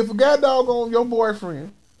question. If a guy doggone your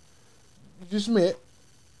boyfriend you just met,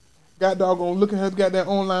 got doggone looking at her goddamn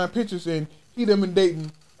online pictures and he done been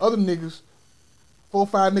dating other niggas, 4 or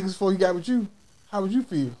 5 niggas before he got with you, how would you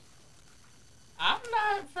feel? I'm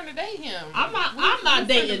not finna date him. I'm not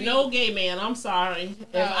dating no gay man. I'm sorry.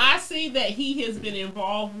 No. If I see that he has been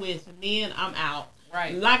involved with men, I'm out.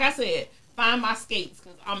 Right. Like I said, find my skates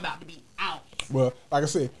because I'm about to be out. Well, like I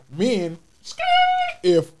said, men,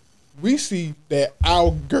 if we see that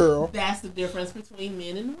our girl That's the difference between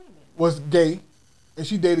men and women. was gay and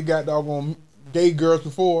she dated got doggone gay girls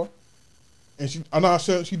before and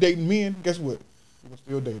she dating men, guess what? We can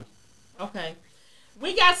still date her. Okay.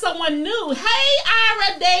 We got someone new. Hey,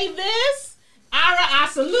 Ira Davis. Ira, I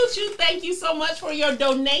salute you. Thank you so much for your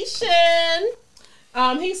donation.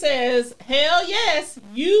 He says, hell yes,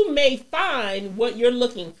 you may find what you're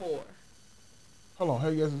looking for. Hold on, how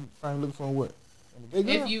you guys find looking for what? Gay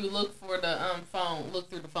girl? If you look for the phone, look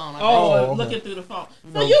through the phone. okay. Looking through the phone.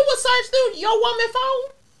 So No. you would search through your woman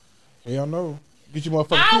phone? Hell no. Get your motherfucking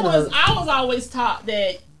feet hurt. I was always taught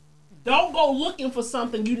that don't go looking for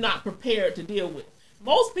something you're not prepared to deal with.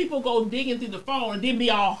 Most people go digging through the phone and then be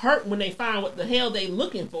all hurt when they find what the hell they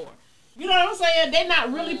looking for. You know what I'm saying? They're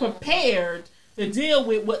not really prepared to deal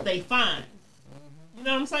with what they find. You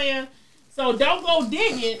know what I'm saying? So don't go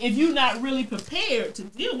digging if you're not really prepared to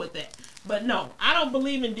deal with that. But no, I don't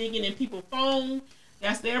believe in digging in people's phone.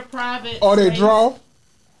 That's their private Or they space. draw.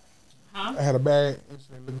 Huh? I had a bag.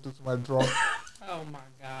 Looking through somebody's drawer. Oh my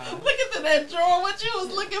God. Look into that drawer. What you was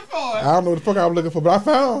looking for? I don't know what the fuck I was looking for, but I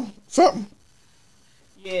found something.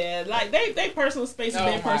 Yeah, like they personal space is Oh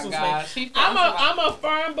their my personal God. space. She I'm a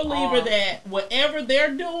firm believer Oh. that whatever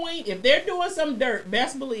they're doing, if they're doing some dirt,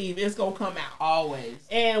 best believe it's gonna come out. Always.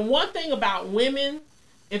 And one thing about women,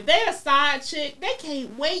 if they're a side chick, they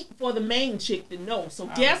can't wait for the main chick to know. So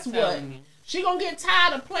guess what? telling you. She gonna get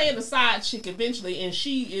tired of playing the side chick eventually, and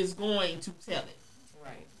she is going to tell it.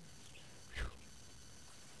 Right.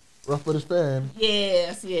 Rough but it's fan.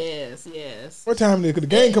 Yes. What time is it? Cause the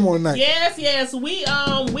game come on tonight. Yes. We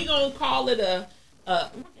gonna call it a.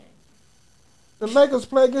 The Lakers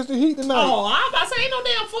play against the Heat tonight. Oh, I'm about to say ain't no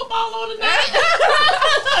damn football on tonight.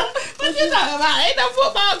 What you talking about? Ain't no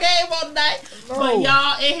football game on tonight. No. But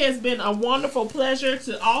y'all, it has been a wonderful pleasure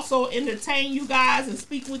to also entertain you guys and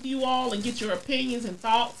speak with you all and get your opinions and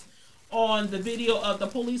thoughts on the video of the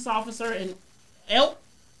police officer in Elk.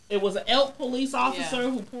 It was an Elk police officer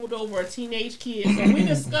who pulled over a teenage kid. So we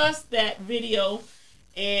discussed that video.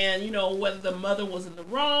 And, you know, whether the mother was in the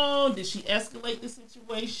wrong, did she escalate the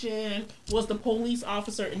situation, was the police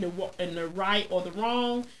officer in the right or the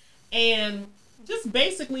wrong, and just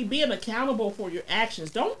basically being accountable for your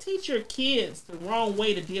actions. Don't teach your kids the wrong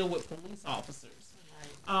way to deal with police officers.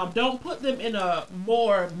 Don't put them in a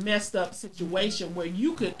more messed up situation where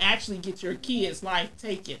you could actually get your kids' life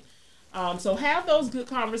taken. So have those good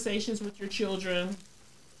conversations with your children.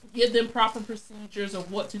 Give them proper procedures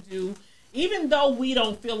of what to do. Even though we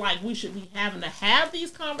don't feel like we should be having to have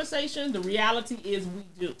these conversations, the reality is we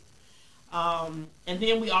do. And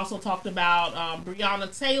then we also talked about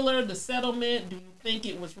Breonna Taylor, the settlement. Do you think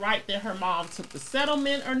it was right that her mom took the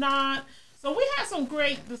settlement or not? So we had some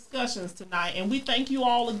great discussions tonight, and we thank you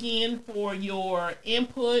all again for your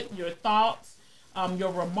input, your thoughts,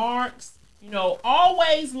 your remarks. You know,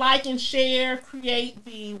 always like and share, create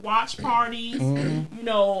the watch parties. You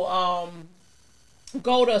know,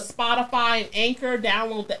 go to Spotify and Anchor,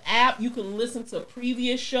 download the app. You can listen to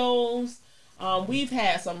previous shows. We've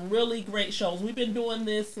had some really great shows. We've been doing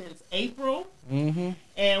this since April,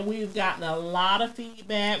 and we've gotten a lot of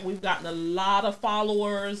feedback. We've gotten a lot of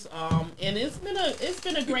followers, and it's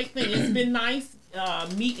been a great thing. It's been nice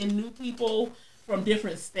meeting new people from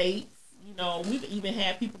different states. You know, we've even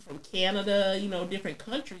had people from Canada, you know, different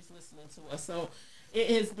countries listening to us. So it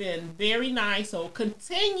has been very nice. So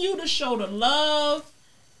continue to show the love.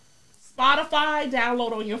 Spotify,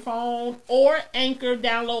 download on your phone, or Anchor,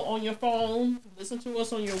 download on your phone. Listen to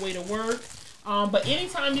us on your way to work. But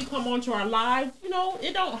anytime you come onto our live, you know,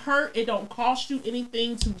 it don't hurt. It don't cost you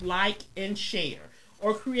anything to like and share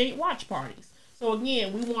or create watch parties. So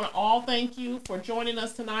again, we want to all thank you for joining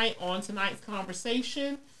us tonight on tonight's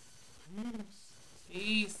conversation.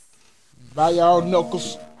 Peace. Bye, y'all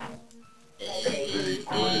knuckles.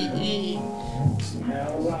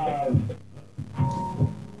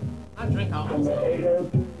 I drink almost.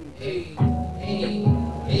 Hey.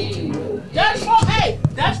 That's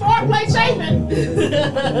for play chafing.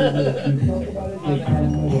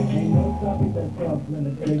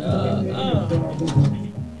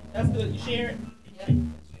 That's good. You share it.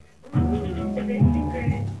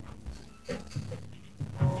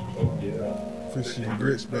 Fish and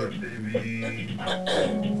grits, baby.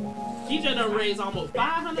 DJ done raised almost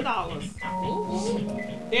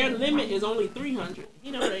 $500. Their limit is only $300.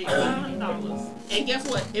 He done raised $500. And guess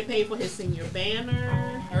what? It paid for his senior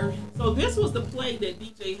banner. So this was the play that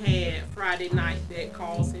DJ had Friday night that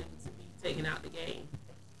caused him to be taken out the game.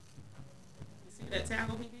 You see that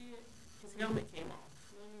tackle he did? His helmet came off.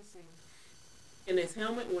 Let me see. And his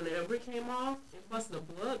helmet, whenever it came off, it busted a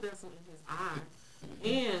blood vessel in his eye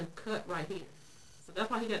and cut right here. So that's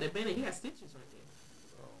why he got that bandage. He got stitches right there.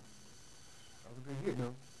 That was a good hit,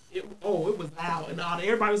 though. It was loud and all.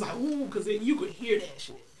 Everybody was like, ooh, because you could hear that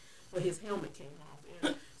shit. But his helmet came off.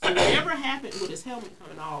 And so whatever happened with his helmet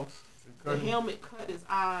coming off, the helmet cut his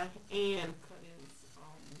eye and cut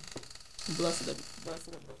his blood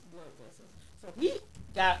vessel. So he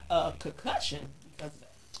got a concussion because of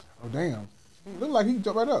that. Oh, damn. It looked like he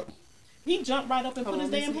jumped right up. He jumped right up and put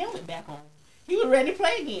his damn helmet back on. He was ready to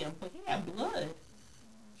play again, but he had blood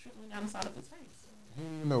trickling down the side of his face. He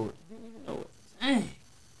didn't even know it.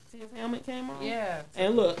 See his helmet came on? Yeah.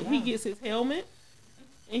 And look, he gets his helmet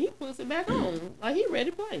and he puts it back on. Like he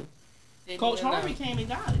ready to play. Coach Harvey came and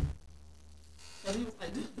got it. So he was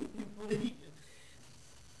like,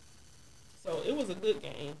 so it was a good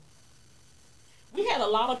game. We had a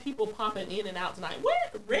lot of people popping in and out tonight. Where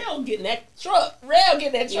Rail getting that truck?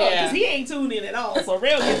 Because he ain't tuned in at all. So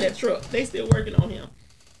Rail getting that truck. They still working on him.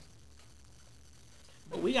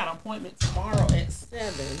 But we got an appointment tomorrow at 7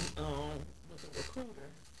 with a recruiter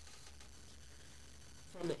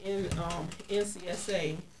from the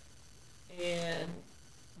NCSA. And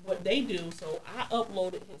what they do, so I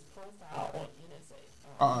uploaded his profile on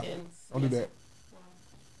NSA. Don't do that.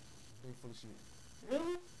 They full of shit.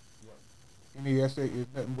 Really? NESA is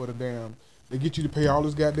nothing but a damn. They get you to pay all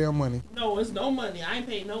this goddamn money. No, it's no money. I ain't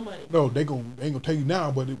paying no money. No, they ain't gonna tell you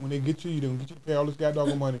now, but when they get you, they gonna get you to pay all this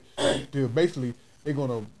goddamn money. Till basically, they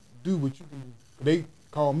gonna do what you can. They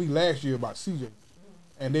called me last year about CJ,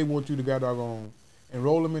 and they want you to goddamn.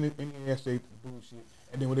 enroll him in the essay bullshit,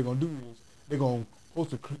 and then what they're gonna do is they're gonna supposed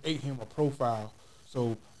to create him a profile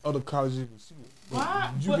so other colleges can see it.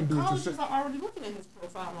 Why? You But can do it colleges yourself. are already looking at his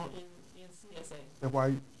profile in CSA. That's why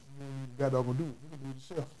you got dog gonna do it. You can do it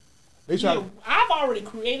yourself. They try. Yeah, I've already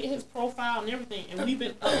created his profile and everything, and we've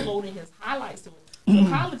been uploading his highlights to it. So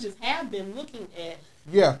colleges have been looking at.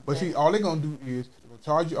 Yeah, but see, all they're gonna do is they're gonna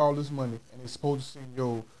charge you all this money, and they're supposed to send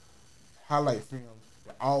your highlight films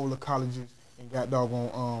to all the colleges in got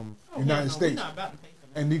doggone United States, We're not about to pay for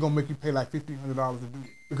that. and they're gonna make you pay like $1,500 to do it.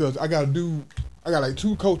 Because I got like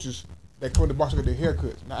 2 coaches that come to Boston get their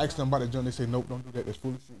haircuts. And I asked them about that, John. They say, nope, don't do that. That's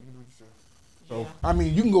full of shit. You can do it yourself. So Yeah. I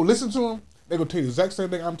mean, you can go listen to them. They're gonna tell you the exact same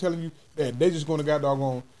thing I'm telling you. That they just gonna got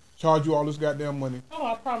doggone charge you all this goddamn money Oh,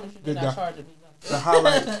 I promise you, Did they're not that- charging me to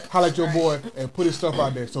nothing. highlight your boy and put his stuff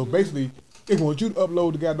out there. So basically, they want you to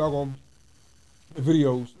upload the goddamn on the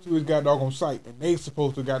videos to his goddamn site, and they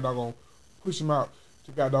supposed to goddamn push him out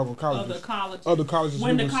to goddamn colleges. Other colleges. Other colleges.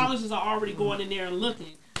 When the do this shit. colleges are already going in there and looking.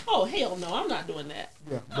 Oh hell no, I'm not doing that.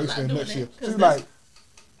 Yeah, I'm they not saying doing that that, shit. 'cause She's that's- like,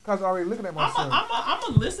 cause I already looking at my son. I'm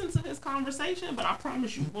gonna listen to this conversation, but I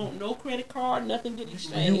promise you won't no credit card, nothing get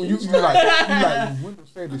exchanged. You like when to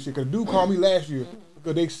say this shit? Cause dude called me last year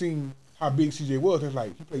because they seen how big CJ was. It's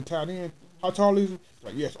like he played tight end. How tall is he? It's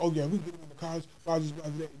like yes. Oh yeah, we get him in the college. Blah, blah, blah,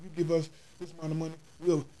 blah. You give us this amount of money,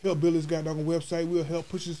 we'll help build his goddamn website. We'll help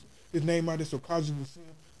push his name out there so colleges will see him.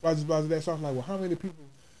 Blah, blah, blah, that. So I was like, well, how many people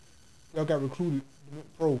y'all got recruited to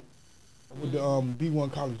went pro with the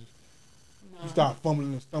D1 colleges? No. You start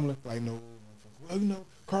fumbling and stumbling. Like no. Well, you know,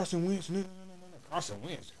 Carson Wentz. No. Carson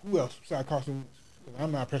Wentz. Who else besides Carson Wentz? 'Cause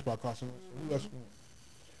I'm not impressed by Carson Wentz. So who else went?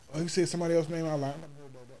 Oh, he said somebody else's name out loud. I never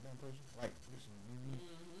heard that damn person. Like, listen.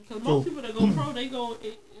 Because most people that go pro, they go.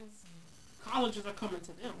 It's colleges are coming to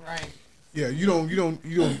them. Right. Yeah, you don't.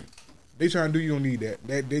 They trying to do. You don't need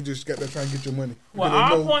that. They just got that trying to get your money. Well, Because they our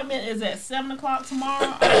know appointment is at 7:00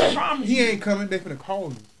 tomorrow. I promise he you. ain't coming. They finna call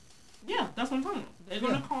you. Yeah, that's what I'm talking about. They're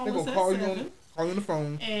gonna call They us gonna at call 7. you on the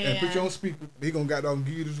phone and put you on speaker. They gonna got down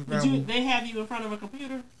give you this round. They have you in front of a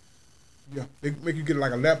computer. Yeah, they make you get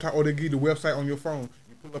like a laptop or they give you the website on your phone.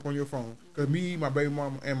 You pull up on your phone. Cause me, my baby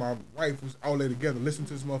mama, and my wife was all there together, listening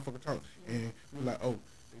to this motherfucker talk, and we were like, oh,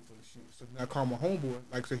 they full of shit. So then I call my homeboy,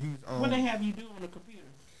 like I said, he's What they have you do on the computer?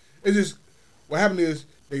 It's just what happened is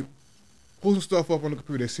they pull some stuff up on the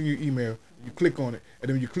computer. They send you an email. You click on it, and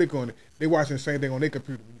then when you click on it, they watching the same thing on their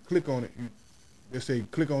computer. When you click on it, they say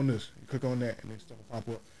click on this, you click on that, and then stuff will pop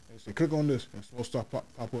up. They say click on this, and more stuff pop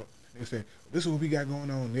up. They say this is what we got going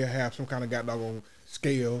on. They'll have some kind of goddamn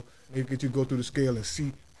scale. They get you to go through the scale and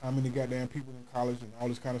see how many goddamn people in college and all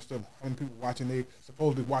this kind of stuff. How many people watching they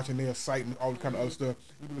supposedly watching their site and all this kind of other stuff.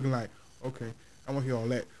 You looking like, okay, I want to hear all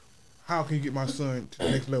that. How can you get my son to the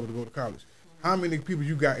next level to go to college? How many people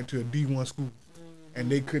you got into a D1 school and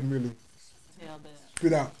they couldn't really Tell that.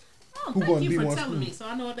 spit out Oh, who thank going you to for D1 telling school? me, so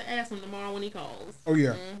I know what to ask him tomorrow when he calls. Oh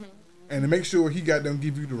yeah, and to make sure he got them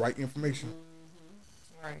give you the right information.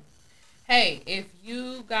 Right. Hey, if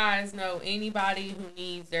you guys know anybody who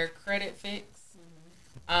needs their credit fixed,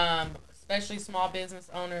 especially small business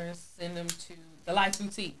owners, send them to the Life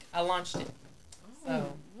Boutique. I launched it.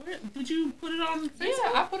 So Did you put it on Facebook?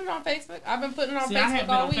 yeah, I put it on Facebook. I've been putting it on See, I have Facebook been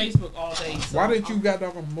all on week. Facebook all day. So Why didn't you got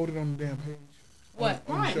that promoted on the damn page? What?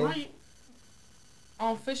 On the Right, show? right.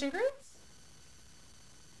 On Fish and Grits?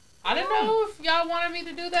 I didn't know if y'all wanted me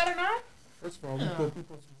to do that or not. First of all, Yeah. we put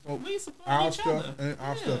some We support our each stuff other. and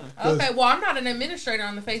our Yeah. stuff. 'Cause Okay, well, I'm not an administrator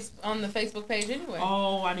on the Facebook page anyway.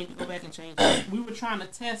 Oh, I need to go back and change it. We were trying to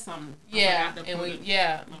test something. I Yeah, forgot to and put we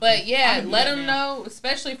it. but I yeah, can do let that them now. know,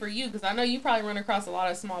 especially for you, because I know you probably run across a lot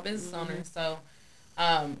of small business Mm-hmm. owners. So,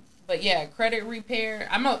 but yeah, credit repair.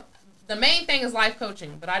 The main thing is life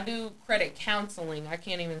coaching, but I do credit counseling. I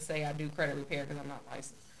can't even say I do credit repair because I'm not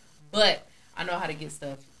licensed, but I know how to get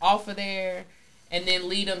stuff off of there and then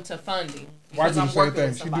lead them to funding. Why because do the I'm same working thing?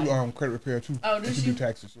 with She somebody. do credit repair too. Oh, And does she she? do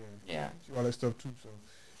taxes? Yeah. Yeah. She do all that stuff too. So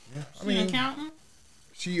yeah, I She mean, an accountant?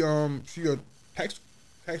 she a tax.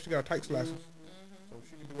 She got a tax license, so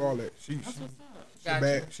she can do all that. She That's what's up. a Gotcha.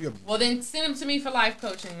 bad. She a Well, then send them to me for life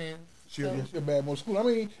coaching then. she a bad most school. I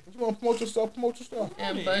mean, if you want to promote your stuff, promote your stuff.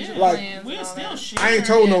 And Yeah. budget Like- plans. We'll and all still that. share. I ain't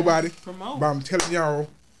told Yeah. nobody, Promote. but I'm telling y'all,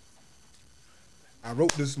 I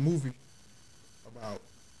wrote this movie about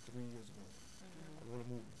 3 years ago. I wrote a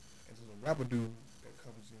movie. And there's a rapper dude that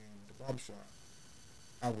comes in the barbershop.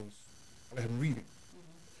 I let him read it.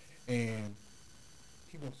 And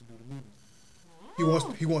he wants to do the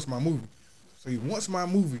movie. He wants my movie. So he wants my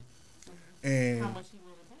movie. And How much he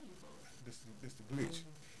willing to pay you for it? this the glitch.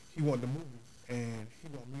 He want the movie and he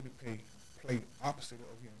want me to play opposite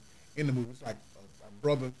of him in the movie. It's like a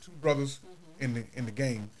brother, two brothers in the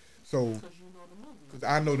game. So, because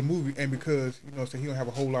I know the movie, and because so he don't have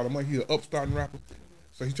a whole lot of money. He's an upstarting rapper,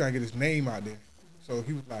 so he's trying to get his name out there. So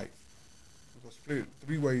he was like, we're gonna split it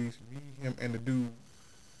 3 ways: me, him, and the dude.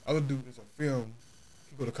 Other dude is a film.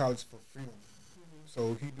 He go to college for film,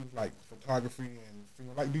 so he do like photography and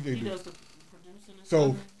film, like DJ He do. does the producing and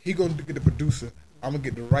So stuff. he gonna get the producer. I'm gonna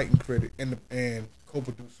get the writing credit and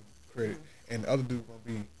co-producer credit, and the other dude gonna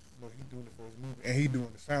be he doing it for his movie, and he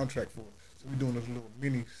doing the soundtrack for it. So we're doing this little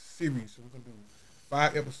mini series. So we're gonna do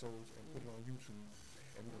 5 episodes and put it on YouTube,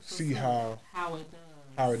 and we're gonna see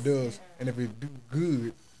how it does, and if it do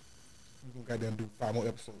good, we're gonna goddamn do 5 more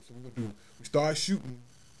episodes. So we start shooting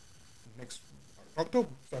next October.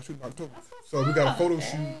 Start shooting October. So we got a photo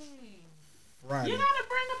shoot Friday. You gotta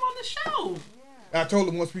bring them on the show. I told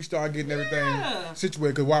him once we start getting everything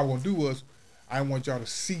situated, because what I want to do was, I want y'all to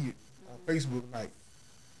see it on Facebook. Like,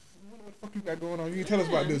 what the fuck you got going on? You can tell us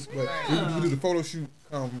about this, but we do the photo shoot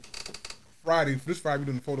Friday. This Friday we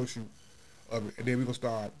doing the photo shoot of it, and then we gonna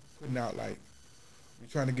start putting out like we're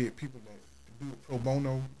trying to get people that do it pro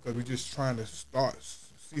bono, because we're just trying to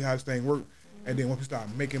see how this thing works. And then once we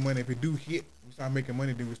start making money, if it do hit, we start making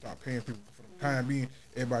money, then we start paying people. For the time being,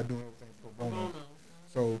 everybody doing everything pro bono.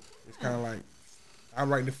 So it's kind of like I'm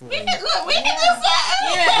writing it for. We can do something.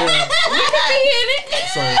 Yeah. We can be in it.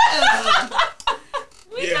 So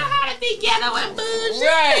We know how to be ghetto and bullshit.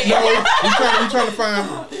 Right. no, we trying to find.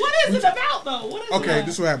 What is it about though? What is it Okay, about?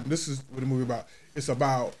 this is what happened. This is what the movie about. It's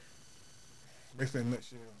about, basically in a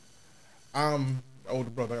nutshell, I'm the older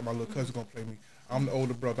brother. I got my little cousin gonna play me. I'm the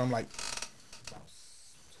older brother. I'm like about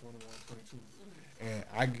 21, 22, and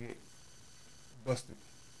I get busted,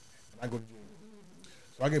 and I go to jail.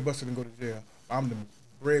 So I get busted and go to jail. I'm the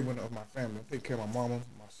breadwinner of my family. I take care of my mama,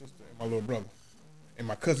 my sister, and my little brother, and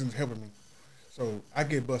my cousin's helping me. So I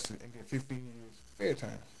get busted and get 15 years fair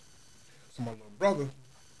time. So my little brother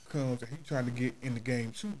comes and he trying to get in the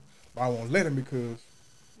game too, but I won't let him because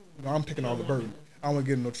I'm taking all the burden. I don't want to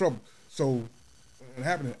get in no trouble. So when it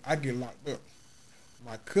happened, I get locked up.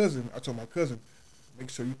 I told my cousin, make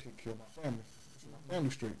sure you take care of my family. Keep my family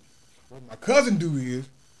straight. What my cousin do is,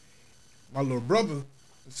 my little brother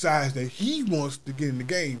decides that he wants to get in the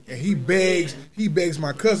game, and he begs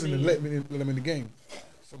my cousin to let him in the game.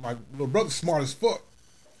 So my little brother's smart as fuck.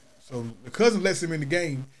 So the cousin lets him in the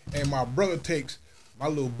game, and my brother takes my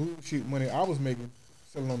little bullshit money I was making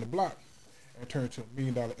selling on the block and turn it to $1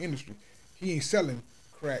 million industry. He ain't selling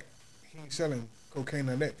crack. He ain't selling cocaine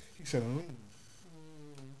and that. He's selling lean.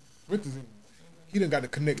 He done got to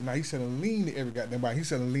connect now. He's selling lean to every goddamn body. He's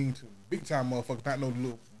selling lean to big time motherfuckers, not no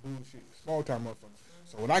little bullshit, small time motherfuckers.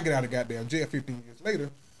 So when I get out of goddamn jail 15 years later,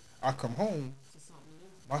 I come home.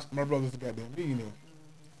 My brother's a goddamn millionaire.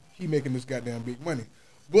 He making this goddamn big money.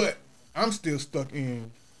 But I'm still stuck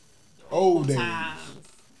in old days.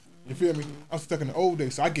 You feel me? I'm stuck in the old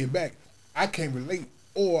days. So I get back. I can't relate.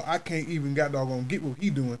 Or I can't even goddamn get what he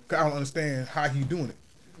doing, because I don't understand how he doing it.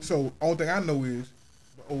 So only thing I know is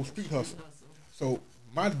the old street hustle. So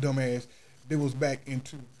my dumb ass, they was back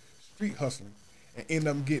into street hustling and end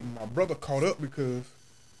up getting my brother caught up because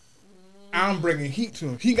I'm bringing heat to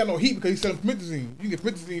him. He ain't got no heat because he's selling promethazine. You can get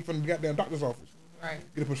promethazine from the goddamn doctor's office. Right.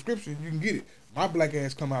 Get a prescription, you can get it. My black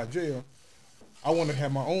ass come out of jail. I want to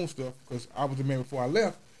have my own stuff because I was the man before I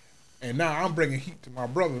left, and now I'm bringing heat to my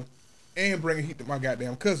brother and bringing heat to my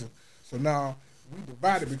goddamn cousin. So now we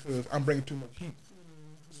divided because I'm bringing too much heat.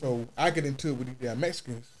 So I get into it with these damn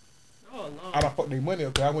Mexicans. Oh, Lord. I done fucked their money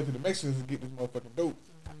up because I went to the Mexicans to get this motherfucking dope.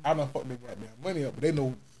 I done fucked their goddamn money up, but they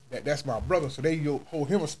know that that's my brother, so they hold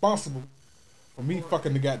him responsible for me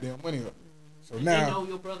fucking the goddamn money up. So now, they know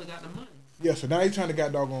your brother got the money. Yeah, so now he's trying to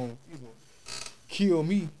got doggone either kill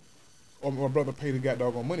me or my brother pay the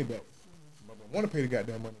goddamn money back. My brother want to pay the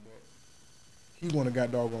goddamn money back. He want to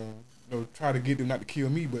got doggone try to get them not to kill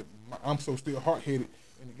me, but I'm so still hard headed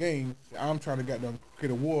in the game that I'm trying to goddamn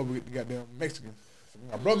create a war with the goddamn Mexicans. So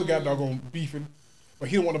my brother got doggone beefing, but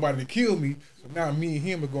he don't want nobody to kill me. So now me and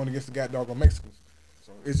him are going against the goddamn Mexicans.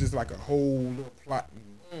 So it's just like a whole little plot.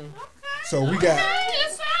 So we got. It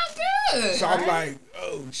sounds good. So I'm like,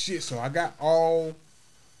 oh shit. So I got all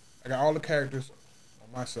the characters on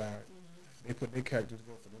my side. They put their characters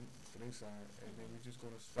together for their side, and then we're just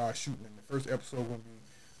gonna start shooting. And the first episode gonna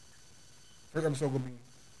be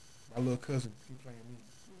my little cousin. He playing me,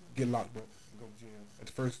 get locked up and go to jail. That's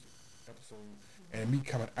the first episode, and me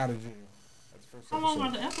coming out of jail. That's the first How episode. long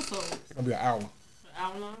are the episodes? It's gonna be an hour. An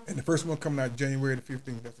hour long? And the first one coming out January the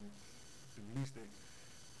 15th. That's the release date.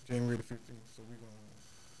 January the 15th. So we're gonna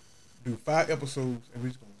do 5 episodes, and we're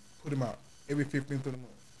just gonna put them out every 15th of the month.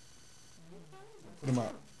 Put them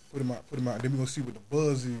out. Then we're gonna see what the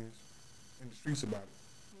buzz is in the streets about it.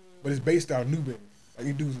 But it's based out of Newberry. Like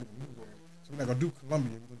you do is Newberry. So we're not gonna do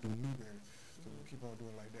Columbia. We're gonna do Newberry. So we'll keep on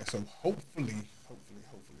doing like that. So hopefully,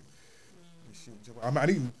 this shit. I might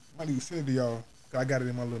need to send it to y'all. Cause I got it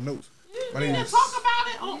in my little notes. We need to talk about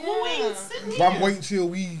it when we ain't sitting here. I'm waiting till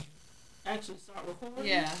we actually start recording.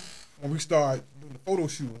 Yeah. When we start doing the photo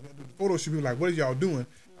shoot, we like, what are y'all doing?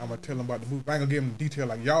 I'm gonna tell them about the movie. I ain't gonna give them detail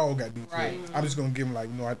like y'all got detail. Right. I'm just gonna give them like,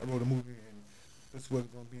 I wrote a movie and this is what it's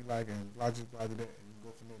gonna be like and blah blah blah that, and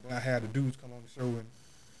go from there. Then I had the dudes come on the show and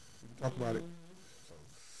we can talk about it. So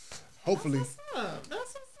hopefully. That's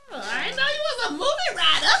what's up. I didn't know you was a movie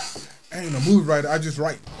writer. I ain't a movie writer. I just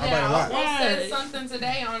write. I write a lot. I said something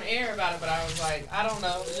today on air about it, but I was like, I don't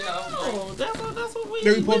know. That's what we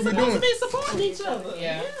supposed to be supporting each other.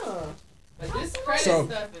 Yeah. But this credit So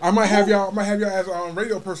stuff is I might have y'all as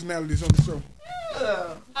radio personalities on the show.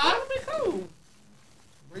 Yeah. That'd be cool.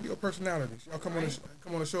 Radio personalities. Y'all come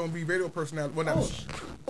on the show and be radio personalities. Well, not